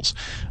Marvel's,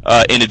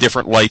 in a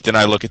different light than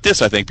I look at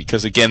this. I think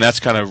because again, that's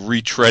kind of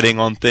retreading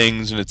on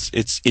things, and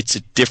it's a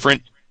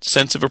different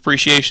sense of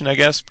appreciation, I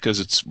guess,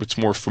 because it's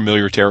more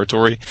familiar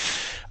territory.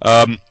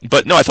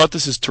 But no, I thought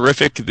this is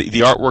terrific.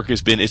 The artwork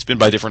it's been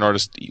by different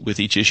artists with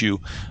each issue,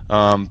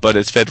 but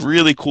it's fed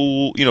really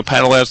cool,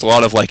 panelized a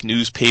lot of like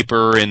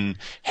newspaper and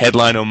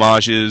headline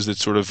homages that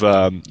sort of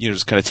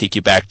just kind of take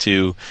you back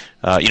to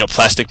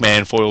Plastic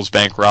Man foils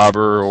bank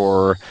robber,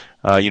 or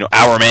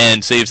Our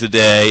Man saves the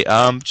day.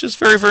 Just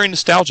very, very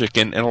nostalgic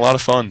and a lot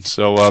of fun.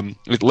 So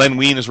Len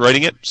Wein is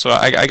writing it, so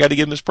I got to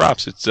give him his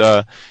props. It's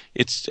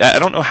I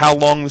don't know how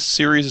long this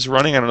series is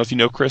running. I don't know if you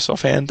know, Chris,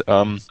 offhand.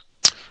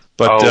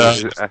 But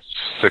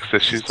 6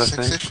 issues, I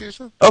think. 6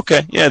 issues?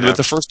 Okay, yeah,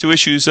 the first 2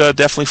 issues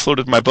definitely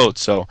floated my boat.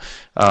 So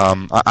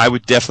I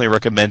would definitely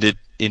recommend it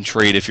in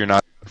trade if you're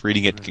not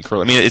reading it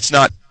concurrently. I mean, it's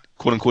not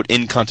quote unquote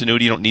in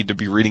continuity. You don't need to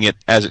be reading it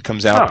as it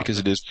comes out because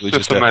it is really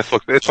just a nice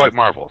look. It's like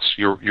Marvels.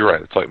 You're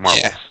right. It's like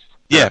Marvels.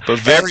 Yeah, but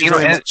very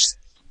much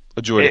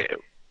enjoyed it.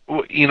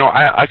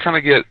 I kind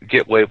of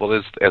get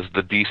labeled as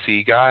the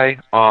DC guy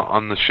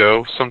on the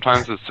show.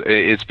 Sometimes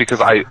it's because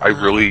I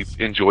really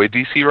enjoy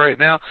DC right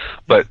now.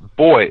 But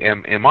boy,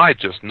 am I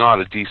just not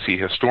a DC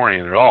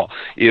historian at all.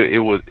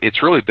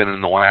 It's really been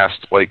in the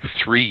last like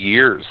 3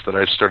 years that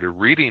I've started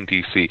reading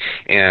DC.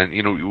 And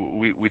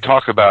we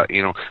talk about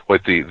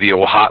like the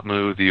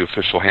OHOTMU, the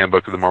official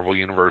handbook of the Marvel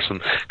Universe, and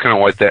kind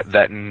of like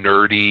that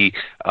nerdy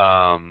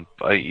kind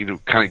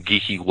of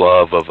geeky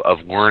love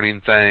of learning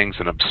things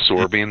and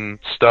absorbing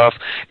stuff.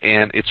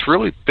 And it's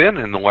really been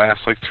in the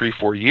last like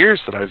 3-4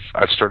 years that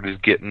I've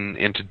started getting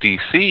into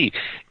DC,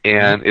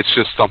 and it's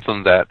just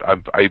something that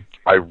I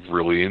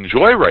really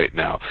enjoy right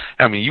now.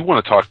 I mean, you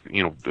want to talk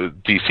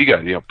DC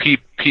guys,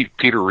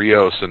 Peter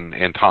Rios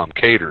and Tom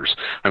Caters.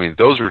 I mean,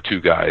 those are 2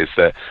 guys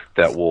that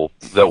will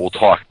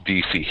talk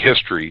DC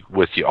history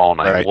with you all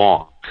night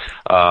long.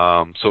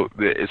 So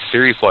it's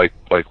series like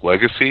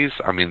Legacies.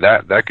 I mean,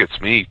 that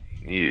gets me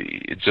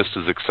just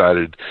as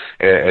excited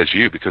as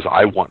you, because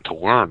I want to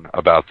learn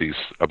about these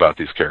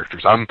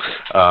characters. I'm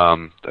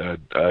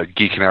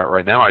geeking out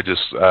right now. I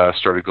just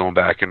started going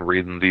back and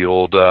reading the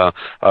old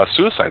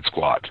Suicide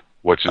Squad,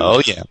 which is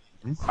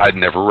I'd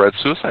never read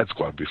Suicide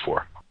Squad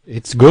before.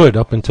 It's good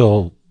up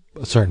until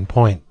a certain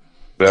point.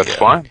 That's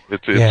fine.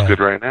 It's good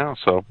right now.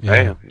 So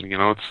hey,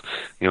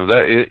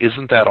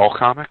 isn't that all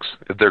comics?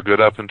 They're good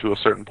up until a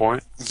certain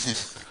point.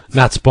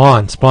 Not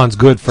Spawn. Spawn's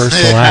good first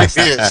to last.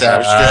 There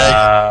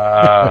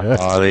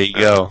you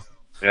go.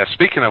 Yeah.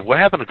 Speaking of, what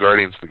happened to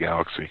Guardians of the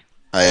Galaxy?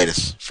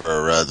 Hiatus for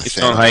the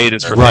It's on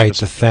hiatus for right,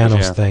 the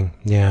Thanos thing.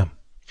 Yeah.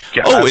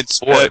 Yeah, boy,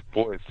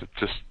 it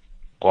just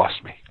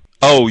lost me.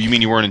 Oh, you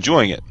mean you weren't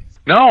enjoying it?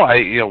 No,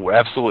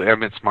 absolutely. I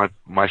mean, it's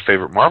my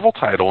favorite Marvel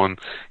title, and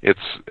it's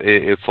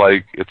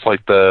like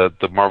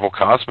the Marvel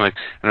Cosmic.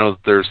 I know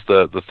there's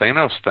the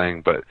Thanos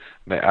thing, but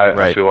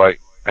I feel like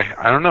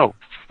I don't know.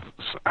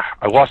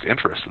 I lost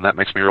interest, and that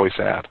makes me really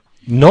sad.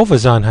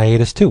 Nova's on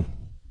hiatus too.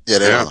 Yeah,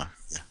 they are.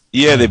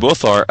 Yeah, they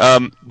both are.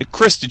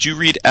 Chris, did you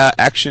read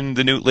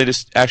the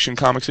latest Action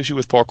Comics issue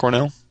with Paul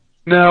Cornell?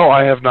 No,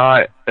 I have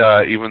not.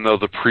 Even though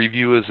the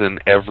preview is in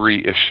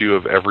every issue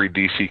of every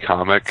DC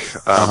comic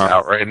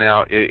out right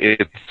now,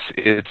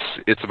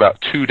 it's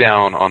about 2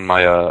 down on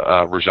my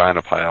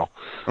Regina pile.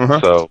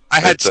 So I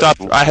had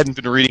stopped. I hadn't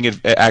been reading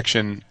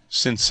Action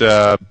since you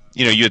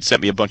had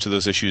sent me a bunch of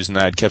those issues, and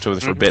I had kept up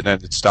with it for a bit, and I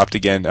had stopped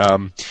again.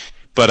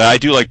 But I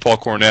do like Paul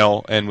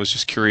Cornell, and was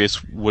just curious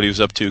what he was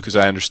up to, because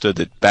I understood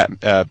that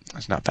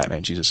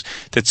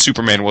that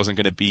Superman wasn't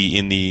going to be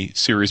in the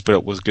series, but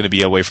it was going to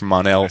be away from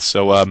Mon-El.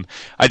 So I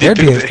did.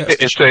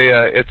 It's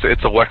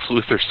a Lex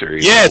Luthor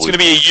series. Yeah, it's going to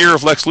be a year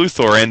of Lex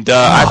Luthor, and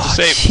I have to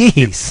say,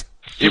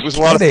 it was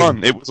a lot of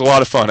fun. It was a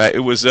lot of fun. It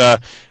was.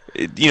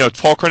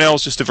 Paul Cornell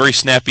is just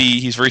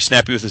he's very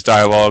snappy with his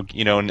dialogue,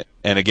 and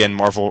again,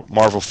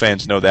 Marvel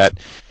fans know that.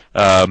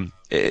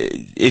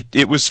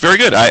 It was very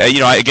good. I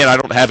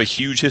don't have a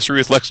huge history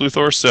with Lex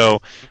Luthor,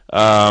 so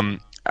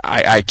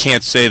I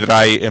can't say that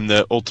I am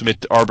the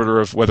ultimate arbiter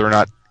of whether or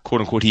not,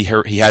 quote unquote, he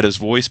had his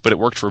voice, but it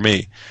worked for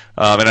me.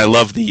 And I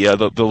love the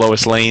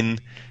Lois Lane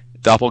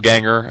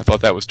doppelganger. I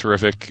thought that was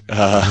terrific.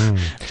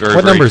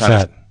 What number is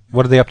that?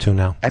 What are they up to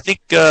now? I think.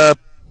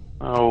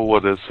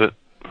 What is it?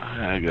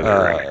 I got it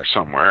right here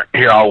somewhere.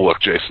 Here, I'll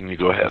look, Jason. You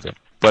go ahead.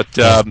 But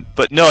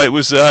no, it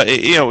was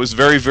it was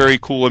very, very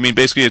cool. I mean,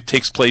 basically, it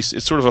takes place.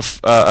 It's sort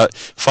of a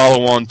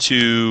follow-on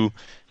to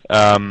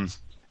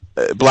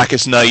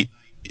Blackest Night.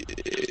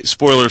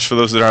 Spoilers for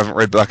those that haven't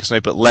read Blackest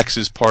Night, but Lex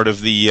is part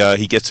of the.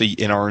 He gets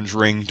an orange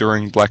ring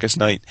during Blackest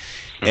Night,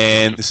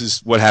 and this is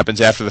what happens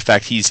after the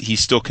fact. He's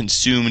still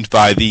consumed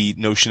by the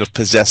notion of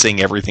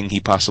possessing everything he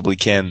possibly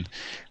can,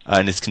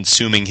 and it's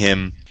consuming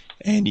him.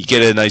 And you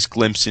get a nice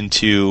glimpse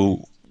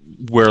into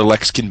where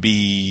Lex can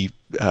be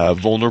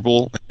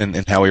vulnerable,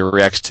 and how he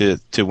reacts to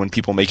when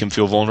people make him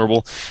feel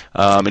vulnerable.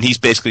 And he's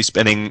basically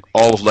spending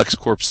all of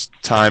LexCorp's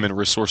time and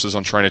resources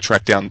on trying to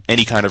track down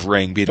any kind of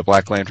ring, be it a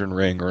Black Lantern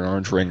ring or an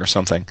orange ring or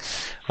something.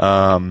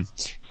 And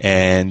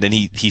then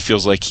he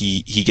feels like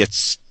he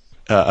gets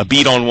a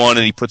beat on one,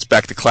 and he puts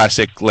back the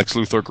classic Lex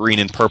Luthor green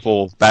and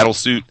purple battle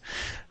suit.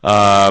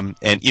 And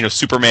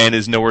Superman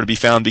is nowhere to be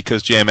found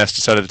because JMS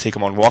decided to take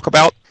him on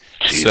walkabout.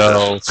 Jesus.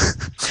 So,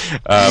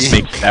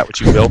 make that what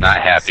you will. Not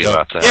happy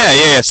about that.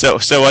 Yeah. So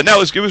no, it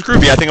was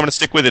groovy. I think I'm going to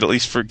stick with it, at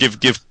least for give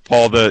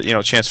Paul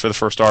the chance for the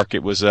first arc.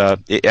 It was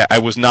I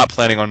was not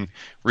planning on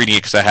reading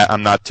it because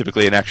I'm not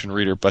typically an action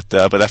reader, but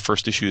that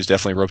first issue has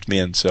definitely roped me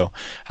in. So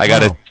I got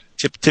to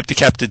tip the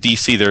cap to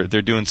DC.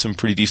 They're doing some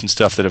pretty decent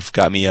stuff that have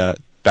got me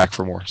back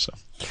for more. So.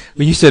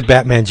 Well, you said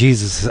Batman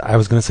Jesus. I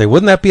was going to say,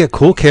 wouldn't that be a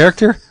cool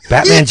character,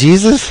 Batman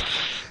Jesus?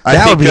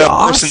 That would be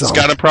awesome. Pearson's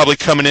got him probably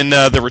coming in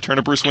the Return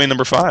of Bruce Wayne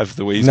 -- 5,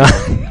 the way he's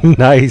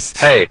nice.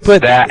 Hey,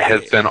 but that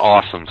has been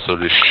awesome. So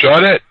just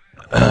shut it.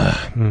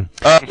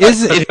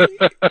 Isn't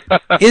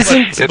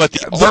but the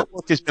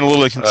artwork has been a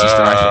little inconsistent.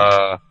 I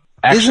think.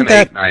 Action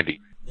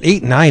 890.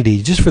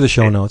 890, just for the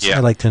show notes. Yeah.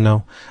 I'd like to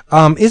know.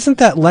 Isn't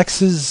that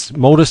Lex's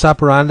modus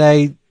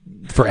operandi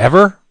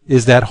forever?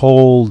 Is that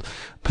whole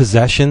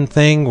possession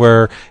thing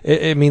where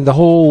the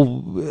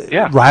whole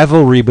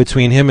rivalry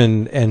between him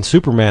and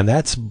Superman,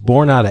 that's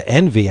born out of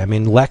envy. I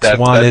mean, Lex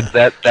wanted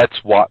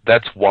that's why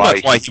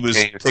he was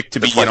picked to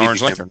be an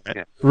Orange Lantern.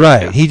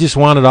 Right. Yeah. He just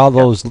wanted all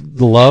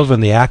the love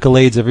and the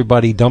accolades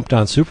everybody dumped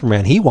on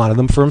Superman. He wanted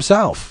them for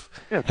himself.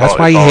 Yeah, that's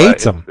why he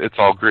hates him. It's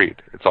all greed.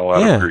 It's all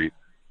out of greed.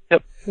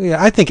 Yep.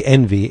 Yeah, I think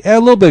envy. A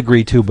little bit of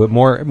greed too, but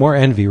more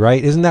envy,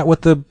 right? Isn't that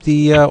what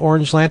the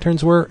Orange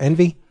Lanterns were?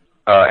 Envy?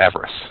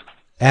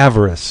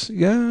 Avarice.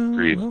 Yeah.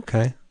 Greed.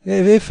 Okay.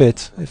 It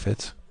fits.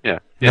 Yeah.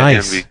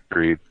 Nice. Envy,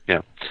 greed.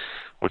 Yeah.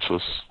 Which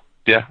was.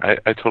 Yeah,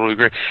 I totally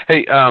agree.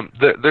 Hey,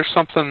 there's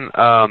something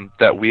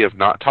that we have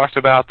not talked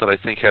about that I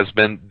think has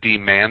been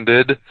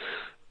demanded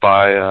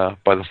by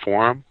the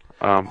forum.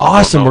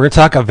 Awesome. We're gonna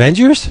talk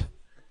Avengers.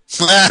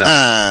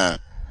 No.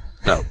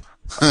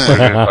 We're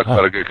gonna talk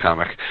about a good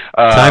comic.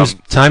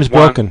 Time's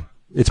broken.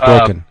 It's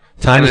broken.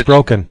 Time is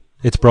broken.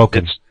 It's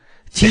broken.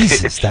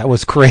 Jesus, that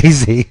was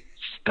crazy.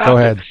 Go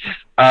ahead.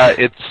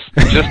 It's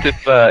just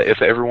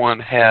if everyone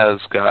has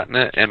gotten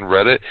it and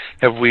read it,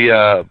 have we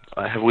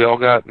all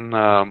gotten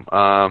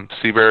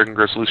Sea Bear and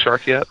Grizzly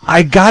Shark yet?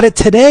 I got it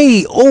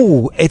today.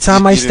 Oh, it's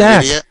on my You didn't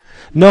read stack. it yet?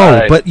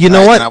 No, but you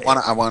know what?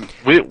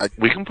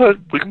 We can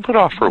put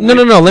off for a week.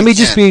 No. Let me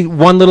just be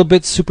one little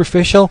bit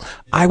superficial.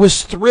 I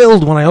was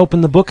thrilled when I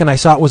opened the book and I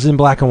saw it was in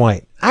black and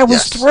white. I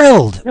was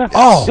thrilled. Yeah.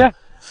 Oh, yeah,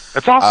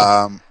 that's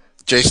awesome.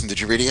 Jason, did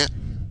you read it yet?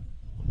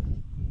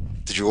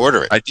 Did you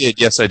order it? I did.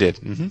 Yes, I did.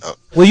 Mm-hmm. Oh.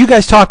 Well, you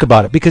guys talk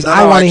about it because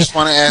I want to. I just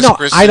want to ask. No,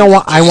 Chris, I don't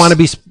want. I want to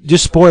be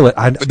just spoil it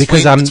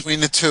because I'm between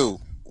the two.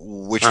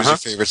 Which was your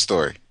favorite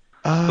story?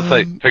 It's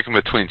like picking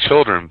between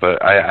children,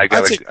 but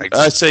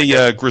I'd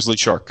say Grizzly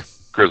Shark.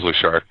 Grizzly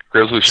Shark.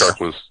 Grizzly Shark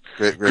was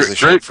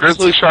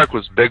Grizzly Shark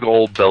was big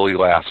old belly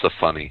laughs of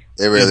funny.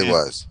 It really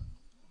was.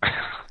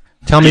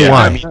 Tell me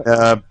why. I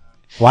mean,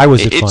 why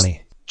was it it's funny?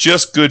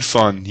 Just good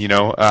fun, you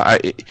know.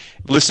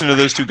 Listening to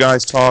those two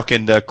guys talk,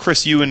 and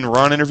Chris, you and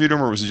Ron interviewed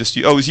him, or was it just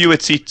you? Oh, it was you at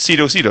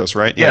Cetos,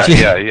 right? Yeah.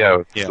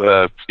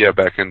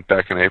 Back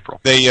in April.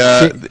 They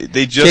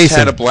just Jason.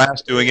 had a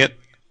blast doing it.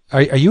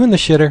 Are you in the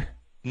shitter?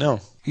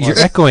 No, You're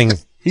echoing.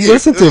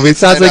 Listen to him. It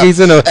sounds like he's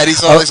in a. And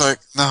he's always like,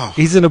 no.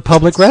 He's in a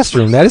public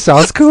restroom. That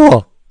sounds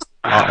cool.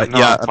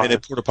 yeah, I'm in a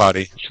porta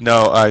potty.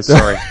 No,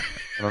 sorry, I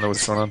don't know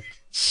what's going on.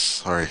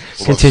 Sorry.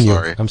 Continue.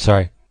 Sorry. I'm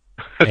sorry.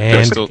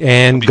 Still-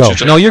 And go.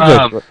 No, you're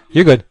good.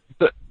 You're good.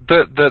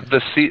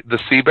 The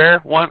Sea Bear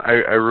one I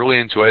really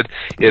enjoyed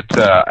it.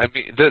 I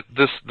mean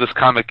this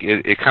comic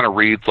it kind of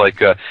reads like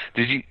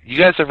did you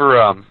guys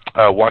ever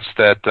watch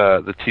that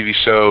the TV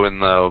show in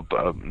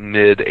the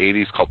mid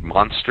 '80s called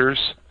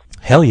Monsters?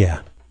 Hell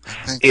yeah.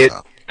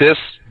 This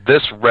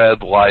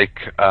read like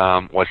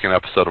an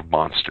episode of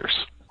Monsters.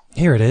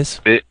 Here it is.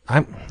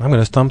 I'm going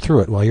to thumb through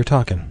it while you're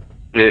talking.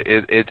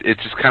 It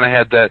just kind of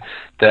had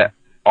that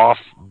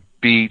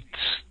offbeat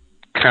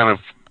kind of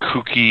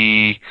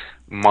kooky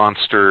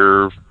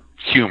monster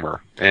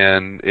humor,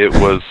 and it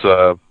was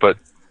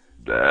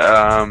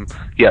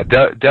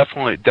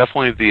definitely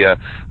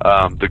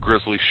the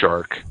Grizzly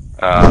Shark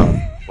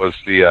was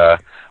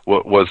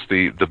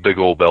the big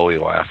old belly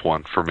laugh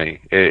one for me.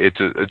 It's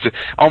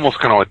almost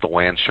kind of like the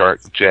land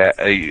shark.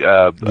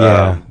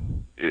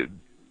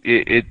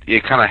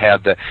 It kind of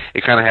had that.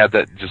 It kind of had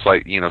that just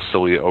like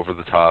silly over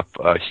the top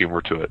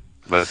humor to it.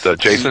 But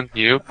Jason,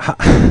 you?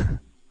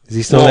 Is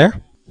he still there?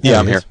 Yeah,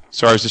 I'm here.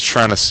 Sorry, I was just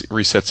trying to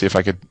reset, see if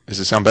I could. Does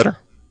it sound better?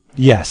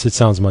 Yes, it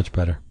sounds much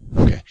better.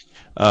 Okay.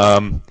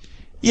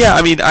 Yeah,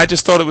 I mean, I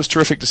just thought it was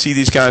terrific to see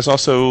these guys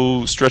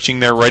also stretching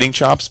their writing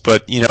chops.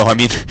 But I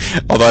mean,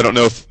 although I don't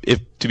know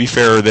if to be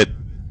fair, that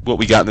what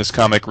we got in this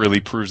comic really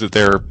proves that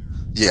they're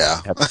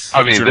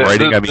I mean,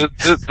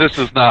 this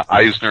is not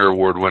Eisner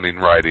Award-winning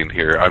writing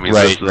here. I mean,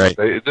 right.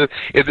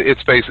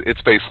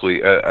 It's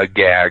basically a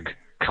gag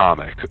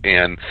comic,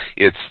 and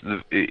it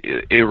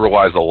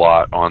relies a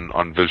lot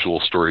on visual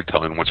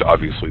storytelling, which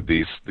obviously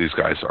these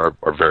guys are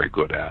very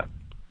good at.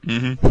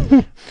 Mm-hmm.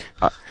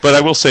 But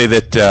I will say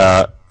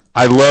that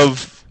I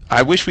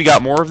wish we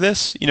got more of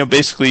this.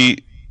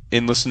 Basically,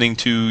 in listening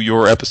to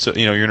your episode,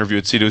 your interview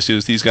at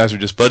Cetos, these guys are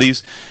just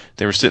buddies.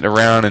 They were sitting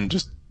around and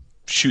just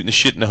shooting the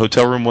shit in a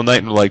hotel room one night,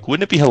 and were like,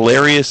 "Wouldn't it be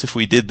hilarious if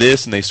we did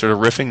this?" And they started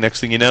riffing. Next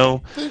thing you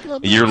know,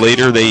 a year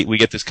later, we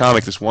get this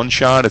comic, this one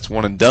shot. It's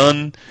one and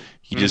done.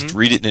 You just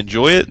read it and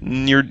enjoy it,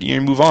 and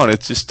you move on.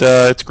 It's just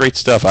it's great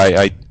stuff.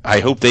 I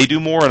hope they do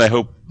more, and I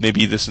hope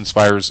maybe this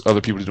inspires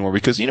other people to do more,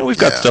 because we've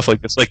got stuff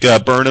like this, like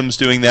Burnham's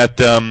doing that.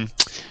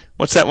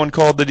 What's that one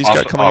called that he's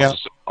got coming out?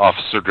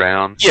 Officer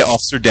Down. Yeah,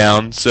 Officer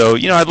Down. So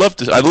I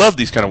love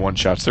these kind of one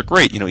shots. They're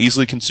great.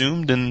 Easily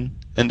consumed and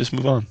just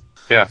move on.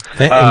 Yeah.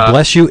 And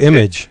bless you,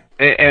 Image.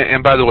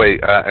 And by the way,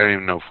 I don't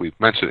even know if we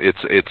mentioned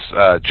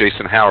it's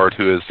Jason Howard,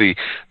 who is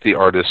the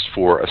artist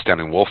for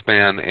Astounding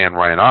Wolfman, and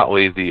Ryan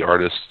Otley, the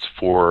artist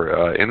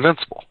for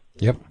Invincible.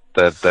 Yep.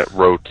 That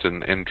wrote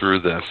and drew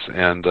this,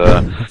 and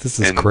this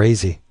is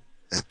crazy.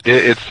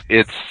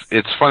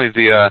 It's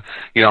funny.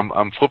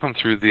 I'm flipping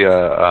through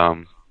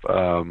the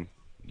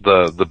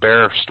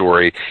bear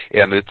story,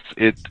 and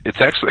it's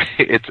actually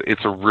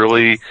it's a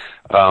really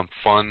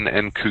fun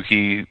and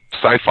kooky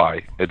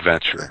sci-fi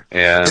adventure,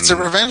 and it's a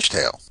revenge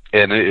tale.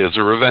 And it is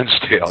a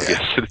revenge tale. Yeah.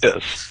 Yes, it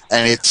is.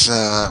 And it's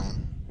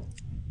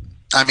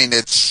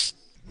it's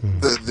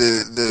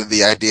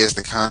the ideas,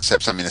 the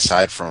concepts. I mean,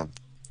 aside from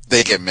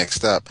they get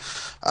mixed up,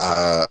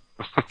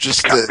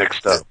 just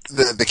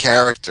the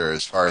character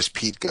as far as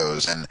Pete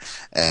goes, and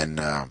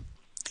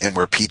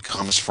where Pete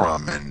comes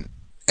from, and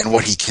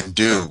what he can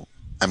do.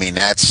 I mean,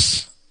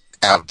 that's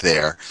out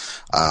there,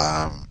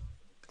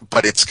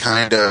 but it's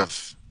kind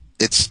of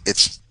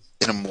it's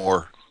in a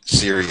more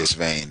serious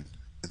vein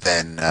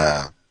than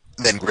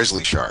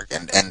Grizzly Shark,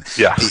 and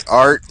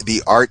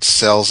the art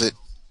sells it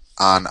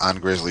on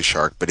Grizzly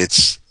Shark, but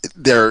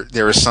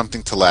there is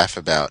something to laugh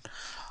about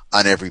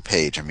on every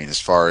page. I mean,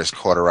 as far as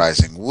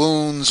cauterizing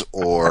wounds,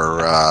 or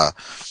a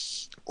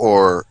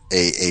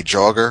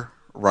jogger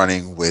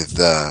running with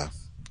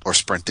or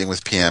sprinting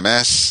with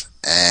PMS,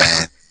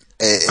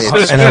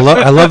 And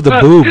I love the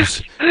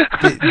boobs.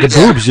 The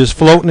boobs just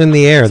floating in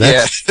the air.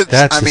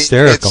 That's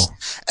hysterical.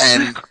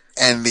 And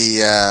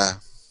the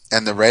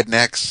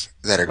rednecks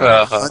that are going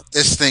to hunt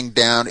this thing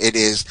down.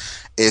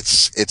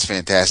 It's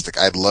fantastic.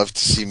 I'd love to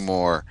see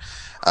more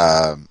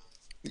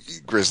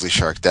Grizzly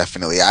Shark.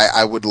 Definitely.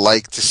 I would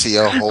like to see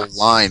a whole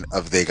line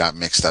of They Got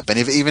Mixed Up, and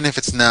even if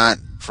it's not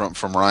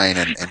from Ryan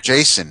and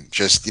Jason,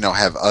 just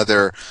have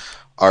other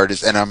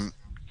artists, and I'm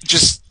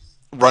just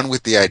run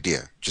with the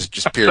idea.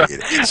 Just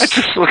period. I'm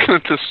just looking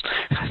at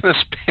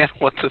this panel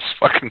with this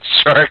fucking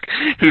shark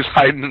who's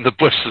hiding in the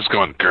bushes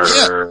going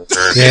grrr.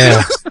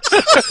 Yeah.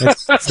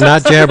 It's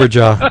not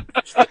Jabberjaw.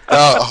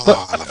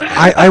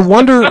 I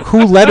wonder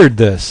who lettered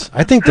this.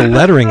 I think the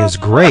lettering is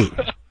great.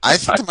 I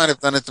think they might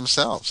have done it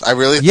themselves. I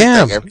really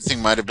think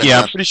everything might have been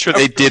done. I'm pretty sure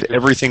they did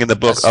everything in the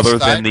book other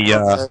than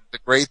the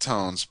Gray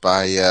Tones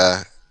by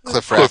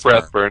Cliff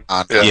Rathburn.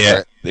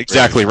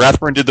 Exactly.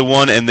 Rathburn did the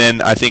one, and then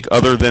I think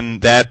other than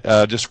that,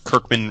 just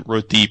Kirkman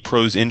wrote the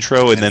prose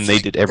intro, and then they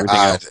did everything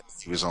else.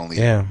 He was only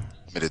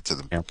committed to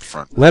the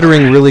front.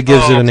 Lettering really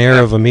gives it an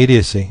air of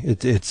immediacy.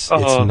 It's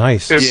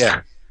nice.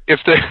 If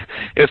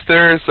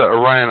there's a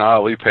Ryan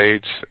Otley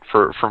page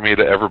for me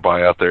to ever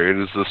buy out there, it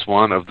is this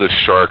one of the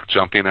shark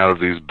jumping out of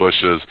these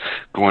bushes,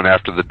 going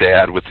after the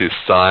dad with his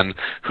son,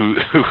 who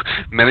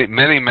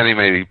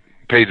many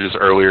pages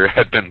earlier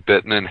had been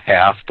bitten in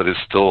half but is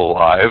still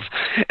alive.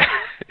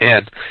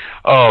 And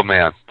oh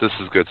man, this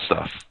is good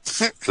stuff.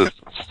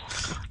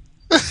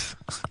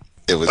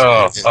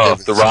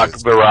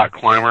 The rock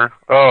climber.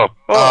 I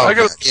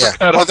got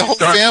the whole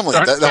family.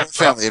 The whole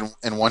family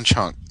in one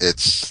chunk.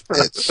 It's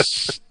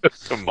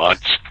too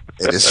much.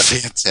 It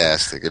is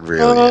fantastic. It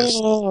really is.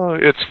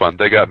 It's fun.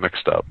 They got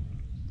mixed up.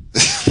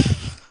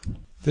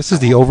 This is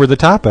the over the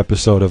top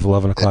episode of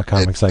 11 O'Clock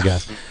Comics, I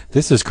guess.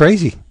 This is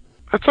crazy.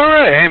 That's all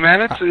right. Hey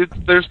man,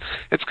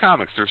 it's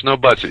comics. There's no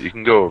budget. You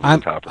can go over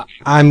the top.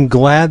 I'm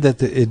glad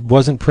that it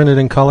wasn't printed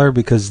in color,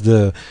 because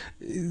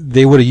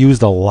they would have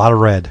used a lot of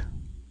red.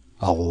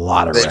 A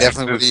lot of red. They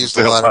definitely would have used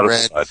a lot of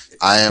red.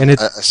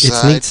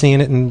 It's neat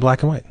seeing it in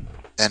black and white.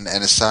 And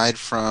aside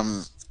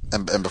from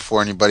and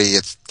before anybody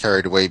gets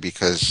carried away,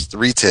 because the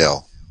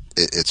retail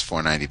it's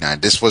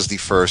 $4.99. This was the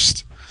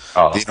first,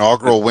 the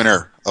inaugural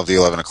winner of the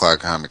 11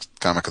 O'Clock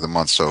Comic of the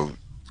Month. So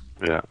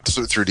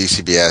through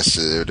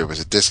DCBS there was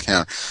a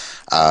discount.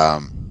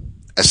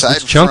 Aside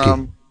it's chunky.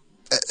 from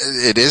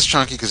it is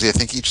chunky because I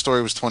think each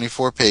story was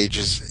 24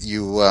 pages.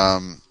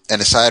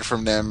 And aside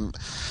from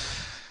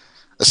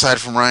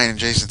Ryan and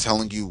Jason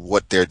telling you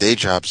what their day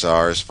jobs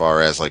are, as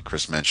far as, like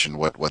Chris mentioned,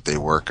 what they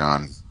work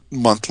on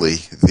monthly,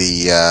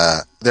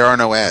 there are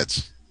no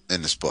ads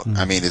in this book.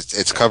 I mean,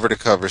 it's cover to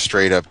cover,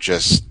 straight up,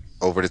 just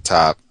over the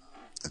top.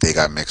 They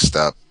got mixed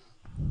up,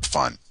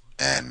 fun,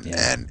 and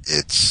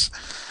it's.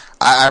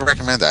 I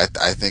recommend that.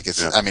 I think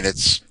it's. I mean,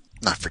 it's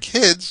not for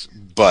kids,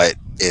 but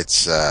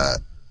it's.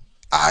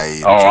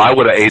 I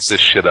would have ate this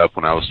shit up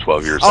when I was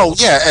 12 years old.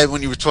 Oh yeah, and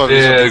when you were 12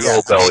 years old, big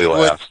old belly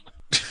laugh.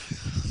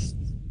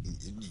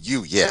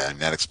 And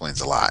that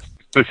explains a lot.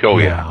 Oh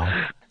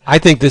yeah. I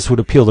think this would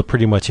appeal to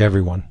pretty much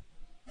everyone.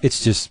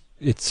 It's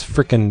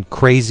freaking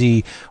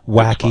crazy,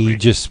 wacky,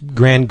 just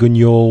Grand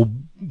Guignol,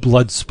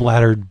 blood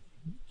splattered,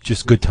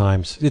 just good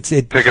times. Pick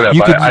it up.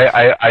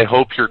 I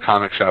hope your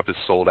comic shop is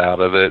sold out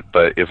of it,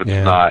 but if it's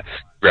not,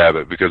 grab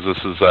it, because this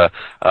is I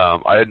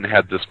hadn't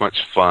had this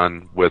much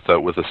fun with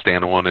a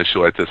standalone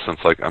issue like this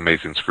since like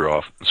Amazing Screw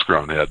On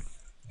Head.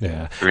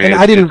 Yeah, and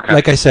I didn't,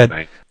 like I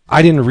said,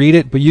 I didn't read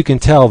it, but you can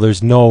tell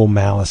there's no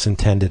malice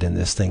intended in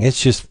this thing.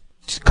 It's just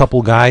a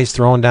couple guys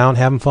throwing down,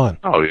 having fun.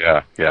 Oh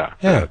yeah.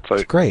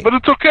 It's great. But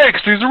it's okay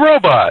because he's a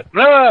robot.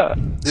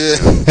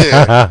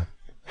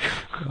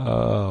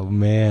 Oh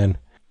man.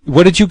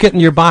 What did you get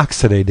in your box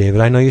today, David?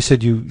 I know you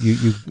said you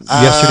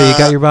yesterday you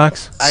got your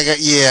box. I got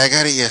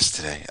it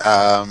yesterday.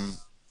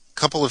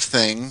 Couple of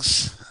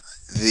things.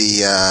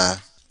 The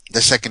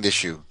second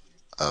issue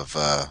of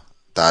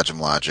Dodge 'em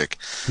Logic.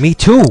 Me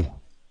too.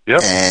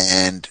 Yep.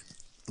 And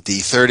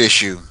the third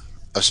issue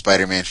of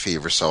Spider-Man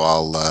Fever. So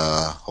I'll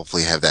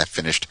hopefully have that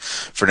finished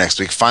for next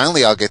week.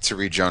 Finally, I'll get to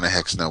read Jonah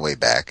Hex No Way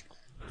Back.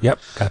 Yep,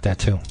 got that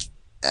too.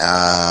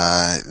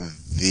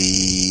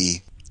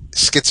 The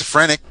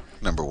Schizophrenic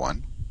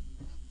 #1.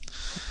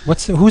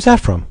 Who's that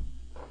from?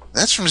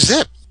 That's from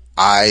Zip.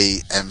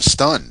 I am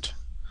stunned.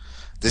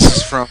 This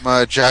is from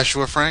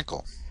Joshua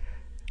Frankel.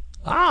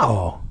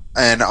 Oh.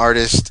 And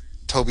artist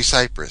Toby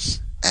Cypress.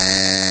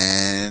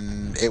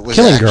 And it was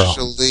Killing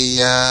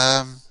actually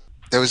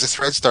there was a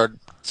thread start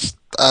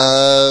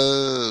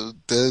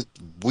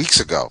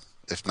weeks ago,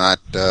 if not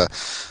a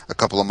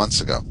couple of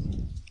months ago.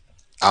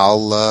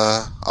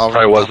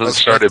 Probably wasn't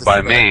started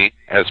by me,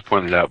 as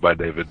pointed out by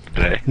David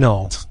today.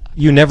 No,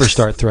 you never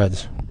start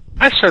threads.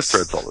 I start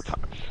threads all the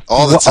time.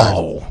 All the time.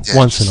 Oh, yeah,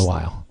 once in a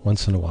while.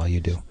 Once in a while you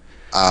do.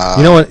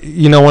 You know what?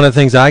 You know one of the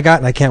things I got,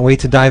 and I can't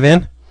wait to dive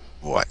in?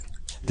 What?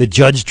 The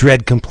Judge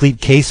Dredd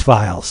Complete Case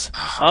Files.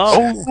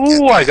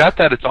 Oh, I got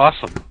that. It's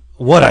awesome.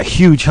 What a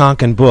huge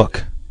honking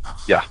book.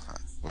 Yeah.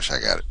 Wish I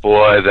got it.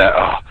 Boy,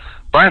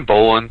 Brian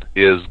Bolland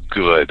is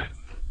good.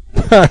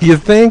 You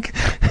think?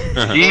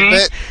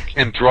 He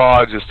can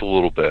draw just a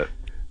little bit.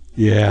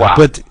 Yeah, Wow.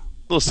 but A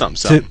little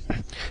something.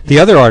 the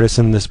other artists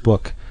in this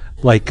book,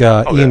 like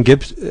Ian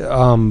Gibbs,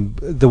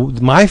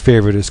 my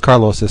favorite is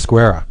Carlos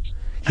Esquerra.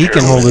 He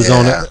can hold his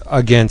own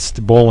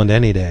against Boland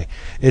any day.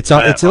 It's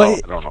like,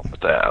 I don't know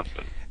about that.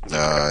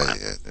 But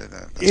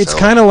it's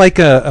kind of like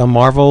a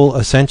Marvel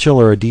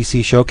Essential or a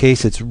DC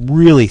Showcase. It's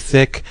really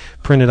thick,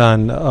 printed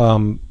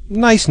on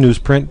nice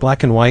newsprint,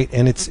 black and white,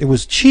 and it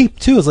was cheap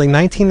too. It was like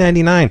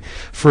 $19.99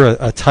 for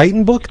a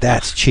Titan book.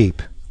 That's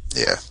cheap.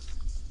 Yeah.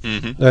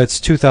 Mm-hmm. It's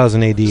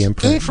 2000 AD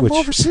imprint, From which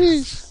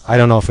overseas. I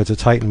don't know if it's a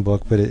Titan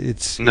book, but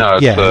it's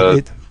 2000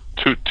 AD.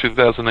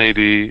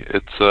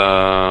 It's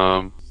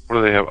what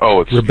do they have?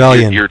 Oh, it's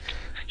Rebellion. Year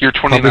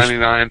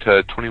 2099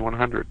 to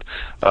 2100.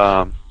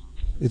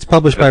 It's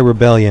published by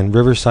Rebellion,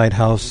 Riverside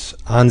House,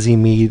 Onsey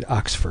Mead,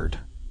 Oxford,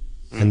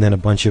 and then a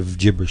bunch of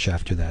gibberish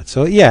after that.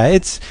 So yeah,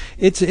 it's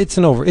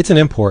an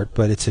import,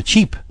 but it's a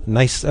cheap,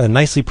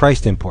 nicely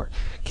priced import.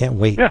 Can't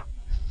wait.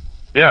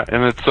 Yeah,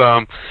 and it's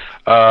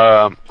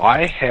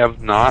I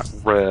have not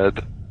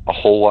read a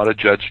whole lot of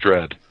Judge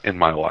Dredd in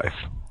my life.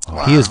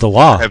 Wow. He is the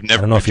law. I've never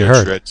I don't know if you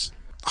read heard.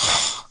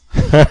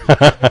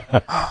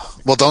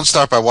 Well, don't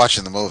start by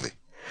watching the movie.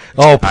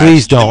 Oh,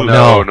 please don't.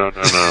 No. Don't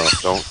worry.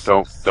 Avoid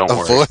Don't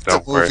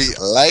the worry. movie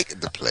like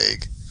the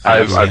plague.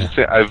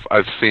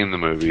 I've seen the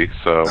movie,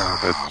 so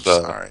I'm it's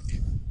sorry.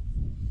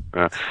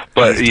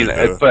 but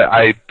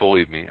I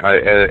believe me.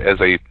 As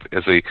a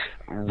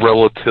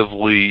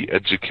relatively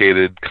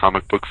educated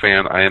comic book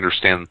fan, I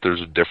understand that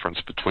there's a difference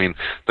between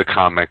the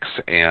comics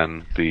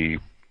and the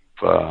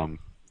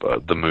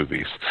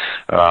movies.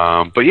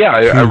 But yeah,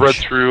 I read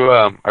through.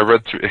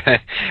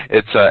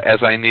 It's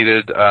as I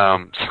needed.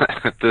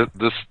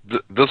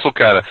 This will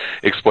kind of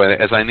explain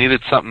it. As I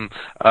needed something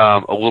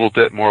a little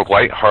bit more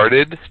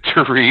lighthearted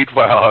to read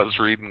while I was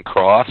reading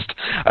Crossed,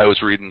 I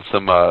was reading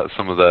some of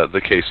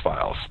the case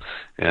files.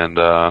 And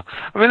I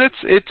mean,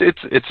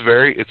 it's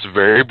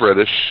very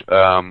British.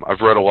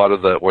 I've read a lot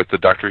of the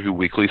Doctor Who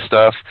Weekly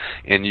stuff,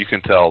 and you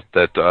can tell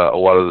that a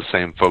lot of the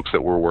same folks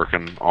that were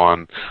working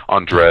on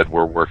Dredd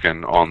were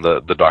working on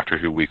the Doctor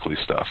Who Weekly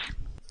stuff.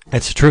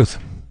 That's the truth.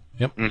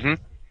 Yep. Mm-hmm.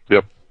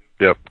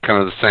 Yep.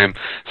 Kind of the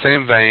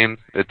same vein.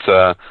 It's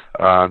kind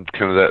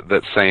of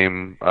that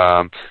same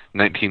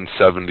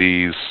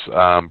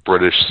 1970s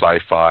British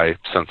sci-fi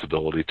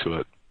sensibility to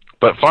it,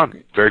 but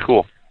fun, very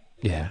cool.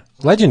 Yeah,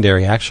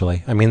 legendary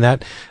actually. I mean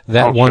that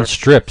one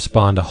strip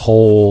spawned a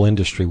whole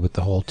industry with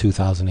the whole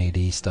 2000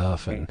 AD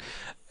stuff, and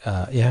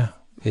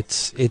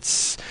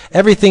it's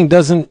everything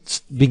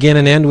doesn't begin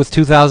and end with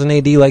 2000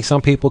 AD like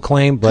some people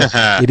claim, but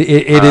it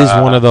is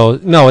one of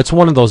those. No, it's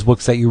one of those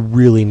books that you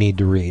really need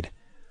to read.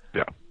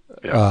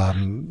 Yeah.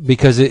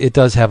 Because it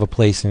does have a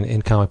place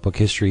in comic book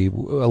history. A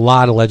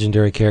lot of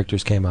legendary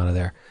characters came out of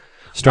there.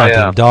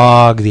 Strontium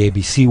Dog, the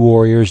ABC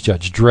Warriors,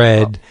 Judge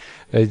Dredd.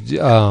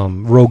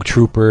 Rogue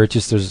Trooper. It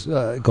just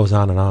it goes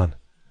on and on.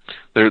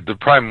 There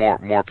probably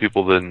more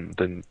people than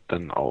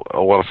a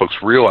lot of folks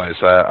realize.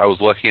 I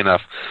was lucky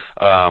enough.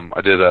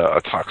 I did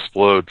a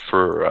Talksplode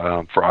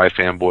for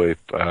iFanboy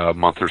a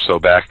month or so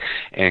back,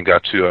 and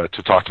got to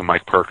talk to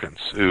Mike Perkins,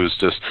 who's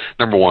just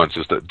number one,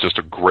 just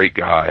a great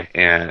guy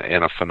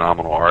and a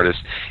phenomenal artist.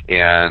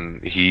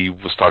 And he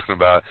was talking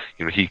about,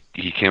 he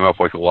came up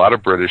like a lot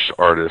of British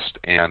artists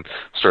and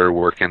started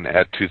working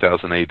at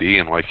 2000 AD,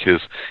 and like his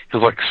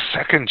like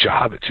second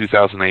job at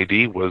 2000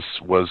 AD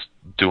was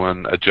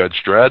doing a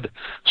Judge Dredd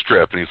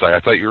strip, and he's like, I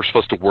thought you were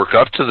supposed to work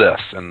up to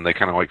this, and they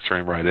kind of like threw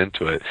him right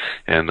into it.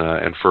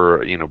 And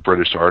for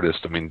British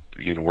artists, I mean,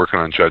 working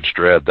on Judge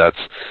Dredd, that's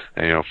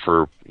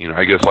for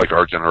I guess like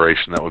our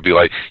generation, that would be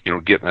like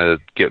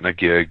getting a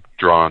gig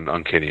drawing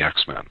Uncanny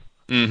X-Men.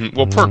 Mm-hmm.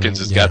 Well, Perkins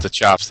has got the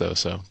chops though,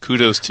 so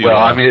kudos to. Well,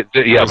 I mean,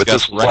 but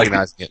this was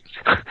recognizing it.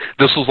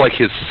 This was like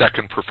his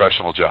second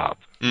professional job,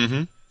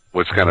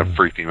 which kind of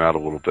freaked him out a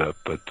little bit,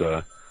 but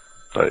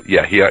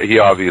yeah, he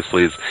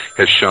obviously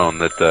has shown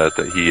that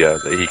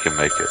he can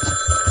make it.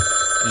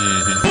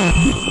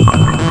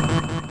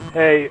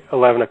 Hey,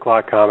 11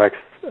 o'clock comics.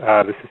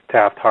 This is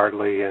Taft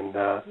Hartley in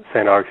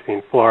St.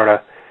 Augustine,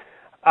 Florida.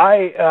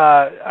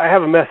 I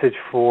have a message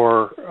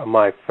for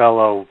my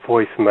fellow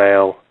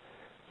voicemail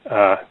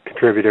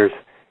contributors.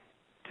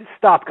 Just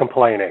stop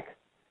complaining.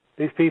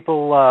 These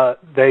people,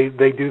 they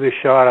do this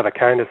show out of the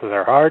kindness of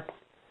their heart.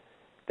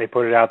 They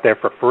put it out there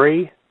for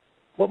free.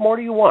 What more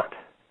do you want?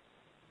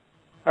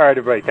 All right,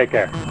 everybody, take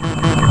care.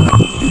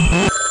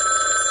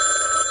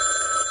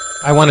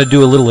 I want to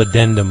do a little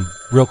addendum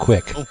real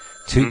quick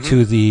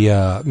to the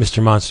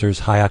Mr. Monster's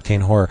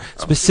Hi-Octane Horror.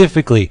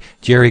 Specifically,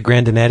 Jerry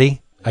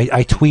Grandenetti.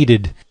 I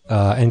tweeted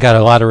and got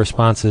a lot of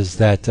responses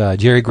that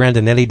Jerry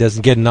Grandenetti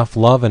doesn't get enough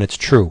love, and it's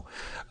true.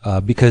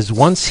 Because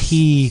once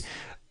he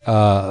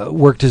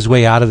worked his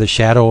way out of the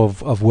shadow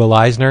of Will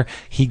Eisner,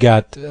 he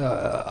got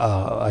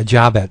a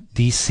job at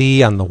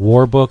DC on the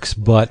war books,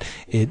 but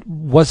it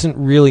wasn't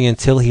really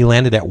until he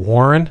landed at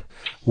Warren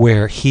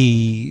where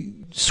he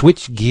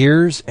switched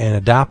gears and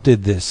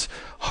adopted this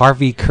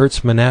Harvey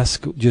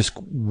Kurtzman-esque, just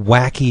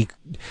wacky,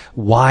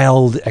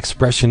 wild,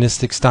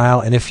 expressionistic style.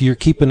 And if you're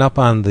keeping up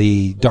on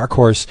the Dark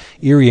Horse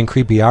Eerie and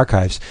Creepy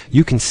archives,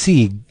 you can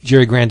see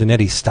Jerry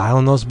Grandenetti's style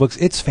in those books.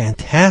 It's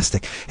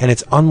fantastic, and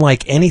it's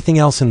unlike anything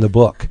else in the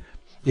book.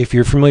 If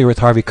you're familiar with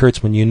Harvey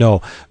Kurtzman, you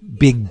know,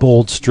 big,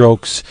 bold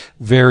strokes,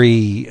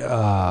 very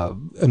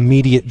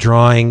immediate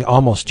drawing,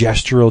 almost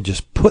gestural,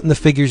 just putting the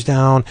figures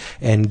down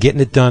and getting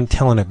it done,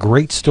 telling a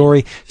great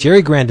story.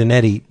 Jerry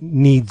Grandenetti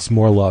needs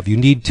more love. You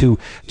need to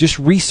just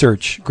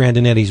research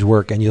Grandenetti's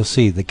work, and you'll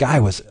see the guy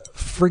was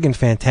friggin'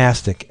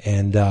 fantastic.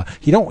 And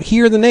you don't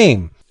hear the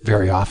name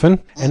very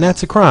often, and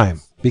that's a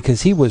crime.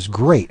 Because he was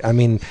great. I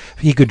mean,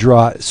 he could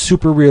draw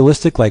super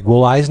realistic like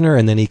Will Eisner,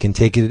 and then he can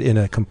take it in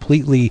a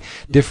completely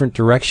different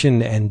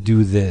direction and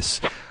do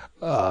this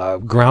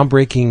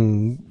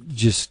groundbreaking,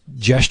 just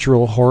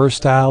gestural horror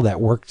style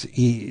that worked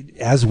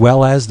as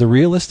well as the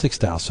realistic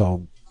style.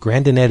 So,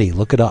 Grandenetti,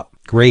 look it up.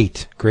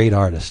 Great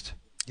artist.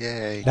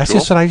 Yay. That's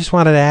cool. just what I just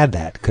wanted to add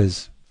that,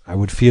 because I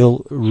would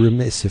feel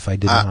remiss if I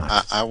did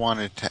not. I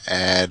wanted to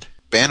add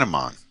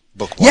Banimon.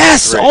 Book 1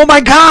 Yes! 3. Oh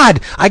my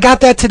God! I got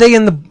that today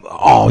in the...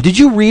 Oh, did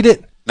you read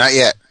it? Not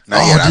yet.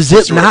 Not yet. Does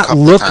it not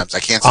look I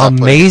can't stop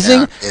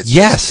amazing? It's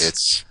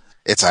Yes.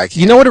 It's iconic.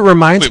 You know what it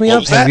reminds me what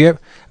of? was that? Have you ever...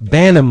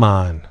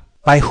 Banimon.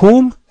 By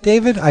whom,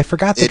 David? I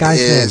forgot the guy's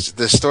name. It is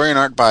the story and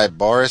art by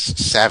Boris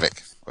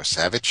Savic. Or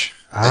Savage?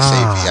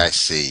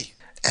 Savic.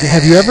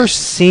 Have you ever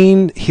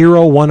seen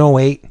Hero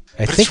 108?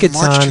 I But think it's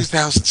from March on...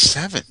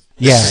 2007.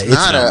 Yeah, This is it's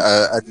not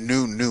a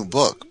new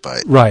book,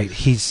 but... Right.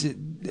 He's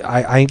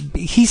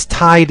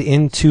tied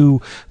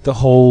into the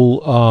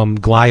whole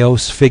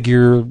Glyos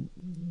figure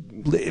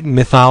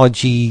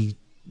mythology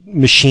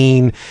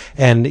machine,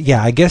 and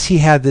yeah, I guess he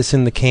had this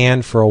in the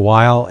can for a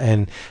while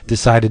and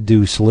decided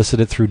to solicit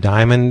it through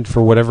Diamond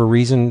for whatever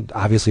reason,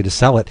 obviously to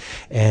sell it.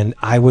 And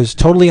I was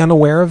totally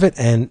unaware of it,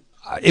 and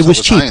it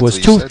was cheap. It was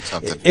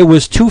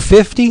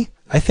 $250,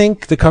 I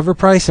think, the cover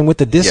price, and with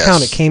the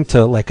discount, Yes. it came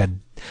to like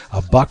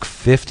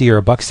 $1.50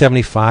 or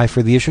 $1.75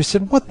 for the issue. I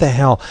said, "What the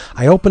hell?"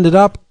 I opened it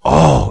up.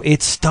 Oh,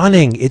 it's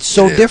stunning! It's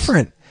so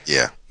different.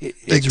 Yeah,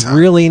 It's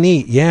really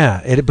neat.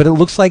 Yeah, but it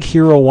looks like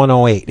Hero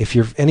 108.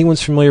 If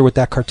anyone's familiar with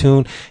that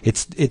cartoon,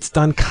 it's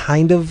done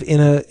kind of in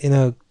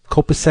a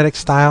copacetic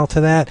style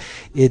to that.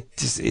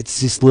 It's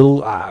these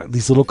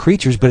little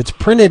creatures, but it's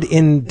printed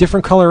in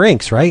different color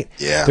inks, right?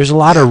 Yeah. There's a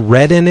lot of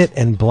red in it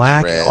and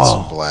black. Reds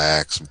and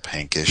blacks and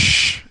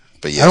pinkish.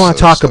 But yeah, I don't want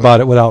to talk about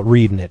it without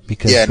reading it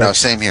because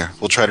same here.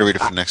 We'll try to read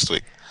it for next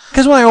week.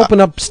 Because when I open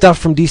up stuff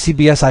from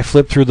DCBS, I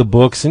flip through the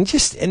books and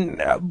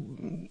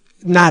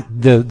not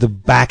the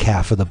back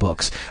half of the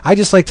books. I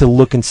just like to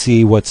look and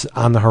see what's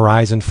on the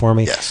horizon for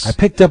me. Yes. I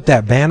picked up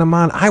that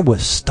Banimon. I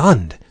was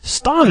stunned,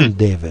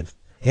 David.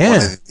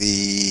 Yeah.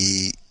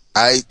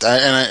 I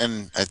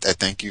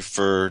thank you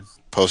for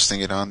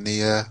posting it on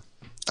the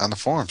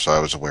forum, so I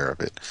was aware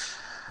of it.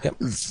 Yep.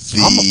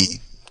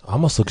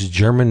 Almost looks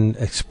German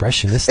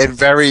expressionistic.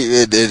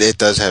 It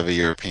does have a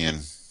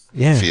European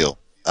feel.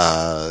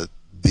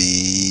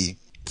 The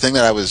thing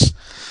that I was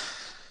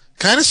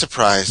kind of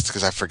surprised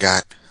because I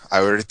forgot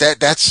I ordered that.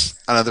 That's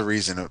another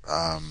reason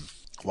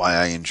why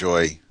I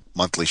enjoy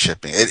monthly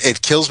shipping.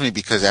 It kills me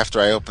because after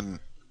I open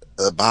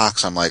the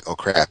box, I'm like, oh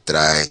crap, did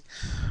I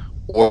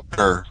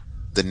order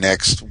the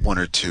next one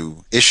or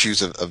two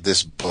issues of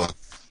this book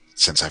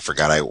since I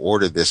forgot I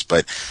ordered this?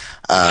 But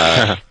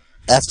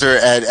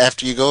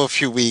after you go a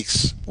few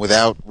weeks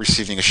without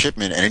receiving a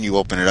shipment, and then you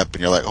open it up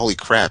and you're like, holy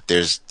crap,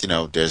 there's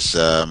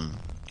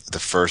the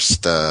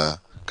first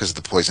because of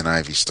the Poison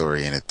Ivy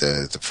story in it,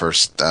 the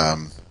first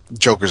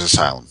Joker's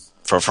Asylum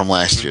from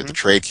last year. The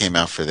trade came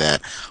out for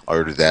that. I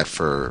ordered that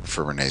for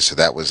Renee, so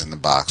that was in the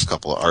box. A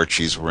couple of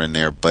Archies were in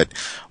there, but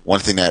one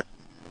thing that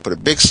put a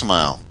big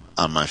smile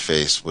on my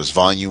face was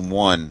Volume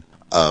 1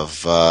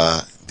 of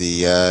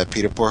the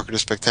Peter Porker the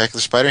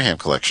Spectacular Spider-Ham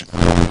collection.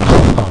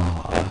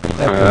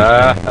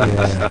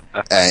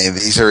 And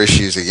these are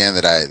issues again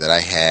that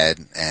I had,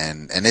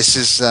 and this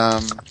is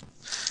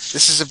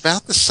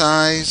about the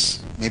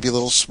size, maybe a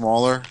little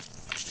smaller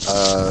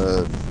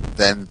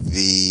than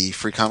the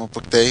Free Comic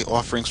Book Day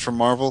offerings from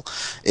Marvel.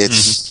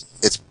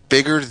 It's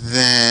bigger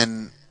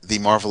than the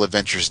Marvel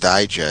Adventures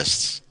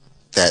Digests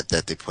that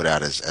they put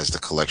out as the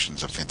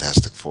collections of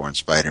Fantastic Four and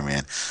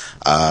Spider-Man.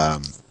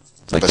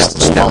 Like that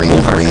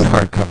Wolverine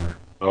hardcover.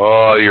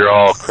 Oh, you're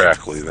all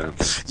crackly then.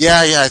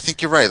 Yeah, I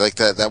think you're right. Like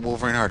that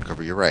Wolverine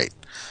hardcover, you're right.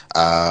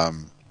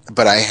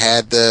 But I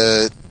had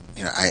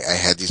I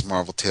had these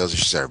Marvel Tales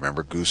issues. I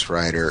remember Goose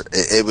Rider.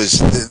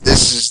 This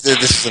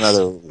is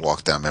another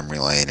walk down memory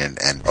lane,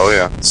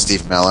 and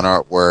Steve Mellon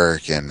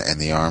artwork and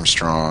the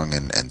Armstrong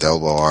and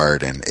Delbo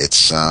art, and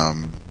it's a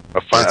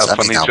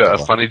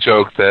funny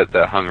joke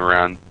that hung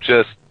around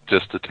just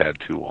a tad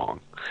too long,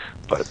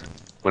 but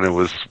when it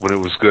was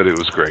good, it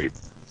was great.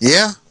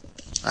 Yeah,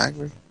 I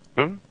agree.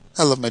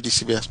 I love my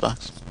DCBS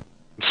box.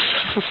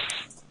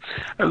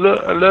 I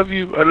love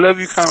you,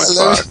 comic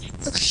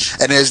box.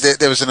 And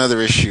there was another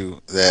issue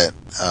that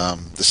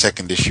the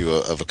second issue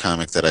of a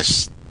comic that I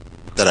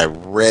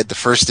read the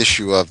first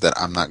issue of that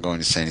I'm not going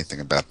to say anything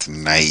about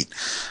tonight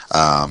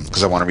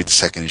because I want to read the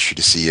second issue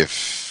to see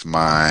if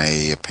my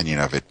opinion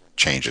of it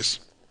changes.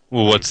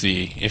 Well, what's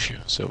the issue?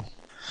 So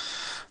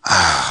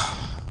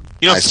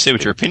you don't have to say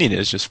what your opinion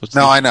is. Just what's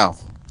I know.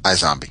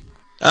 iZombie.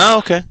 Oh,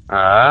 okay.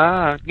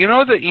 I've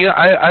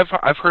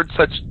heard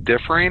such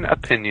differing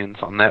opinions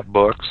on that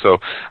book. So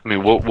I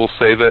mean, we'll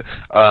save it.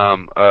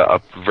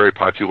 A very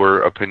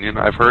popular opinion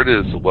I've heard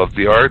is loved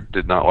the art,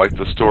 did not like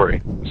the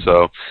story.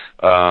 So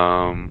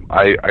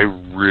I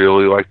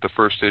really liked the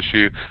first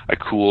issue. I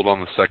cooled on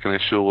the second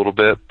issue a little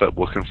bit, but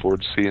looking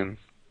forward to seeing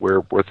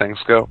where things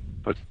go.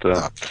 But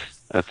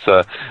that's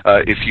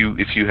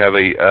if you have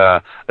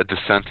a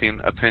dissenting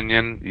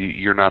opinion,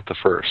 you're not the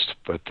first.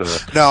 But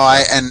no,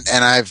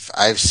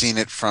 I've seen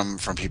it from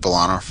people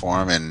on our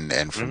forum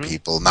and from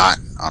people not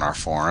on our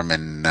forum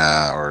and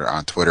or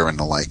on Twitter and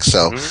the like.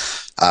 So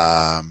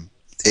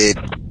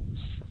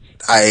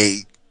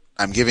I'm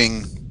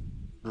giving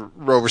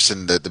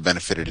Roberson the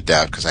benefit of the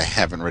doubt because I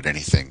haven't read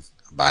anything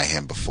by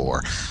him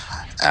before.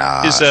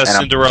 Is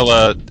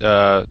Cinderella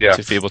to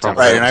be able to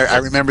right? And I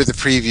remember the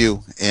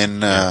preview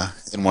in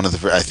one of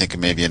the, I think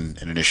maybe in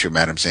an issue of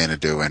Madame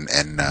Xanadu,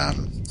 and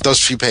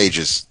those few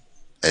pages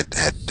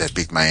had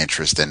piqued my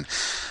interest, and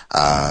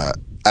I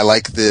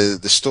like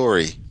the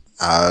story.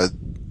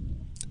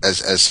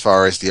 As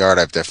far as the art,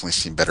 I've definitely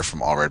seen better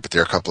from Allred, but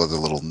there are a couple of the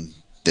little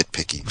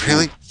nitpicky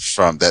really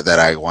from that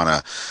I want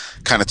to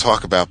kind of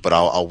talk about, but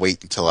I'll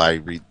wait until I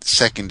read the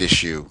second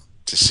issue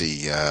to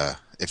see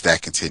if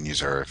that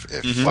continues or if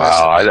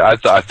wow, I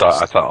thought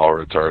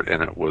Allred's art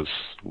in it was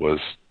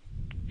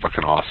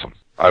fucking awesome.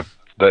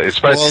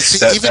 Especially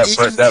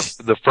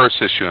the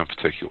first issue in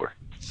particular.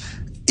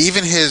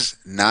 Even his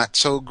not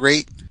so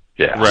great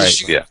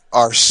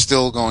are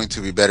still going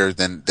to be better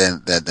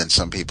than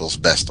some people's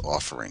best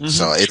offerings.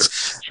 So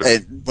it's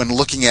when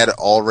looking at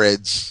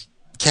Allred's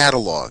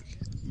catalog,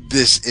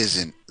 this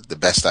isn't the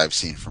best I've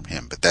seen from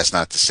him. But that's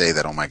not to say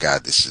that, oh my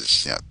God, this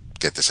is,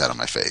 get this out of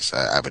my face.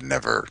 I would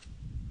never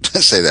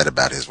say that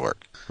about his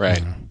work.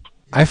 Right.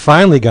 I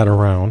finally got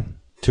around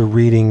to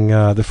reading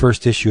the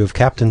first issue of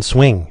Captain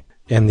Swing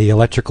and the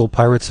Electrical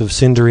Pirates of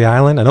Cindery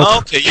Island. I know. Oh,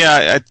 okay, yeah,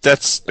 I'm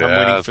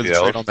waiting for the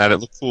trade on that. It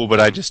looked cool, but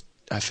I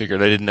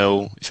figured I didn't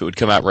know if it would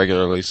come out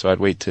regularly, so I'd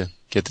wait to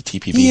get the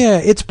TPB. Yeah,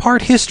 it's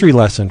part history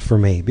lesson for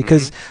me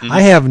because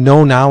I have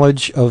no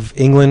knowledge of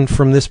England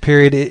from this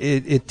period.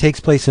 It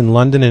takes place in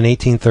London in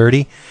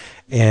 1830.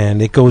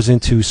 And it goes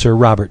into Sir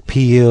Robert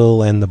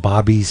Peel and the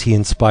bobbies he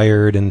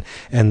inspired and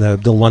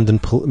the London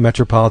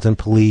Metropolitan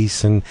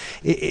Police. And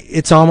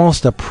it's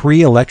almost a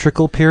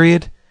pre-electrical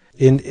period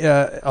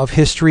of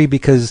history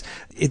because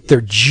they're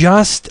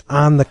just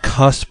on the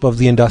cusp of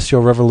the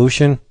Industrial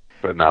Revolution.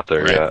 But not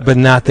there yet. But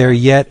not there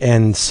yet.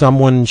 And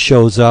someone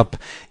shows up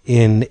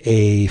in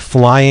a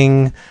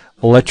flying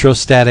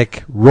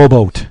electrostatic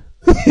rowboat.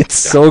 It's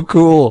so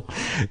cool.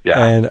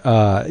 Yeah. And,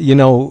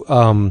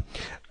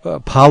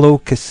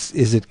 Paulo,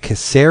 is it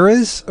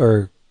Caceres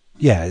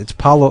it's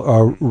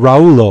Paulo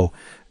Raulo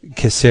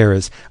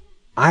Caceres.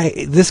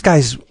 This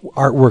guy's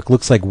artwork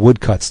looks like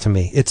woodcuts to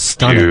me. It's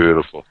stunning.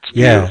 Beautiful. It's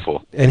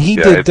beautiful. And he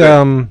did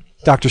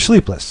Dr.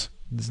 Sleepless.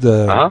 Did he?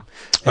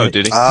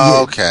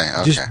 Okay.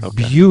 Just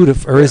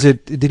beautiful. Or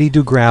did he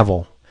do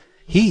Gravel?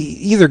 He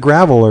either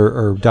Gravel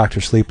or Dr.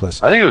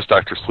 Sleepless. I think it was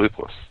Dr.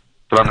 Sleepless.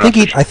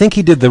 I think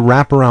he did the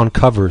wraparound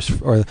covers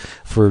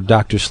for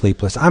Dr.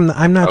 Sleepless.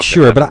 I'm not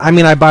sure, but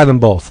I buy them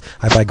both.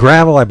 I buy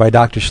Gravel, I buy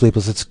Dr.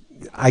 Sleepless.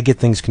 I get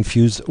things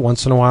confused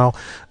once in a while,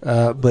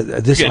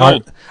 but this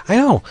art, I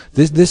know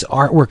this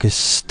artwork is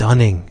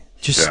stunning,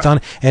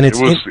 stunning, and it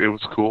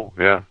was cool,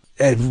 yeah.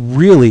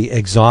 Really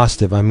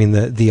exhaustive. I mean,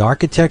 the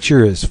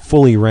architecture is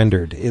fully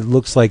rendered. It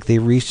looks like they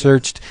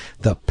researched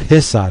the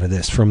piss out of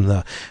this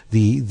from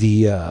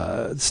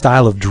the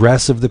style of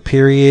dress of the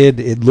period.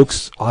 It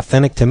looks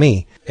authentic to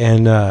me.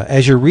 And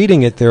as you're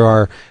reading it,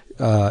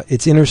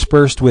 it's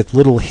interspersed with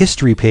little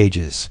history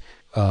pages,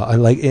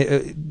 like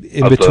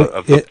in between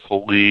the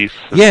police.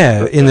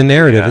 Yeah, in the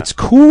narrative, it's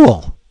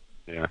cool.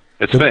 Yeah,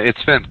 it's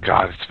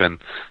been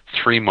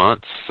 3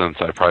 months since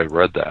I probably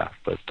read that,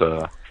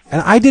 but.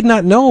 And I did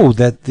not know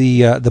that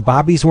the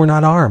bobbies were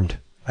not armed.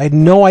 I had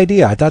no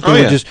idea. I thought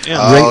they were just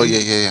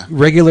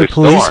regular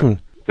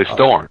policemen. They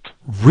still aren't.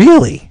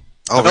 Really?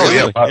 Oh,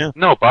 really?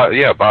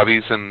 Yeah.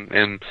 Bobbies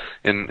in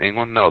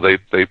England. No, they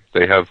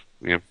have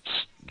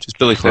just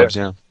billy clubs.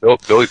 Yeah,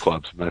 billy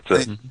clubs. And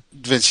that's it.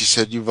 Vince, you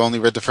said you've only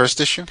read the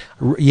first issue?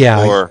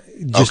 Yeah,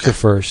 just the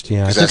first.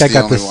 Yeah, I think that's the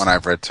only one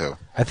I've read too.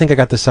 I think I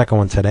got the second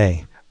one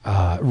today.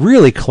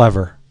 Really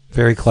clever.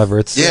 Very clever.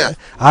 It's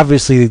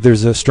obviously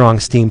there's a strong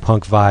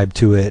steampunk vibe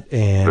to it,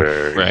 and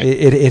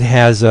it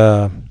has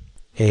a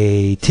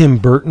Tim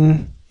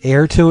Burton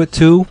air to it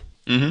too.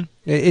 Mm-hmm.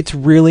 It's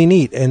really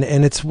neat, and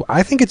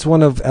I think it's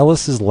one of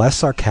Ellis's less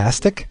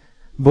sarcastic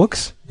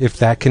books, if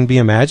that can be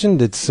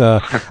imagined. It's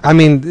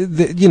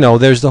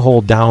there's the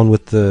whole down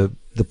with the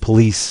the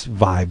police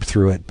vibe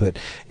through it, but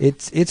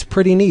it's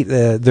pretty neat.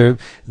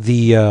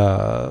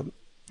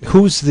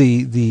 Who's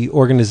the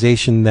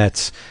organization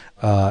that's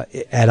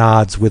at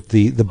odds with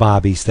the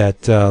Bobbies?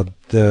 That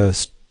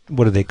the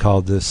what are they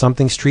called? The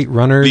something Street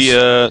Runners?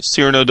 The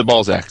Serrano de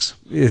Balzacs.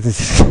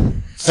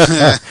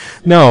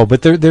 No,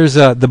 but there's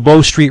the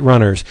Bow Street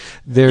Runners.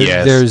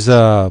 There's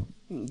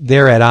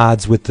they're at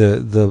odds with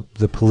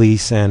the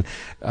police, and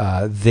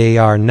they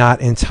are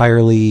not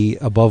entirely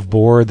above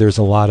board. There's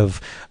a lot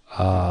of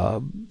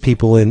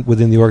people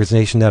within the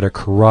organization that are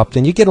corrupt,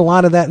 and you get a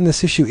lot of that in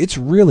this issue. It's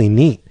really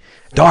neat.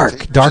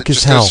 Dark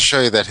as hell. Just to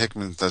show you that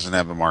Hickman doesn't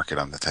have a market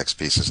on the text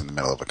pieces in the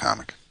middle of a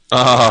comic.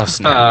 Oh,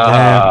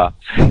 snap.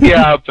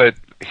 Yeah, but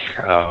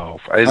our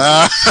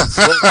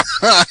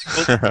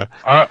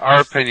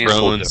opinions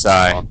will differ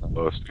on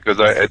those, because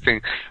I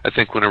think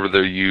whenever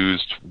they're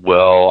used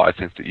well, I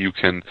think that you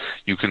can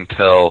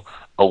tell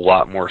a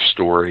lot more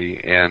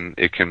story, and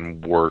it can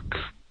work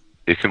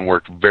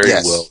very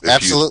well if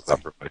absolutely. used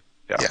properly.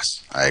 Yeah.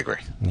 Yes, I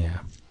agree. Yeah,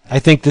 I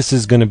think this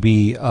is going to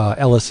be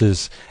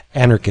Ellis's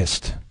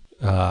anarchist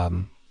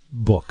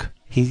book.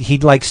 He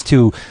likes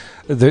to.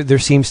 There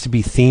seems to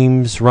be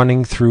themes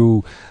running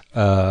through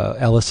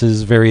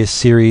Ellis's various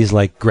series,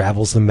 like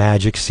Gravel's the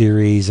Magic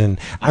series, and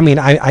I mean,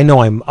 I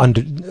know I'm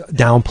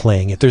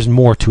downplaying it. There's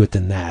more to it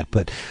than that,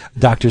 but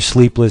Dr.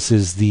 Sleepless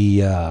is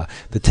the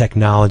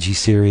technology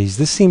series.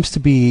 This seems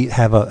to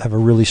have a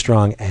really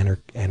strong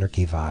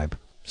anarchy vibe.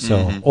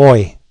 So,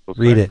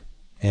 read it.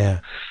 Yeah.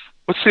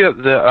 What's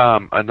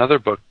the another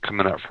book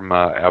coming out from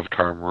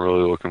Avatar I'm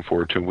really looking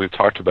forward to? And we've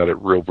talked about it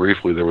real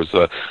briefly. There was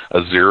a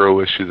Zero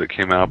issue that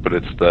came out, but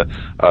it's the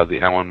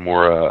Alan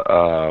Moore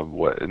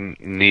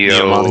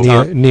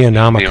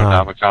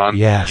Neonomicon.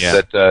 Yes.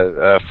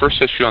 That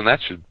first issue on that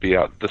should be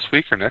out this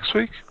week or next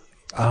week.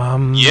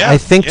 I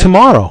think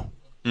tomorrow.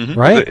 Mm-hmm.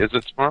 Right? Is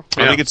it tomorrow?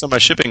 I think it's on my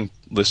shipping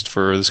list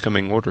for this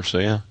coming order. So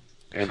yeah.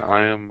 And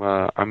I am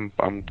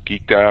I'm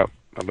geeked out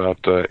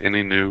about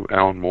any new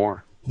Alan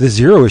Moore. The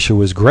Zero issue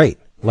was great.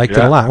 Liked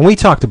it a lot. And we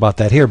talked about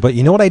that here. But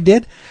you know what I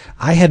did?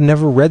 I had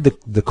never read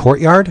the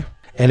Courtyard,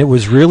 and it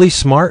was really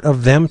smart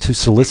of them to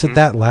solicit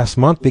that last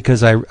month,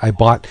 because I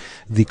bought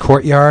the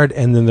Courtyard,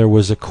 and then there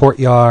was a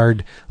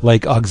Courtyard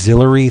like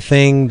auxiliary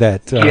thing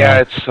that...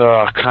 it's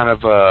kind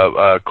of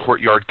a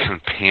Courtyard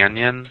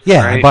companion.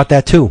 Yeah, right? I bought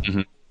that too.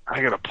 Mm-hmm.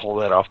 I gotta pull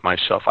that off my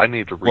shelf. I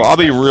need to read. Well, I'll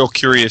be real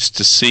curious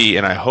to see,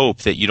 and I hope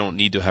that you don't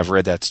need to have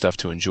read that stuff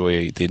to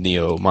enjoy the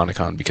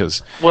Neonomicon,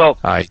 because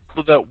what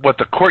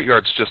the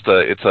Courtyard's just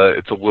it's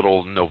a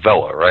little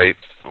novella, right?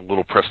 A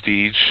little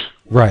prestige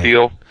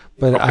deal.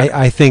 But okay.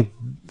 I think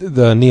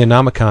the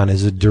Neonomicon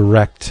is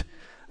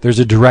there's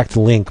a direct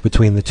link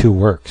between the two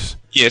works.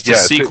 Yeah, it's a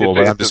sequel,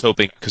 but I'm just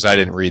hoping, because I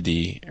didn't read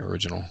the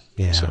original.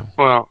 Yeah. So.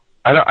 Well,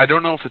 I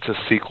don't know if it's a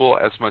sequel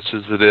as much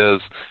as it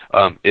is.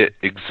 It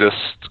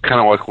exists, kind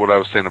of like what I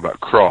was saying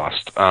about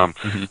Crossed.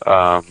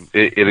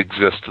 It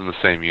exists in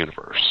the same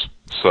universe.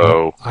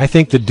 So I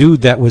think the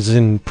dude that was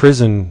in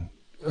prison,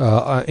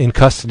 in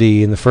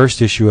custody in the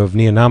first issue of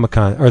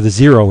Neonomicon, or the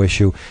Zero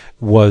issue,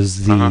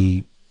 was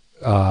the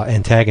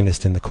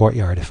antagonist in the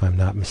Courtyard, if I'm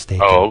not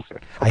mistaken. Oh,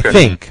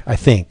 okay. I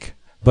think.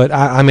 But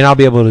I mean, I'll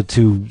be able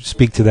to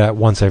speak to that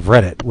once I've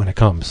read it when it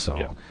comes.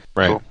 So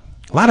right. Cool.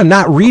 A lot of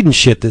not reading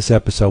shit this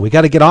episode. We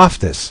got to get off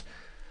this.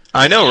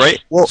 I know, right?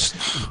 Well,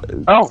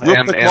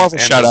 real quick Marvel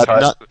shout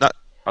out.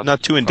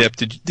 Not too in depth.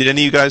 Did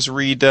any of you guys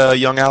read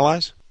Young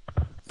Allies?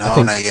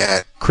 No, not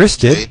yet. Chris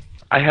did.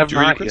 I have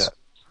not yet.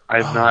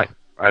 I've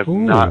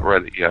not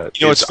read it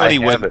yet. You know, it's funny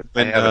when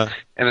and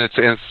it's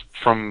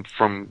from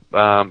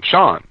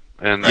Sean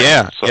and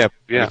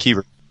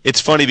McKeever.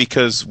 It's funny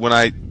because when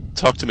I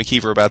talked to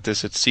McKeever about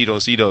this at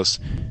Cedos,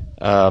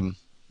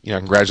 I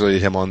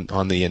congratulated him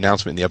on the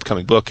announcement in the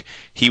upcoming book.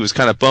 He was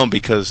kind of bummed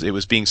because it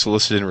was being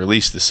solicited and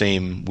released the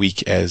same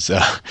week as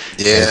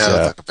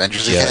like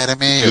Avengers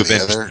Academy or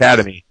Avengers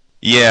Academy.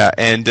 Yeah,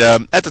 and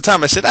at the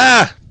time I said,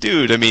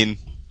 dude, I mean,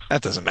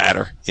 that doesn't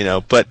matter,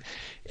 but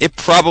it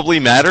probably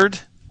mattered.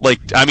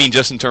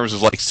 Just in terms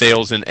of like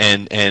sales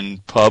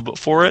and pub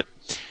for it.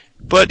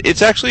 But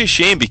it's actually a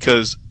shame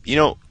because,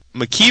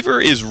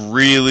 McKeever is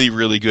really,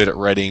 really good at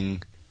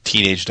writing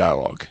teenage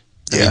dialogue.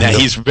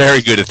 He's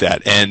very good at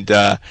that. And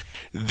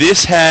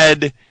this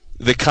had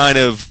the kind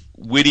of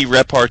witty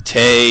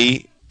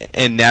repartee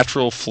and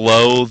natural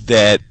flow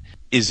that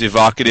is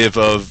evocative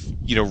of,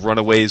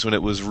 Runaways when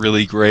it was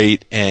really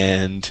great,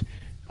 and,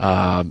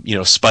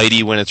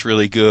 Spidey when it's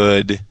really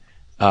good.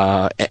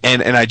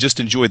 And I just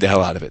enjoyed the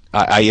hell out of it.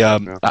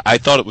 I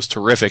thought it was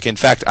terrific. In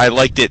fact, I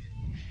liked it.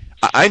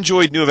 I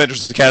enjoyed New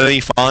Avengers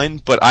Academy fine,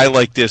 but I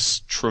like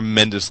this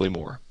tremendously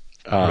more.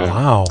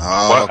 Wow.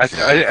 Oh,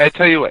 okay. I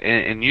tell you what,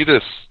 and you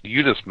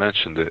just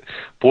mentioned it.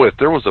 Boy, if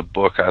there was a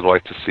book I'd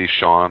like to see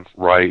Sean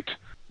write,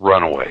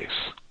 Runaways.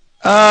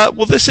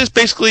 Well, this is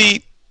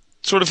basically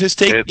sort of his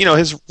take,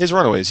 his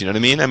Runaways. You know what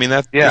I mean?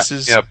 This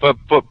is. Yeah, but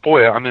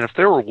boy, if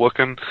they were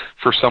looking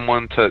for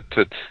someone to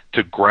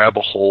grab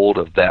a hold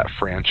of that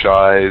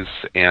franchise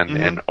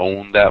and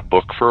own that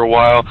book for a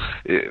while,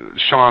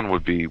 Sean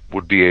would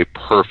be a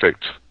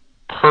perfect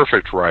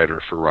perfect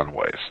writer for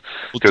Runaways.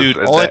 Well, dude,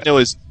 all I know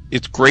is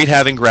it's great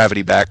having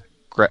Gravity back.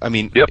 I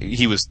mean,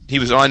 he was.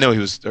 I know he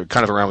was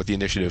kind of around with the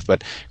initiative,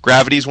 but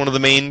Gravity's one of the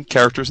main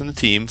characters in the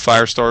team.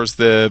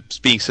 Firestar's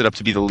being set up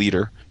to be the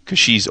leader because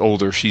she's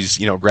older. She's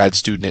grad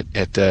student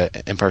at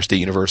Empire State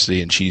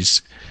University, and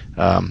she's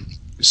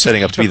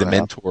setting up to be the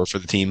mentor for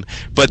the team.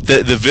 But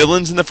the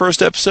villains in the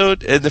first issue,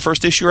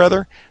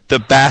 the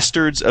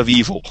bastards of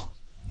evil.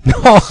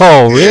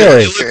 Oh,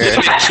 really?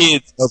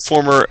 Kids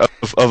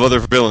of other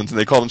villains, and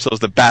they call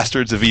themselves the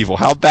bastards of evil.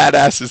 How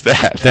badass is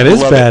that? That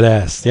is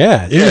badass.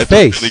 Yeah, in your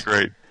face. Really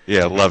great.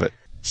 Yeah, love it.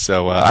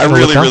 So I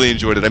really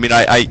enjoyed it. I mean,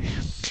 I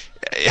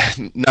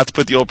not to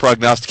put the old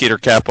prognosticator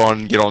cap on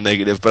and get all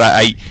negative, but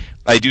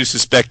I do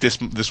suspect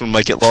this one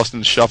might get lost in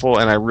the shuffle,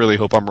 and I really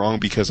hope I'm wrong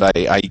because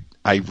I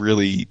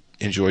really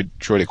enjoyed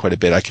it quite a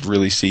bit. I could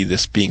really see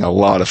this being a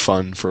lot of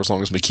fun for as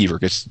long as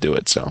McKeever gets to do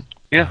it. So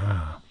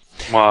yeah,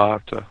 well, I'll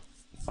have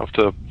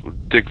to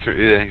dig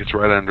through. I think it's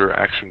right under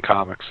Action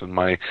Comics, and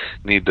my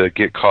need to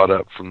get caught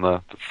up from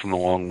the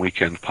long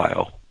weekend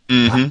pile.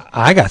 Mm-hmm.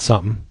 I got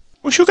something.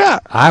 What you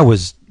got? I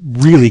was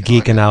really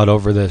geeking out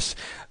over this.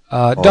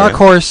 Dark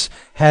Horse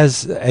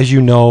has, as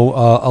you know,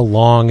 a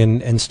long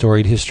and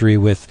storied history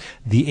with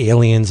the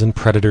Aliens and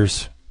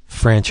Predators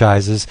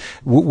franchises.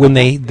 When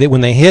they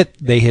hit,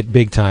 they hit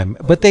big time.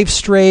 But they've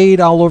strayed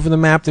all over the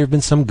map. There have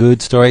been some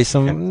good stories,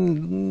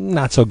 some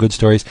not so good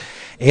stories.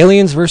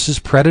 Aliens versus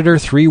Predator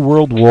 3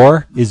 World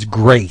War is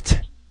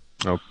great.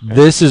 Okay.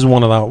 This is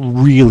one of the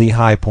really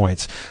high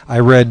points. I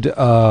read,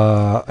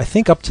 I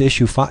think up to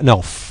issue 5.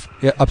 No,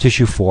 up to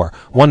issue 4,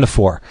 1 to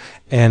 4.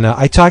 And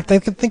I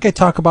think I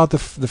talked about the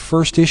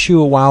first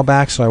issue a while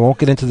back, so I won't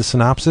get into the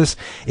synopsis.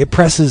 It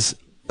pushes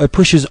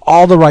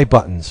all the right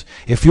buttons.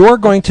 If you're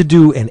going to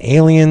do an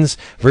Aliens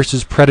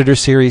versus Predator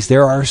series,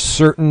 there are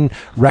certain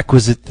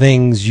requisite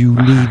things you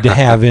need to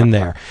have in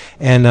there.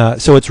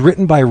 And so it's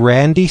written by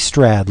Randy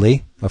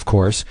Stradley, of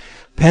course.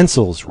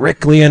 Pencils,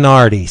 Rick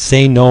Leonardi,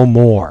 Say No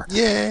More.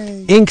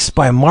 Yay! Inks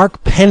by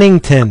Mark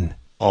Pennington.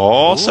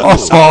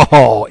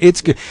 Oh,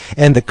 it's good.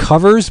 And the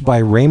covers by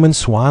Raymond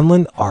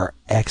Swanland are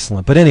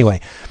excellent. But anyway,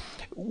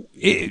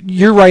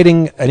 you're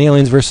writing an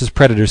Aliens versus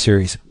Predator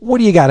series. What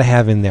do you got to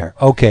have in there?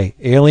 Okay,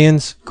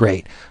 Aliens,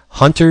 great.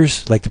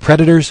 Hunters, like the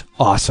Predators,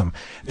 awesome.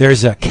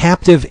 There's a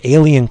captive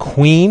alien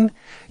queen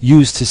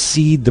used to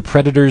seed the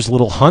Predators'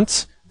 little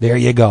hunts. There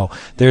you go.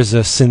 There's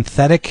a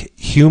synthetic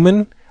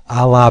human,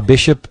 a la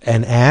Bishop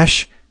and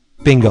Ash.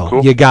 Bingo,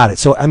 cool. You got it.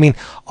 So, I mean,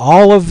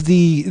 all of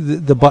the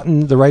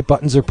right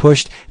buttons are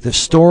pushed. The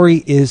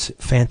story is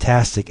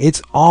fantastic.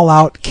 It's all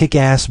out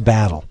kick-ass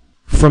battle.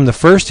 From the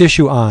first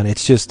issue on,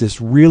 it's just this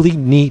really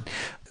neat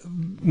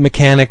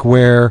mechanic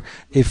where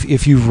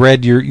if you've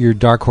read your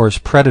Dark Horse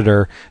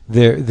Predator,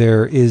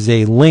 there is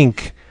a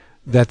link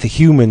that the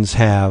humans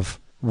have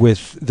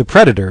with the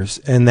Predators,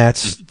 and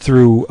that's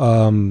through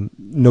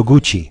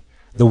Noguchi,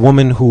 the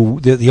woman who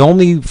the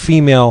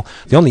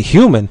only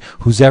human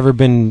who's ever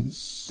been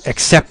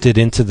accepted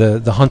into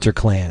the hunter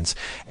clans.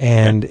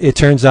 And it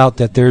turns out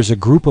that there's a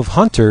group of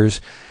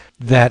hunters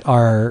that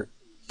are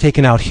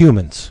taking out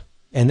humans.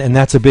 And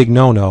that's a big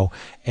no-no.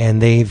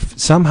 And they've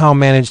somehow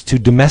managed to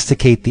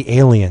domesticate the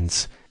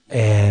aliens.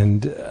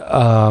 And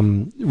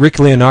Rick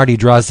Leonardi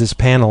draws this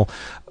panel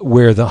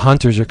where the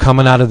hunters are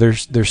coming out of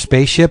their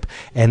spaceship,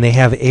 and they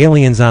have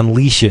aliens on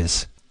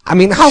leashes. I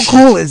mean, how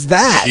cool is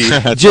that?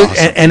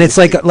 Awesome. And it's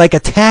like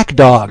attack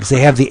dogs.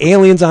 They have the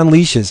aliens on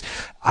leashes.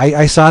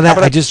 I saw that.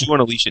 I just want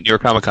to leash at New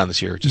York Comic Con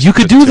this year. You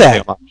could do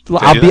that.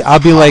 I'll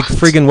be like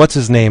friggin' what's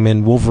his name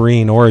in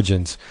Wolverine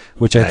Origins,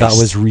 which I thought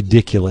was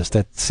ridiculous.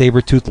 That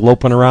saber-tooth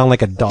loping around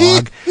like a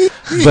dog.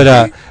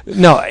 But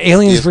no,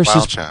 Aliens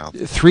versus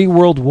 3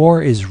 World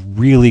War is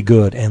really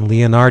good, and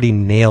Leonardi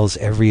nails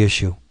every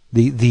issue.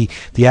 The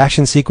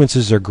action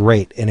sequences are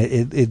great, and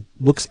it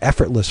looks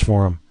effortless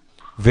for him.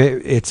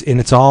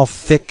 It's all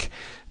thick,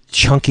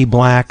 chunky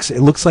blacks.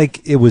 It looks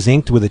like it was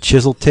inked with a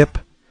chisel tip.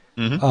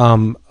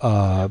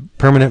 Mm-hmm.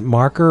 Permanent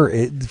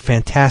marker.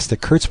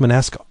 Fantastic.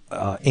 Kurtzman-esque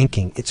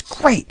inking. It's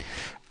great.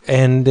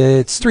 And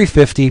it's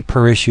 $3.50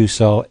 per issue,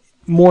 so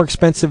more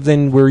expensive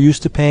than we're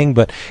used to paying,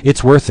 but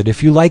it's worth it.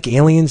 If you like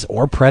Aliens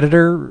or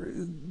Predator,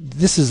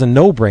 this is a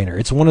no-brainer.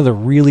 It's one of the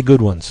really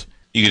good ones.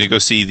 You gonna go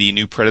see the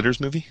new Predators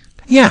movie?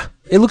 Yeah,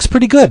 it looks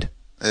pretty good.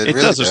 It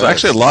really does. There's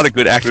actually a lot of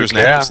good actors and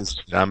actresses.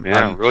 I'm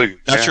really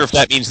not sure if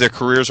that means their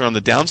careers are on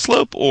the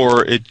downslope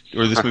or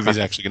this movie is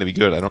actually going to be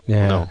good. I don't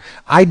know.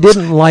 I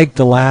didn't like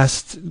the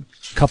last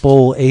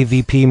couple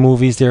AVP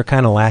movies. They're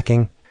kind of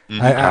lacking.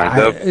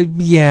 I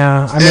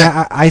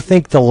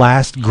think the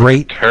last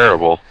great...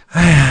 Terrible.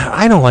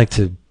 I don't like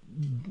to...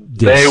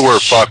 They were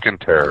fucking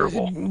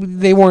terrible.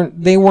 They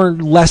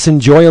weren't less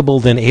enjoyable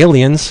than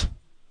Aliens.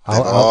 They've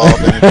all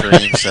been a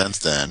dream since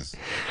then.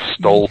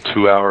 Stole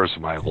 2 hours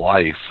of my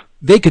life.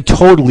 They could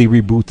totally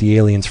reboot the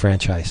Aliens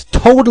franchise.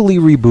 Totally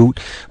reboot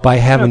by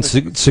having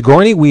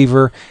Sigourney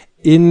Weaver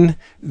in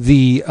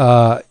the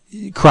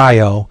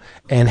cryo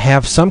and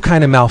have some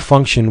kind of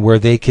malfunction where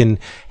they can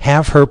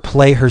have her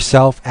play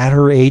herself at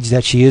her age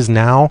that she is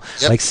now.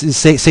 Yep. Like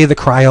say the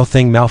cryo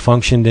thing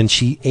malfunctioned and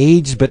she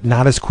aged but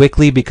not as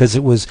quickly because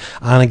it was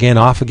on again,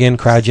 off again,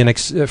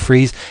 cryogenic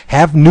freeze.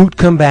 Have Newt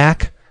come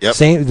back. Yep.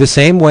 The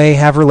same way,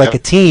 have her like Yep. a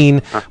teen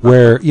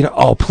where,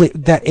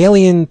 that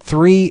Alien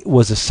 3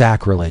 was a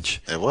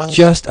sacrilege. It was.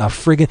 Just a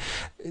friggin'...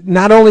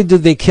 Not only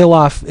did they kill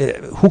off...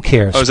 who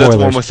cares? Oh, is that the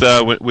one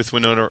Spoilers. with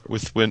Winona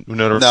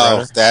No,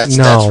 Ryder?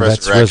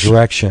 that's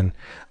Resurrection.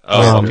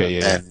 Oh, okay,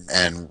 yeah.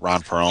 And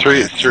Ron Perlman. Three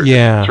was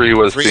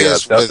Three the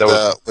is with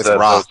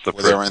Rock, the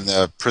where they were in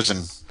the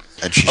prison.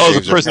 And she Oh, the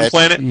shaves her prison head.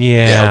 planet?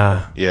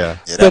 Yeah. Yeah.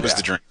 Yeah, that was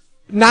the dream.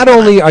 Not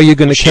only are you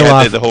going to She kill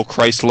had off... the whole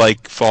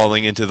Christ-like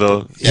falling into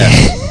the...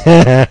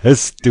 Yeah.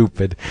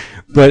 Stupid.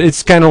 But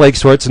it's kind of like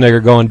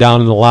Schwarzenegger going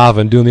down in the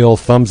lava and doing the old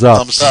thumbs up.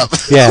 Thumbs up.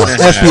 Yeah,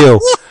 F you.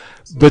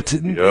 But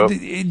Yep.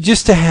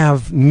 just to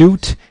have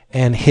Newt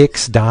and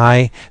Hicks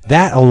die,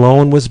 that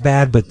alone was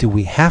bad, but do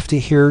we have to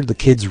hear the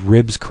kid's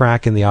ribs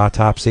crack in the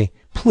autopsy?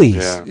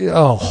 Please. Yeah.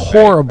 Oh,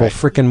 horrible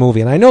freaking movie.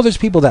 And I know there's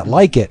people that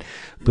like it,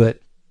 but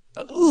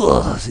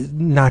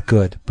not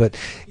good. But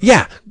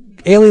yeah,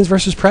 Aliens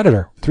versus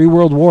Predator, 3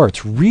 World War.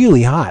 It's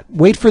really hot.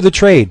 Wait for the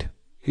trade.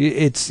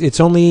 It's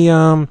only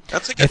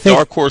That's like a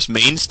dark horse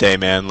mainstay,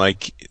 man.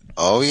 Like,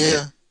 Oh,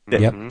 yeah.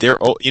 Yep.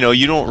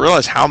 you don't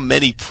realize how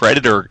many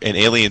Predator and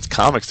Aliens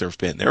comics there have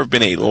been. There have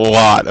been a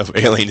lot of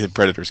Aliens and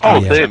Predators Oh,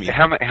 comics. yeah. I mean,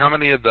 how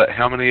many of the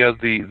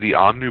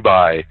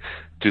omnibuy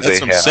do that's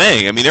they what have? I'm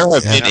saying. I mean, there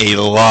have been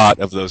a lot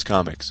of those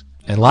comics.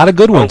 and a lot of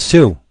good ones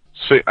too.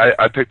 So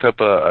I picked up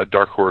a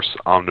Dark Horse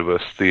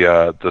omnibus,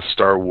 the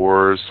Star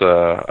Wars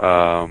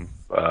a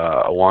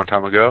long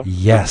time ago.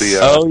 Yes.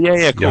 Oh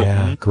yeah, cool.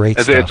 Yeah, great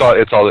It's stuff.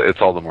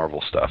 it's all the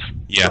Marvel stuff.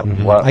 Yeah.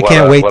 Mhm. What- I what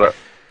can't a- wait. what a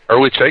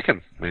early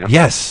taken, man.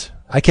 Yes,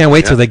 I can't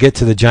wait till Yeah. they get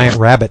to the giant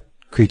rabbit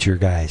creature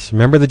guys.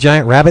 Remember the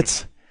giant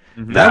rabbits?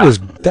 That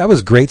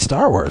was great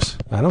Star Wars.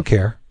 I don't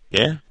care.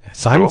 Yeah.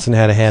 Simonson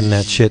had a hand in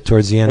that shit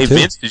towards the end Hey too.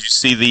 Vince, did you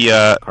see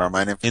the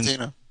Carmine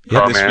Infantino.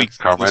 this week?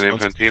 Carmine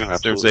this month,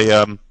 Infantino, There's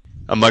absolutely.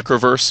 a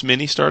Microverse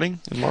mini starting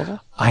in Marvel.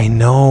 I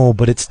know,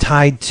 but it's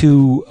tied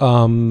to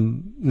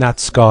not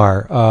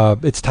Scar.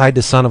 It's tied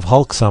to Son of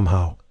Hulk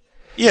somehow.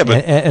 Yeah,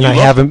 but and you I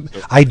love haven't.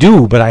 it. I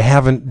do, but I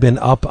haven't been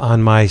up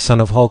on my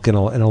Son of Hulk in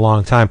a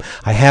long time.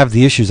 I have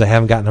the issues. I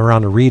haven't gotten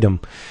around to read them,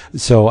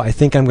 so I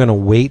think I'm going to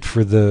wait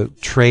for the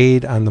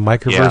trade on the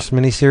Microverse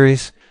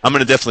miniseries. I'm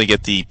going to definitely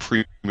get the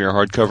premiere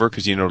hardcover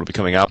because it'll be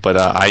coming out. But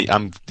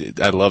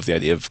I love the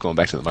idea of going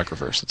back to the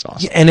Microverse. It's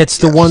awesome. Yeah, and it's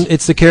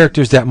it's the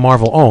characters that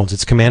Marvel owns.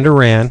 It's Commander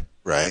Rand,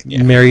 Right.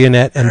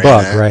 Marionette, and Marionette.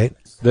 Bug. Right.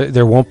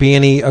 There won't be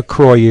any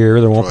Croyer.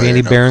 There won't be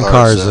any no Baron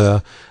Karza.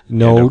 Karza.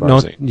 No.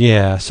 Barzee.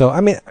 Yeah. So I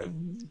mean,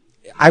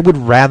 I would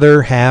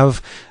rather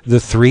have the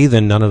 3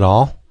 than none at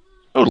all.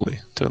 Totally.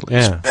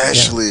 Yeah.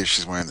 Especially if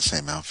she's wearing the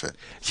same outfit.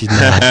 She's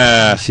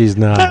not. She's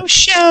not.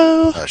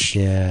 show. Hush.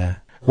 Yeah.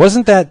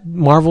 Wasn't that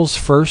Marvel's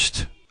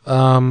first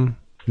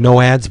no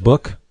ads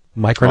book?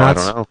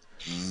 Micronauts? I don't know.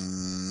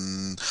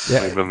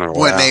 They've been there a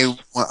When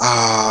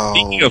while.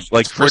 Speaking of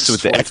like Towards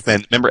with the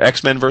X-Men, remember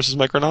X-Men versus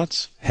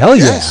Micronauts? Hell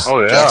yeah. Yes.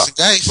 Oh, yeah. Jackson Of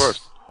Dice. course.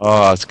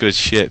 Oh, it's good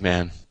shit,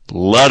 man.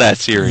 Love that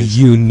series.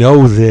 You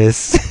know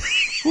this.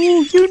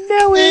 You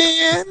know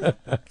it.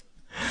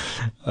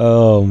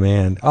 Oh,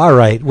 man. All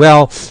right.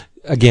 Well,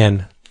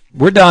 again,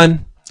 we're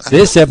done.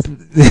 This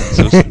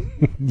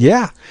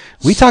yeah.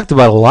 We talked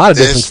about a lot of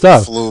different This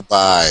stuff. flew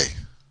by.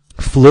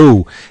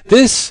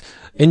 This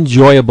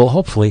enjoyable,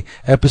 hopefully,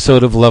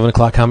 episode of 11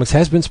 O'Clock Comics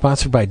has been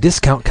sponsored by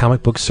Discount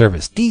Comic Book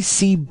Service,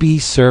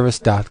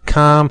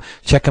 dcbservice.com.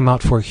 Check them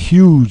out for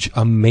huge,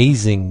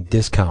 amazing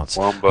discounts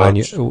on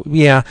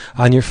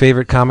your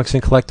favorite comics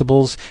and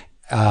collectibles.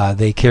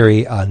 They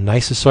carry a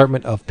nice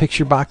assortment of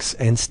picture box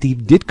and Steve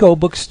Ditko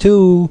books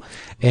too.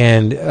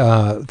 And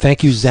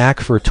thank you, Zach,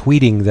 for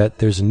tweeting that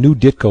there's a new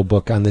Ditko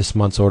book on this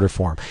month's order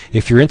form.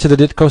 If you're into the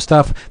Ditko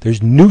stuff,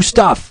 there's new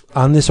stuff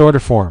on this order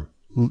form.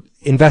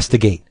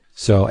 Investigate.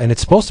 So, and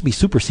it's supposed to be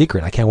super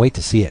secret. I can't wait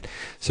to see it.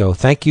 So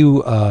thank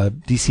you,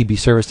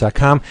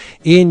 dcbservice.com.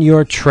 In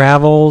your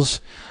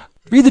travels,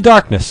 read The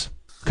Darkness,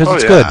 because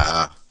it's good.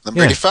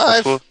 Number 85.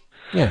 Absolutely.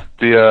 Yeah.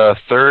 The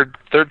third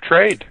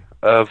trade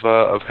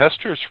of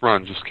Hester's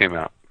run just came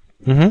out.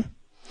 Mm-hmm.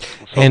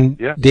 So, And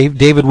yeah.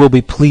 David will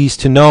be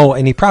pleased to know,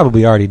 and he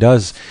probably already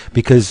does,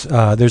 because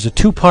there's a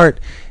 2-part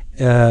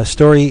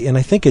story, and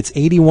I think it's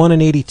 81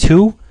 and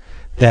 82.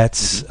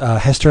 That's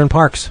Hester and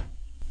Parks.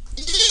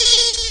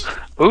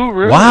 Ooh,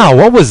 really? Wow,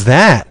 what was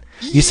that?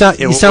 You sound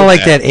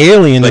like that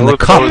alien in the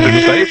cup,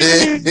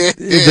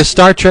 the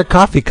Star Trek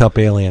coffee cup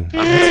alien.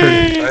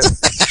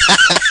 It's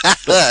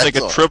like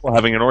a triple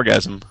having an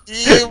orgasm.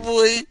 Yeah,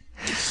 boy.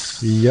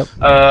 Yep.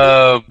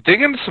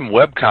 Dig into some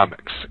web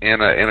comics,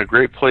 and a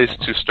great place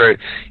to start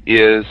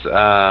is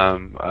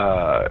 11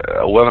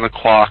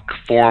 o'clock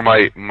for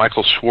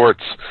Michael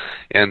Schwartz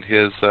and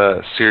his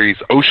series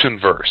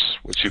Oceanverse,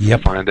 which you can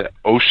find at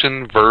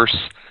oceanverse.com.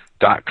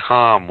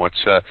 .com,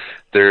 which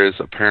there is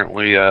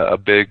apparently a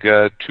big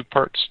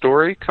two-part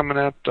story coming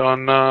out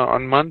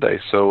on Monday.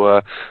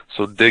 So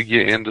dig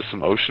you into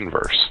some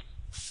Oceanverse.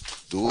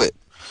 Do it.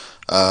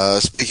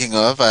 Speaking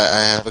of,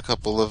 I have a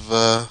couple of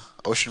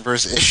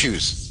Oceanverse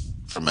issues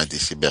from my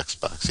DCBX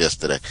box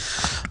yesterday.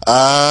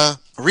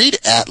 Read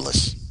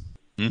Atlas.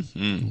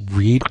 Mm-hmm.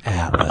 Read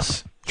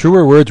Atlas.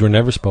 Truer words were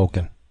never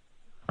spoken.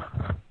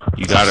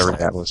 You gotta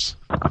read Atlas.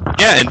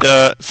 Yeah, and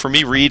for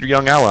me, read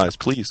Young Allies,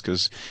 please,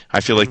 because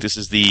I feel like this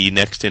is the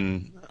next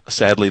in a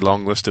sadly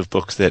long list of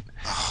books that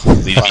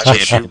need to be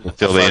canceled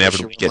until they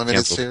inevitably get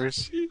canceled.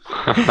 Series?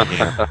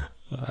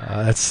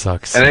 That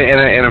sucks. And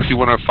if you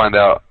want to find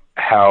out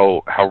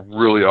how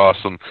really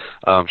awesome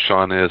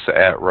Sean is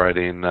at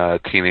writing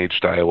teenage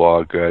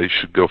dialogue, you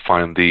should go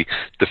find the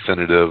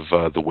definitive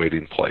The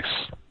Waiting Place.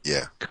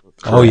 Yeah.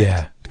 Oh,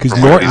 yeah. Because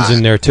Norton's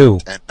in there, too.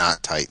 And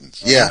not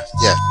Titans. Yeah,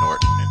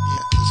 Norton. And,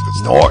 yeah, that's good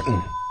stuff.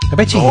 Norton. I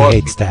bet you he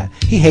hates that.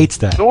 He hates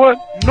that.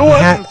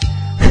 Norton.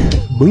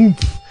 Boom.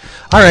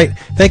 All right.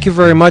 Thank you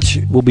very much.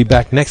 We'll be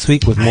back next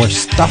week with more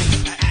stuff.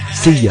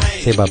 See ya.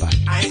 Say bye-bye.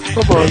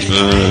 Bye-bye.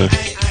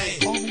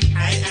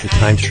 The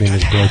time stream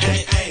is broken.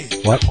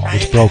 What?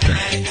 It's broken.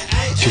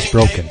 It's just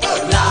broken.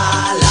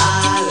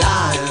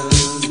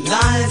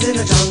 Lions in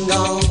the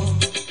jungle.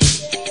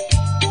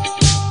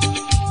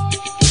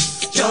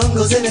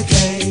 Jungle's in a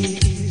cage.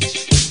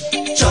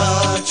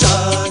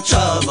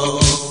 Trouble.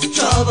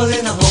 Trouble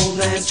in a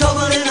homeland.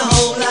 Trouble in a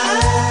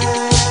homeland.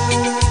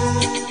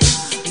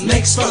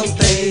 Makes front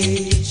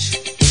page.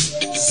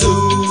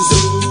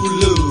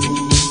 Zulu.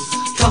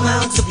 Come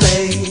out to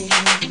play.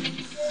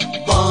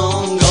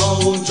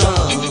 Bongo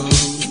drum.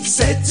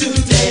 Said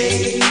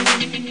today.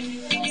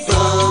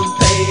 Front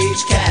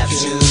page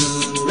caption.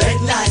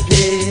 Read like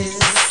this.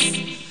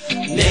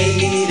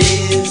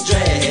 Natives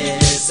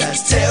dress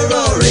as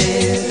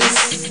terrorists.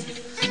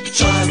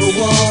 Tribal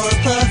war, a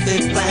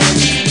perfect plan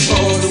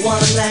for the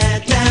one that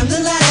damned the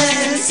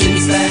land.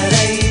 Since that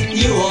ain't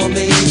you or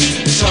me.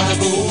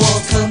 Tribal war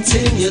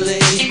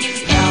continually.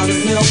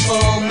 Powdered milk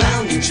for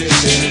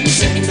malnutrition.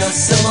 Send us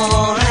some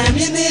more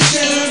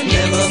ammunition.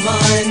 Never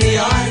mind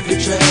the ivory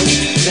tray.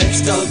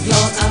 Let's go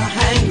plant a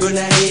hand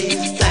grenade.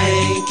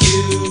 Thank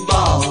you,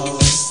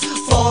 boss,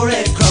 for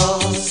Red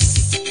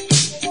Cross.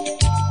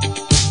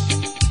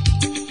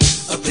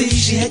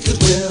 Appreciate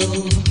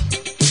goodwill.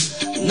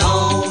 No.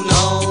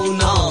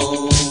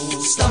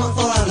 Stomach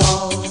for our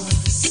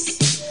loss.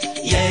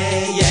 Yeah.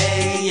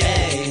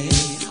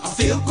 I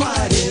feel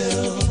quite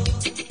ill.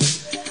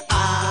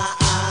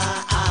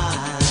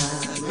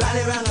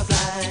 Rally round the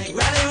flag.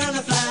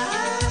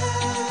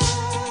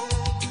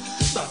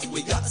 But we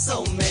got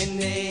so many.